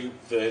almost the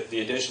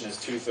addition is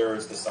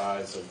 2/3 the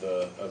size of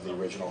the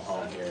original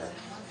home here.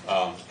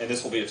 And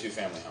this will be a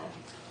two-family home.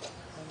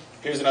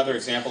 Here's another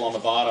example on the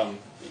bottom.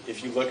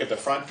 If you look at the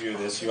front view of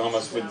this, you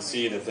almost wouldn't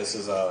see that this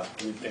is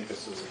you'd think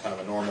this was kind of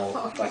a normal,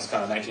 nice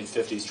kind of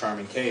 1950s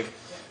charming cape.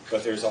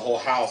 But there's a whole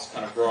house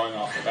kind of growing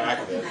off the back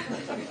of it.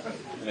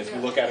 And if you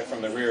look at it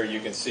from the rear,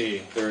 you can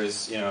see there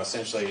is,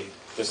 essentially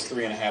this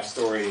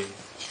 3.5-story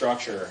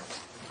structure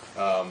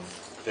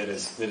that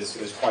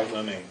is quite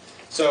looming.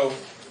 So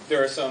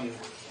there are some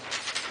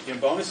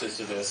bonuses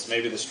to this.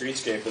 Maybe the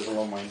streetscape is a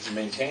little more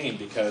maintained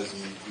because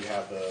you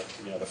have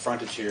the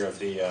frontage here of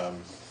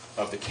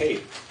the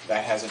cape.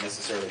 That hasn't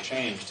necessarily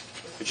changed.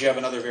 But you have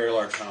another very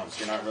large home, so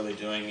you're not really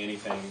doing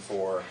anything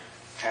for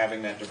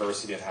having that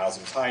diversity of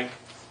housing type,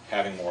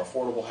 having more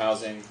affordable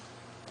housing,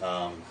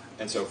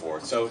 and so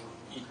forth. So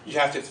you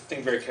have to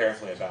think very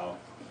carefully about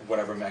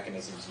whatever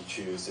mechanisms you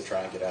choose to try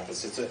and get at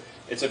this.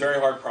 It's a very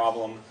hard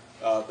problem.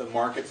 The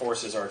market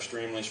forces are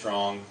extremely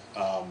strong,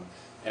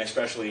 and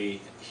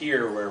especially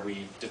here where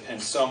we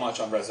depend so much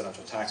on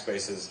residential tax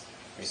bases,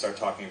 when you start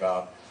talking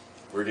about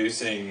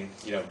reducing,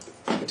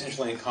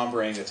 potentially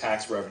encumbering the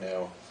tax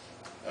revenue,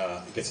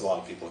 it gets a lot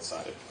of people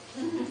excited.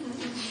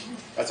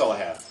 That's all I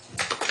have.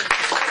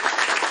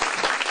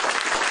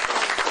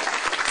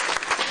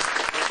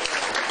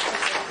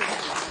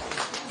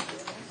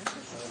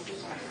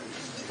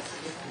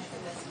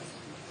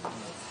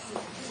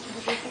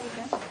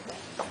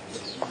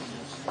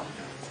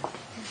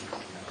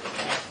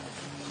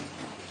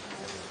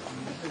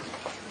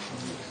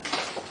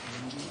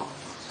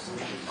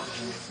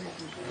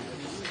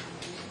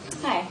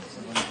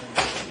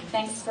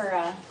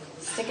 for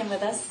sticking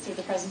with us through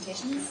the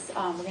presentations.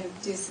 We're going to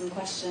do some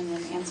question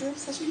and answer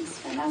sessions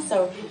right now.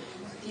 So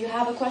if you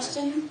have a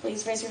question,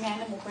 please raise your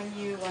hand and we'll bring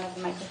you one of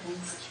the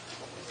microphones.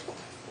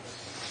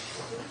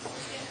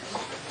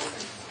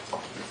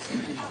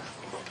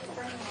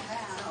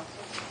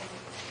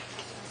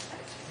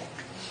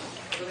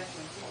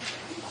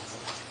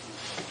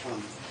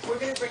 We're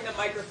going to bring the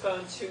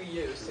microphone to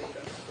you, so you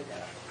don't have to get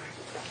up.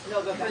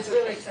 No, but that's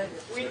really excited.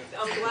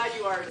 I'm glad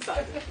you are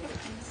excited.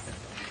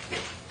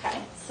 Okay,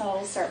 so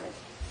we'll start with.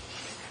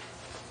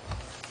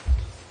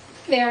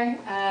 There,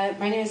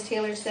 my name is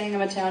Taylor Singh.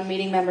 I'm a town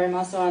meeting member. I'm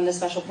also on the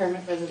Special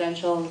Permit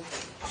Residential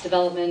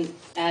Development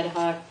Ad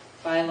Hoc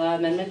Bylaw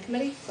Amendment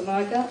Committee, something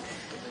like that.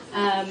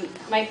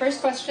 My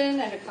first question,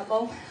 I have a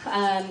couple,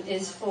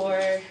 is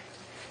for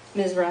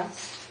Ms.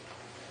 Russ.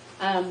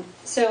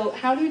 So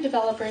how do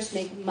developers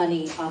make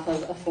money off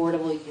of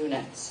affordable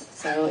units?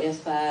 So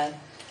if,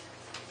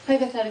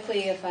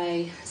 hypothetically, if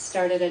I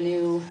started a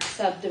new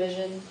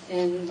subdivision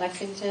in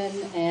Lexington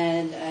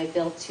and I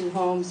built 2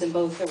 homes and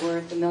both are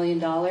worth $1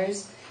 million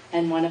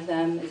and one of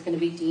them is going to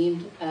be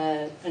deemed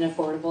an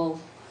affordable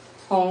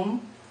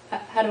home,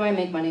 how do I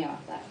make money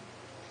off that?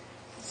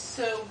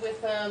 So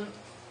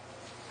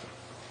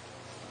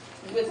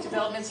with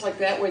developments like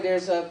that, where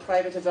there's a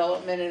private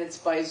development and it's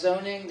by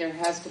zoning, there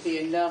has to be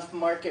enough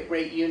market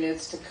rate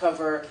units to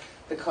cover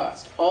the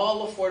cost.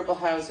 All affordable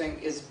housing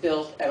is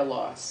built at a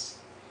loss.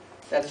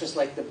 That's just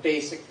like the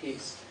basic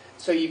piece.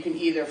 So you can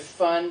either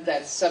fund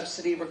that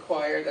subsidy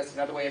required, that's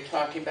another way of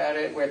talking about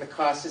it, where the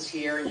cost is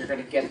here and you're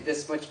going to get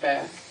this much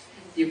back.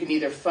 You can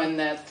either fund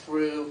that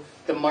through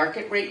the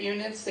market rate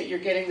units that you're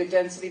getting the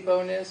density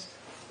bonus,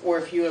 or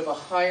if you have a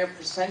higher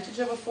percentage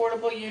of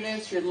affordable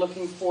units, you're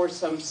looking for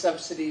some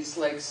subsidies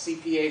like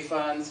CPA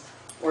funds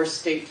or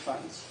state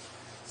funds.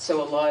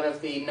 So a lot of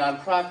the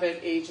nonprofit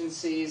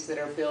agencies that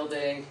are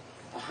building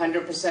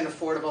 100%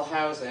 affordable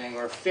housing,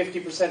 or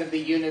 50% of the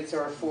units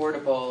are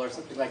affordable, or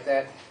something like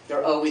that,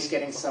 they're always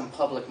getting some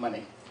public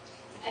money.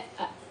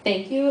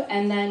 Thank you.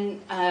 And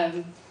then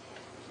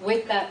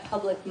with that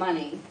public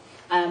money,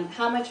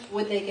 how much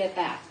would they get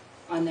back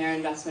on their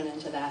investment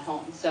into that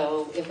home?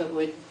 So if it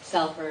would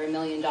sell for $1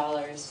 million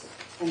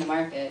in the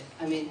market,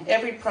 I mean...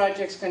 Every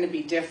project's going to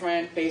be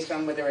different based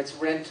on whether it's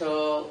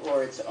rental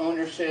or it's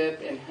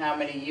ownership and how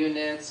many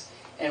units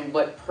and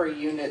what per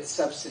unit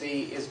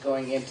subsidy is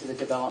going into the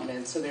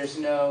development. So there's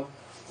no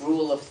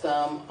rule of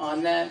thumb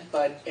on that,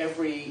 but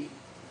every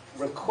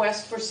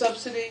request for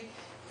subsidy,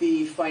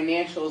 the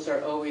financials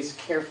are always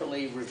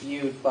carefully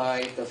reviewed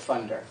by the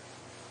funder.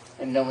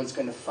 And no one's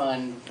going to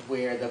fund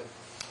where the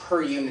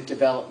per unit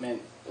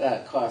development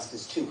cost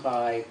is too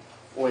high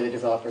or the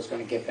developer is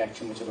going to get back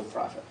too much of a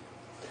profit.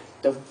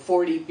 The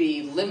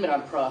 40B limit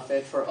on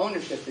profit for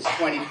ownership is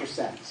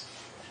 20%,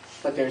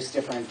 but there's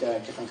different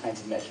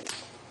kinds of measures.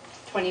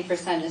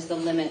 20% is the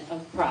limit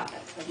of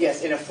profit.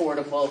 Yes, in a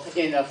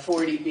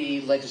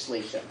 40B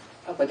legislation,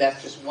 but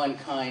that's just one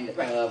kind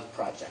of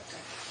project.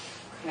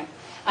 Okay.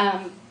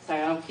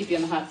 Sorry, I'll keep you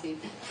in the hot seat.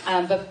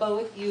 But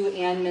both you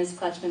and Ms.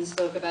 Kluchman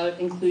spoke about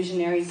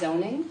inclusionary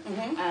zoning.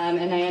 Mm-hmm.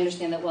 And I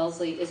understand that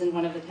Wellesley isn't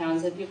one of the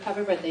towns that you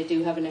cover, but they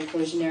do have an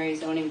inclusionary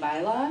zoning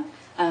bylaw.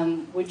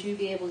 Would you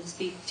be able to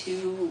speak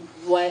to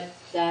what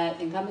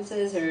that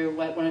encompasses, or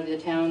what one of the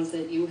towns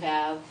that you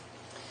have?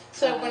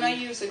 So when I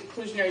use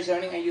inclusionary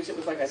zoning, I use it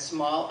with like a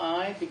small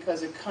I,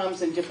 because it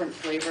comes in different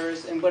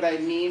flavors. And what I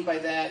mean by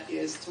that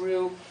is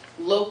through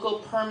local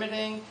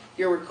permitting,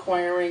 you're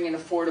requiring an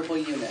affordable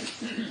unit.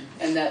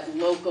 And that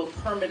local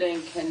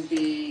permitting can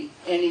be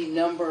any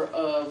number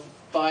of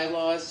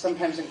bylaws.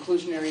 Sometimes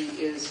inclusionary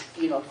is,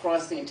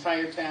 across the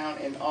entire town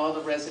and all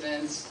the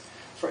residents.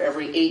 For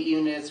every 8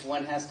 units,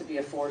 one has to be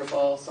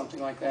affordable, something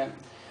like that.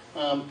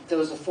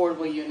 Those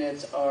affordable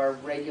units are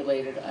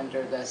regulated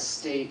under the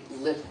state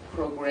LIP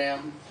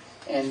program,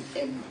 and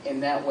in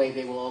that way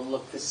they will all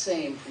look the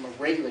same from a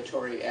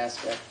regulatory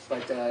aspect,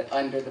 but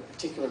under the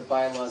particular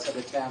bylaws of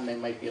the town they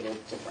might be a little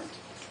different.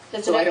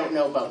 So I don't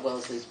know about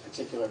Wellesley's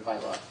particular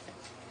bylaw.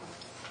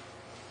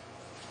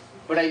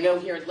 But I know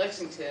here at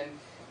Lexington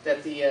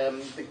that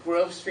the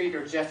Grove Street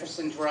or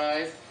Jefferson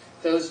Drive,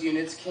 those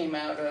units came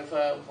out of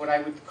what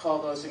I would call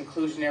those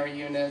inclusionary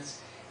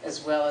units,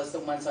 as well as the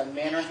ones on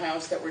Manor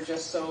House that were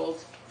just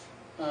sold,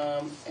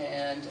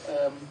 and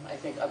I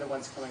think other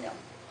ones coming up.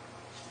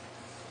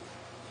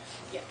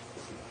 Yeah,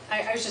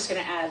 I was just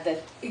going to add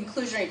that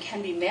inclusionary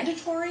can be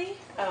mandatory,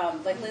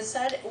 like Liz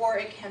said, or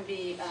it can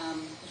be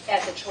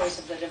at the choice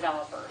of the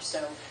developer.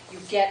 So you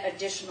get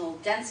additional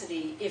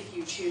density if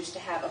you choose to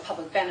have a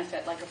public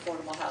benefit like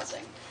affordable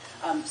housing.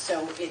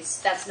 So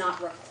that's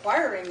not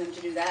requiring them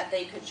to do that.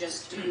 They could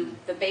just do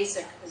the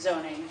basic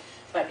zoning,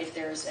 but if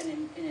there's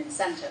an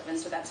incentive, and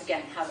so that's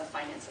again how the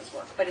finances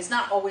work. But it's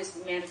not always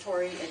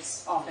mandatory.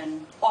 It's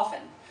often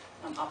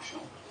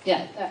optional.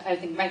 Yeah, I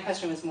think my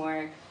question was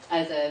more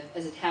as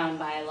a town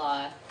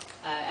bylaw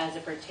as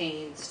it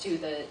pertains to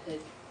the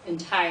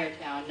entire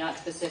town, not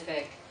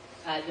specific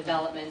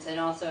developments. And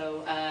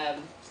also, I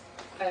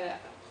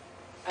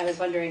was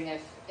wondering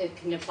if it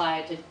can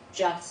apply to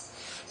just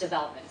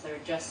developments or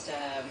just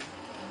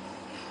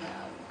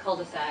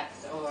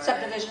cul-de-sacs or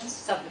Subdivisions?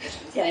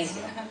 Subdivisions. Yes.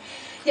 Thank you.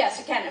 Yes,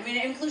 it can. I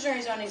mean,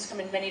 inclusionary zonings come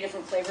in many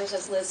different flavors,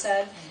 as Liz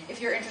said. If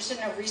you're interested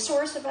in a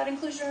resource about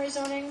inclusionary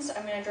zonings,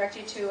 I'm going to direct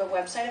you to a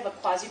website of a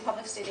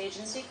quasi-public state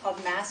agency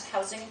called Mass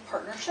Housing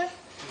Partnership.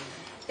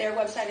 Their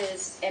website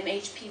is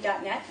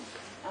mhp.net,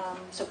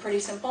 so pretty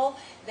simple.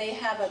 They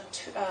have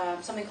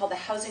something called the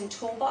Housing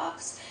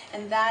Toolbox,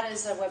 and that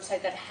is a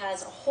website that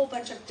has a whole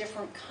bunch of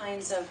different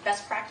kinds of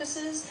best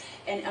practices,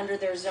 and under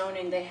their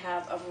zoning they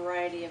have a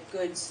variety of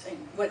goods,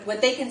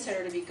 what they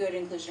consider to be good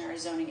inclusionary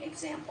zoning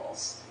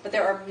examples. But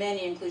there are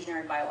many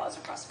inclusionary bylaws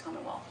across the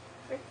Commonwealth.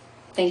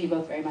 Thank you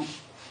both very much.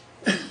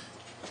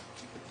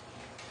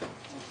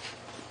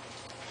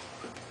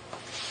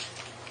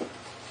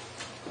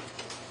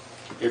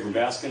 Abram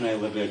Baskin, I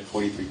live at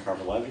 43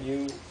 Carmel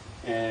Avenue,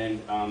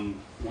 and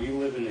we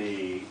live in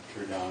a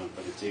tear down,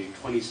 but it's a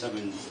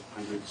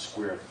 2,700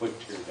 square foot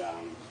tear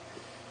down.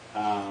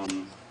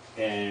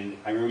 And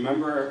I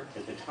remember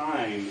at the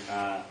time,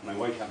 my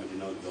wife happened to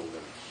know the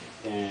builder,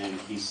 and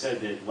he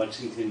said that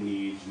Lexington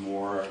needs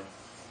more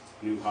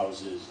new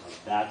houses of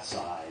that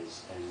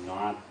size and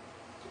not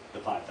the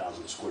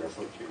 5,000 square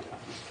foot tear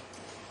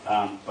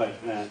downs. But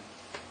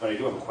I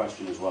do have a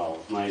question as well.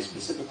 My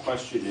specific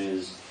question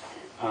is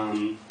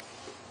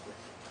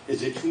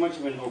it too much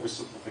of an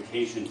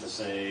oversimplification to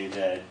say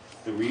that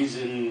the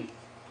reason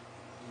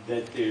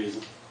that there's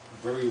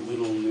very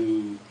little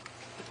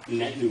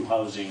net new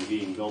housing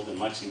being built in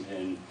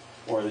Lexington,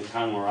 or the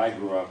town where I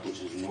grew up, which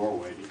is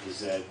Norwood, is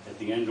that at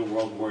the end of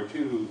World War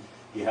II,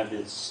 you had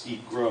this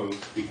steep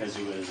growth because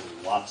there was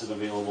lots of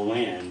available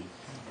land.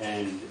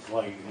 And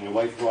like my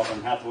wife grew up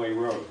on Hathaway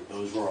Road.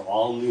 Those were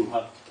all new,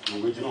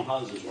 the original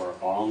houses were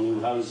all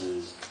new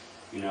houses,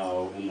 you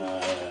know, in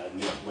the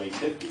late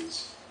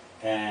 50s.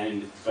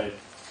 But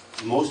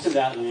most of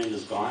that land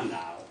is gone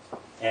now.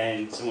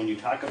 And so when you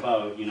talk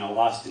about, you know,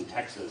 Austin,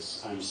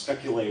 Texas, I'm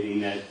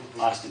speculating that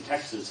Austin,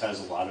 Texas has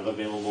a lot of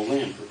available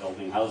land for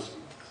building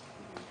housing.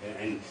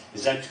 And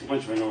is that too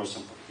much of an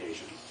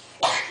oversimplification?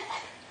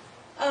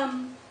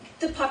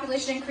 The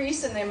population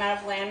increase and the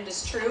amount of land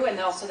is true, and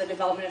also the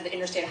development of the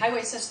interstate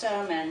highway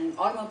system and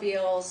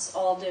automobiles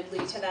all did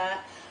lead to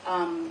that.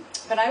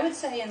 But I would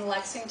say in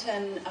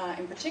Lexington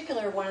in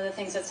particular, one of the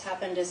things that's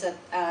happened is that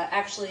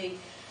actually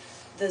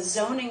the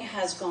zoning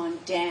has gone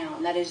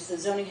down. That is, the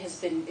zoning has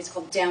been, it's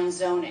called down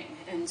zoning.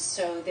 And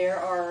so there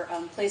are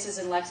places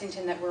in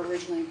Lexington that were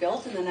originally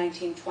built in the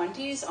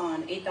 1920s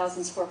on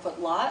 8,000 square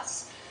foot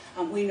lots.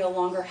 We no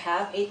longer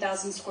have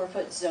 8,000 square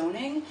foot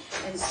zoning,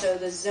 and so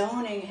the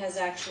zoning has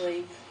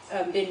actually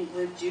been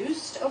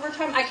reduced over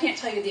time. I can't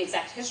tell you the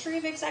exact history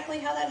of exactly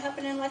how that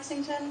happened in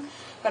Lexington,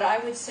 but I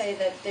would say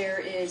that there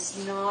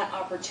is not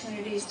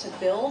opportunities to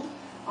build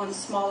on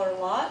smaller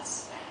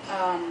lots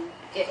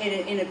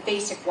in a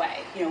basic way,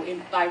 you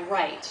know, by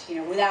right, you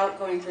know, without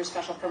going through a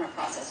special permit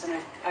process.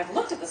 And I've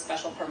looked at the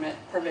special permit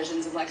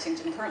provisions in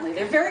Lexington currently.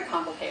 They're very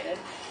complicated.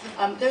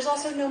 There's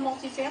also no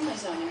multifamily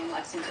zoning in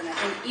Lexington. I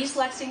think East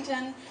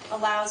Lexington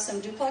allows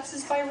some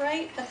duplexes by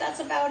right, but that's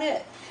about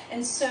it.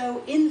 And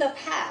so in the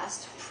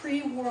past,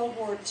 pre-World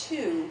War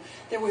II,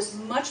 there was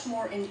much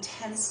more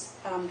intense,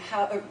 I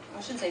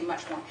shouldn't say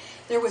much more,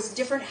 there was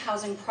different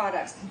housing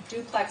products,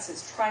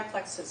 duplexes,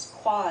 triplexes,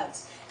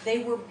 quads.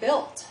 They were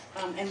built,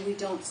 and we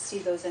don't see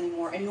those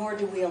anymore, and nor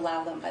do we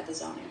allow them by the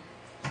zoning.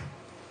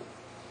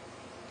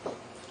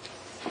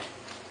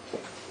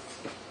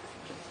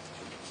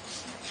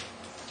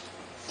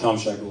 Tom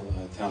Shekel,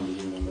 town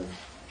meeting member.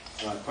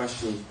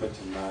 Question was put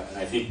to Matt, and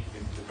I think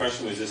the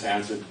question was just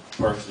answered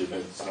partially,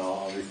 but so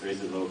I'll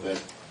rephrase it a little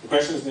bit. The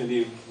question was going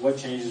to be, what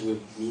changes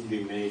would need to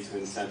be made to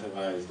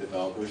incentivize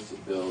developers to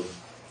build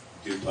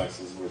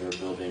duplexes where they're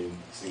building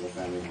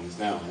single-family homes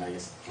now? And I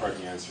guess part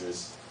of the answer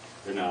is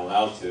they're not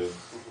allowed to.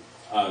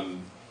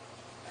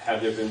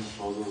 Have there been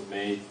proposals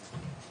made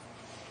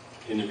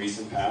in the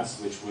recent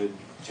past which would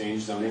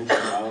change zoning to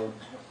allow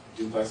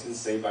duplexes,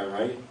 say by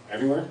right,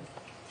 everywhere?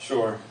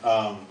 Sure.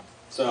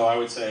 So I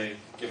would say,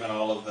 given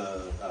all of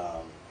the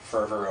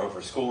fervor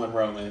over school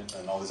enrollment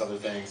and all these other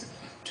things,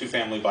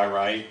 two-family by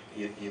right,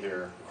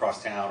 either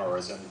across town or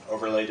as an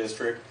overlay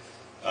district,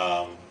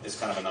 is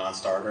kind of a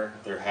non-starter.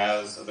 There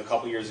has, a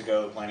couple years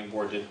ago, the planning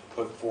board did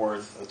put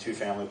forth a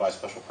two-family by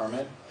special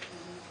permit,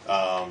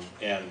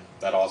 and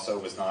that also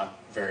was not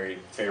very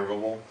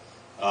favorable.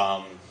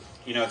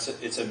 You know,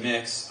 it's a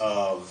mix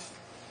of,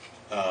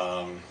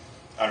 I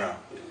don't know,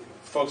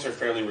 folks are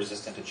fairly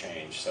resistant to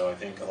change, so I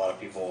think a lot of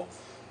people,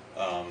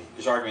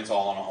 there's arguments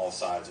all on all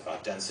sides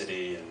about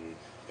density and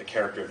the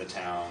character of the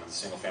town and the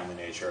single-family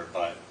nature,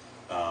 but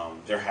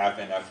there have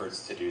been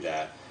efforts to do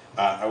that.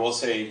 I will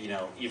say, you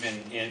know, even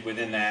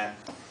within that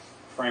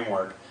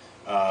framework,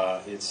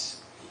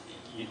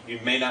 you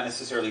may not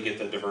necessarily get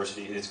the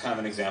diversity. It's kind of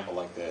an example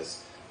like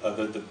this.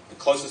 The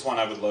closest one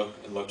I would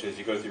look to, if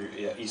you go through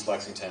East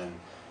Lexington,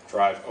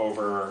 drive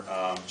over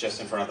just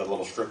in front of the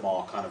little strip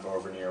mall, kind of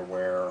over near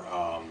where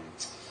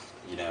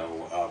you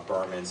know,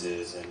 Berman's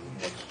is and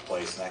Nick's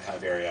Place and that kind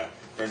of area.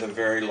 There's a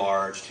very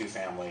large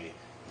two-family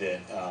that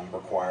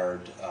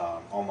required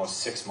almost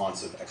 6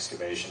 months of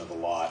excavation of the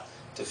lot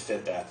to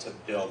fit that, to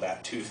build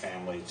that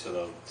two-family to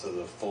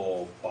the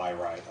full by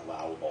right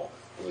allowable.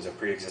 It was a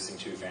pre-existing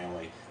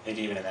two-family. I think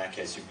even in that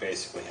case, you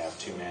basically have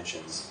two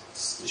mansions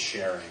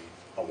sharing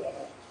a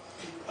wall.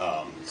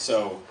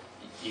 So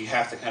you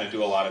have to kind of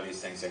do a lot of these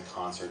things in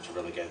concert to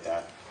really get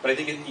that. But I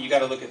think you got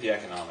to look at the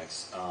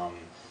economics.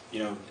 You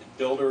know,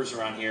 builders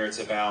around here, it's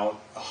about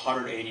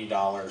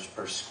 $180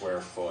 per square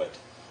foot,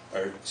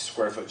 or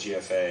square foot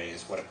GFA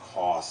is what it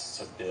costs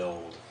to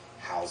build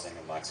housing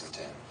in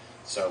Lexington.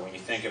 So when you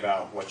think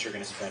about what you're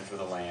going to spend for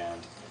the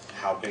land,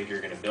 how big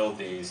you're going to build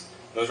these,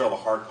 those are all the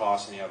hard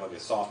costs, and you have like the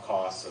soft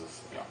costs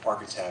of, you know,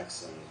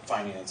 architects and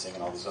financing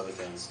and all these other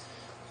things.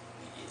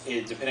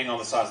 Depending on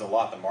the size of the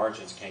lot, the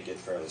margins can get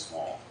fairly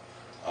small,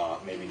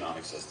 maybe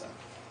non-existent.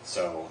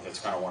 So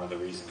it's kind of one of the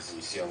reasons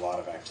you see a lot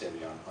of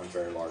activity on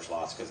very large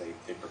lots, because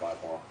they provide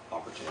more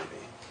opportunity.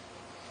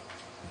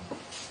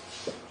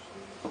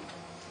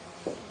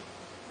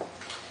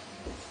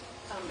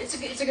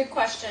 It's a good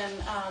question,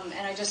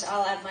 and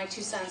I'll add my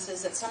 2 cents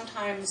is that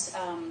sometimes,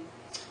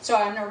 so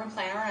I'm an urban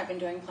planner, and I've been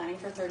doing planning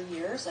for 30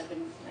 years. I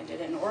did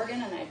it in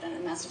Oregon, and I've done it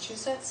in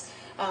Massachusetts.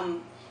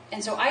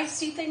 And so I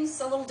see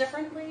things a little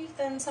differently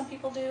than some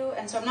people do.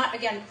 And so I'm not,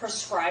 again,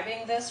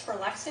 prescribing this for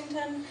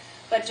Lexington,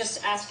 but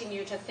just asking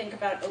you to think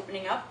about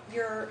opening up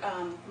your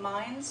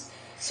minds.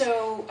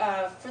 So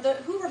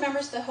who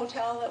remembers the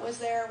hotel that was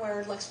there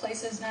where Lex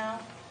Place is now?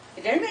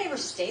 Did anybody ever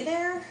stay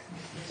there?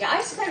 Yeah,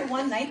 I spent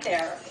one night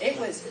there. It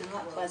was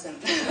not pleasant.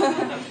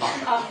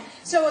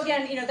 So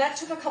again, you know, that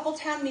took a couple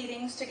town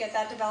meetings to get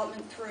that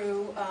development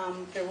through.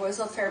 There was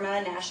a fair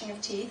amount of gnashing of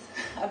teeth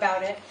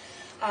about it.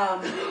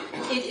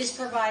 It is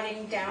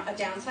providing a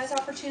downsize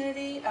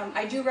opportunity.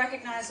 I do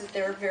recognize that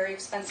there are very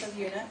expensive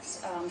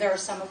units. There are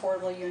some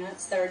affordable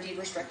units that are deed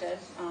restricted,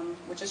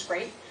 which is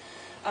great.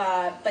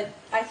 But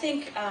I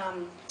think,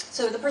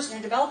 so the person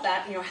who developed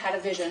that, you know, had a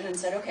vision and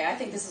said, okay, I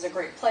think this is a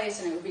great place,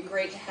 and it would be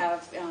great to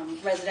have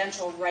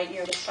residential right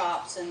near the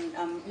shops. And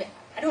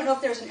I don't know if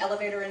there's an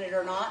elevator in it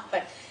or not,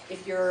 but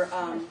if you're,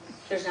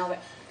 there's an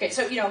elevator. Okay,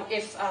 so, you know,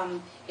 if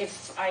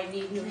I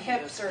need new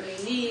hips or new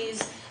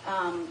knees,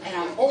 and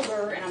I'm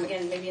older, and I'm,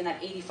 again, maybe in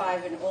that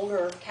 85 and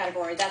older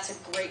category, that's a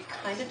great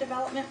kind of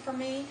development for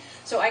me.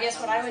 So I guess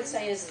what I would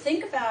say is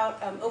think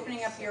about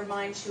opening up your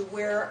mind to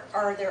where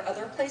are there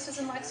other places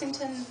in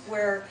Lexington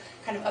where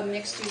kind of a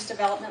mixed-use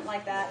development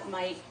like that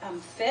might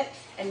fit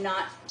and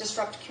not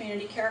disrupt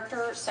community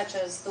character, such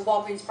as the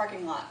Walgreens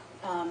parking lot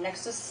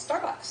next to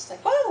Starbucks.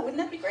 Like, whoa, wouldn't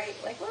that be great?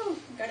 Like, whoa,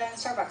 go down to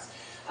Starbucks.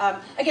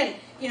 Again,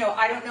 you know,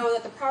 I don't know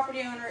that the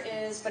property owner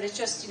is, but it's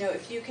just, you know,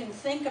 if you can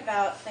think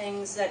about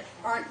things that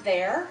aren't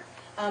there,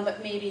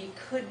 but maybe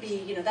could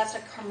be, you know, that's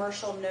a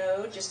commercial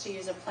node, just to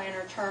use a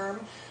planner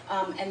term,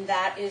 and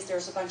that is,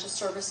 there's a bunch of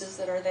services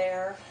that are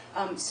there.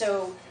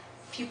 So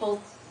people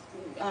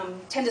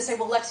tend to say,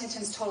 well,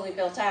 Lexington's totally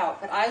built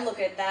out, but I look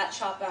at that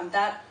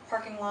that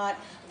parking lot,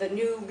 the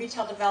new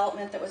retail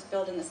development that was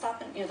built in the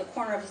the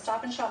corner of the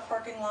Stop and Shop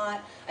parking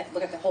lot. I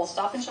look at the whole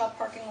Stop and Shop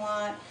parking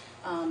lot.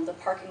 The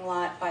parking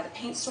lot by the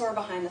paint store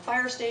behind the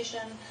fire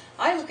station.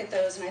 I look at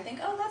those and I think,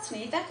 oh, that's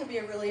neat. That could be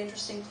a really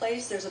interesting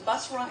place. There's a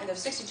bus run. There's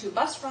 62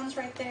 bus runs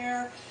right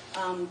there.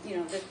 You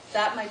know,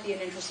 that might be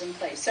an interesting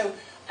place. So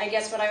I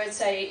guess what I would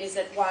say is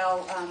that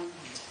while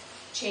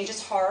change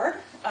is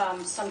hard,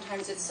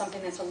 sometimes it's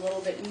something that's a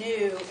little bit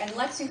new. And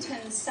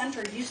Lexington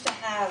Center used to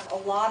have a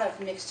lot of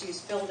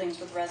mixed-use buildings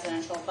with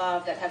residential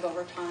above that have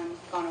over time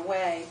gone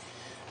away.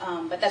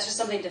 But that's just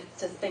something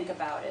to think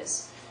about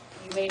is,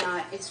 you may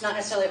not, it's not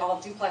necessarily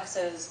all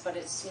duplexes, but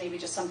it's maybe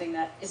just something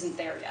that isn't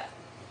there yet.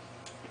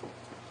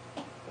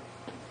 All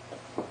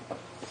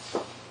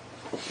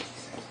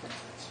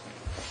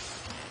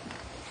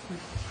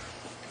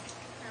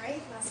right,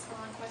 last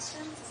call on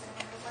questions. Does anyone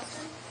have a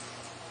question?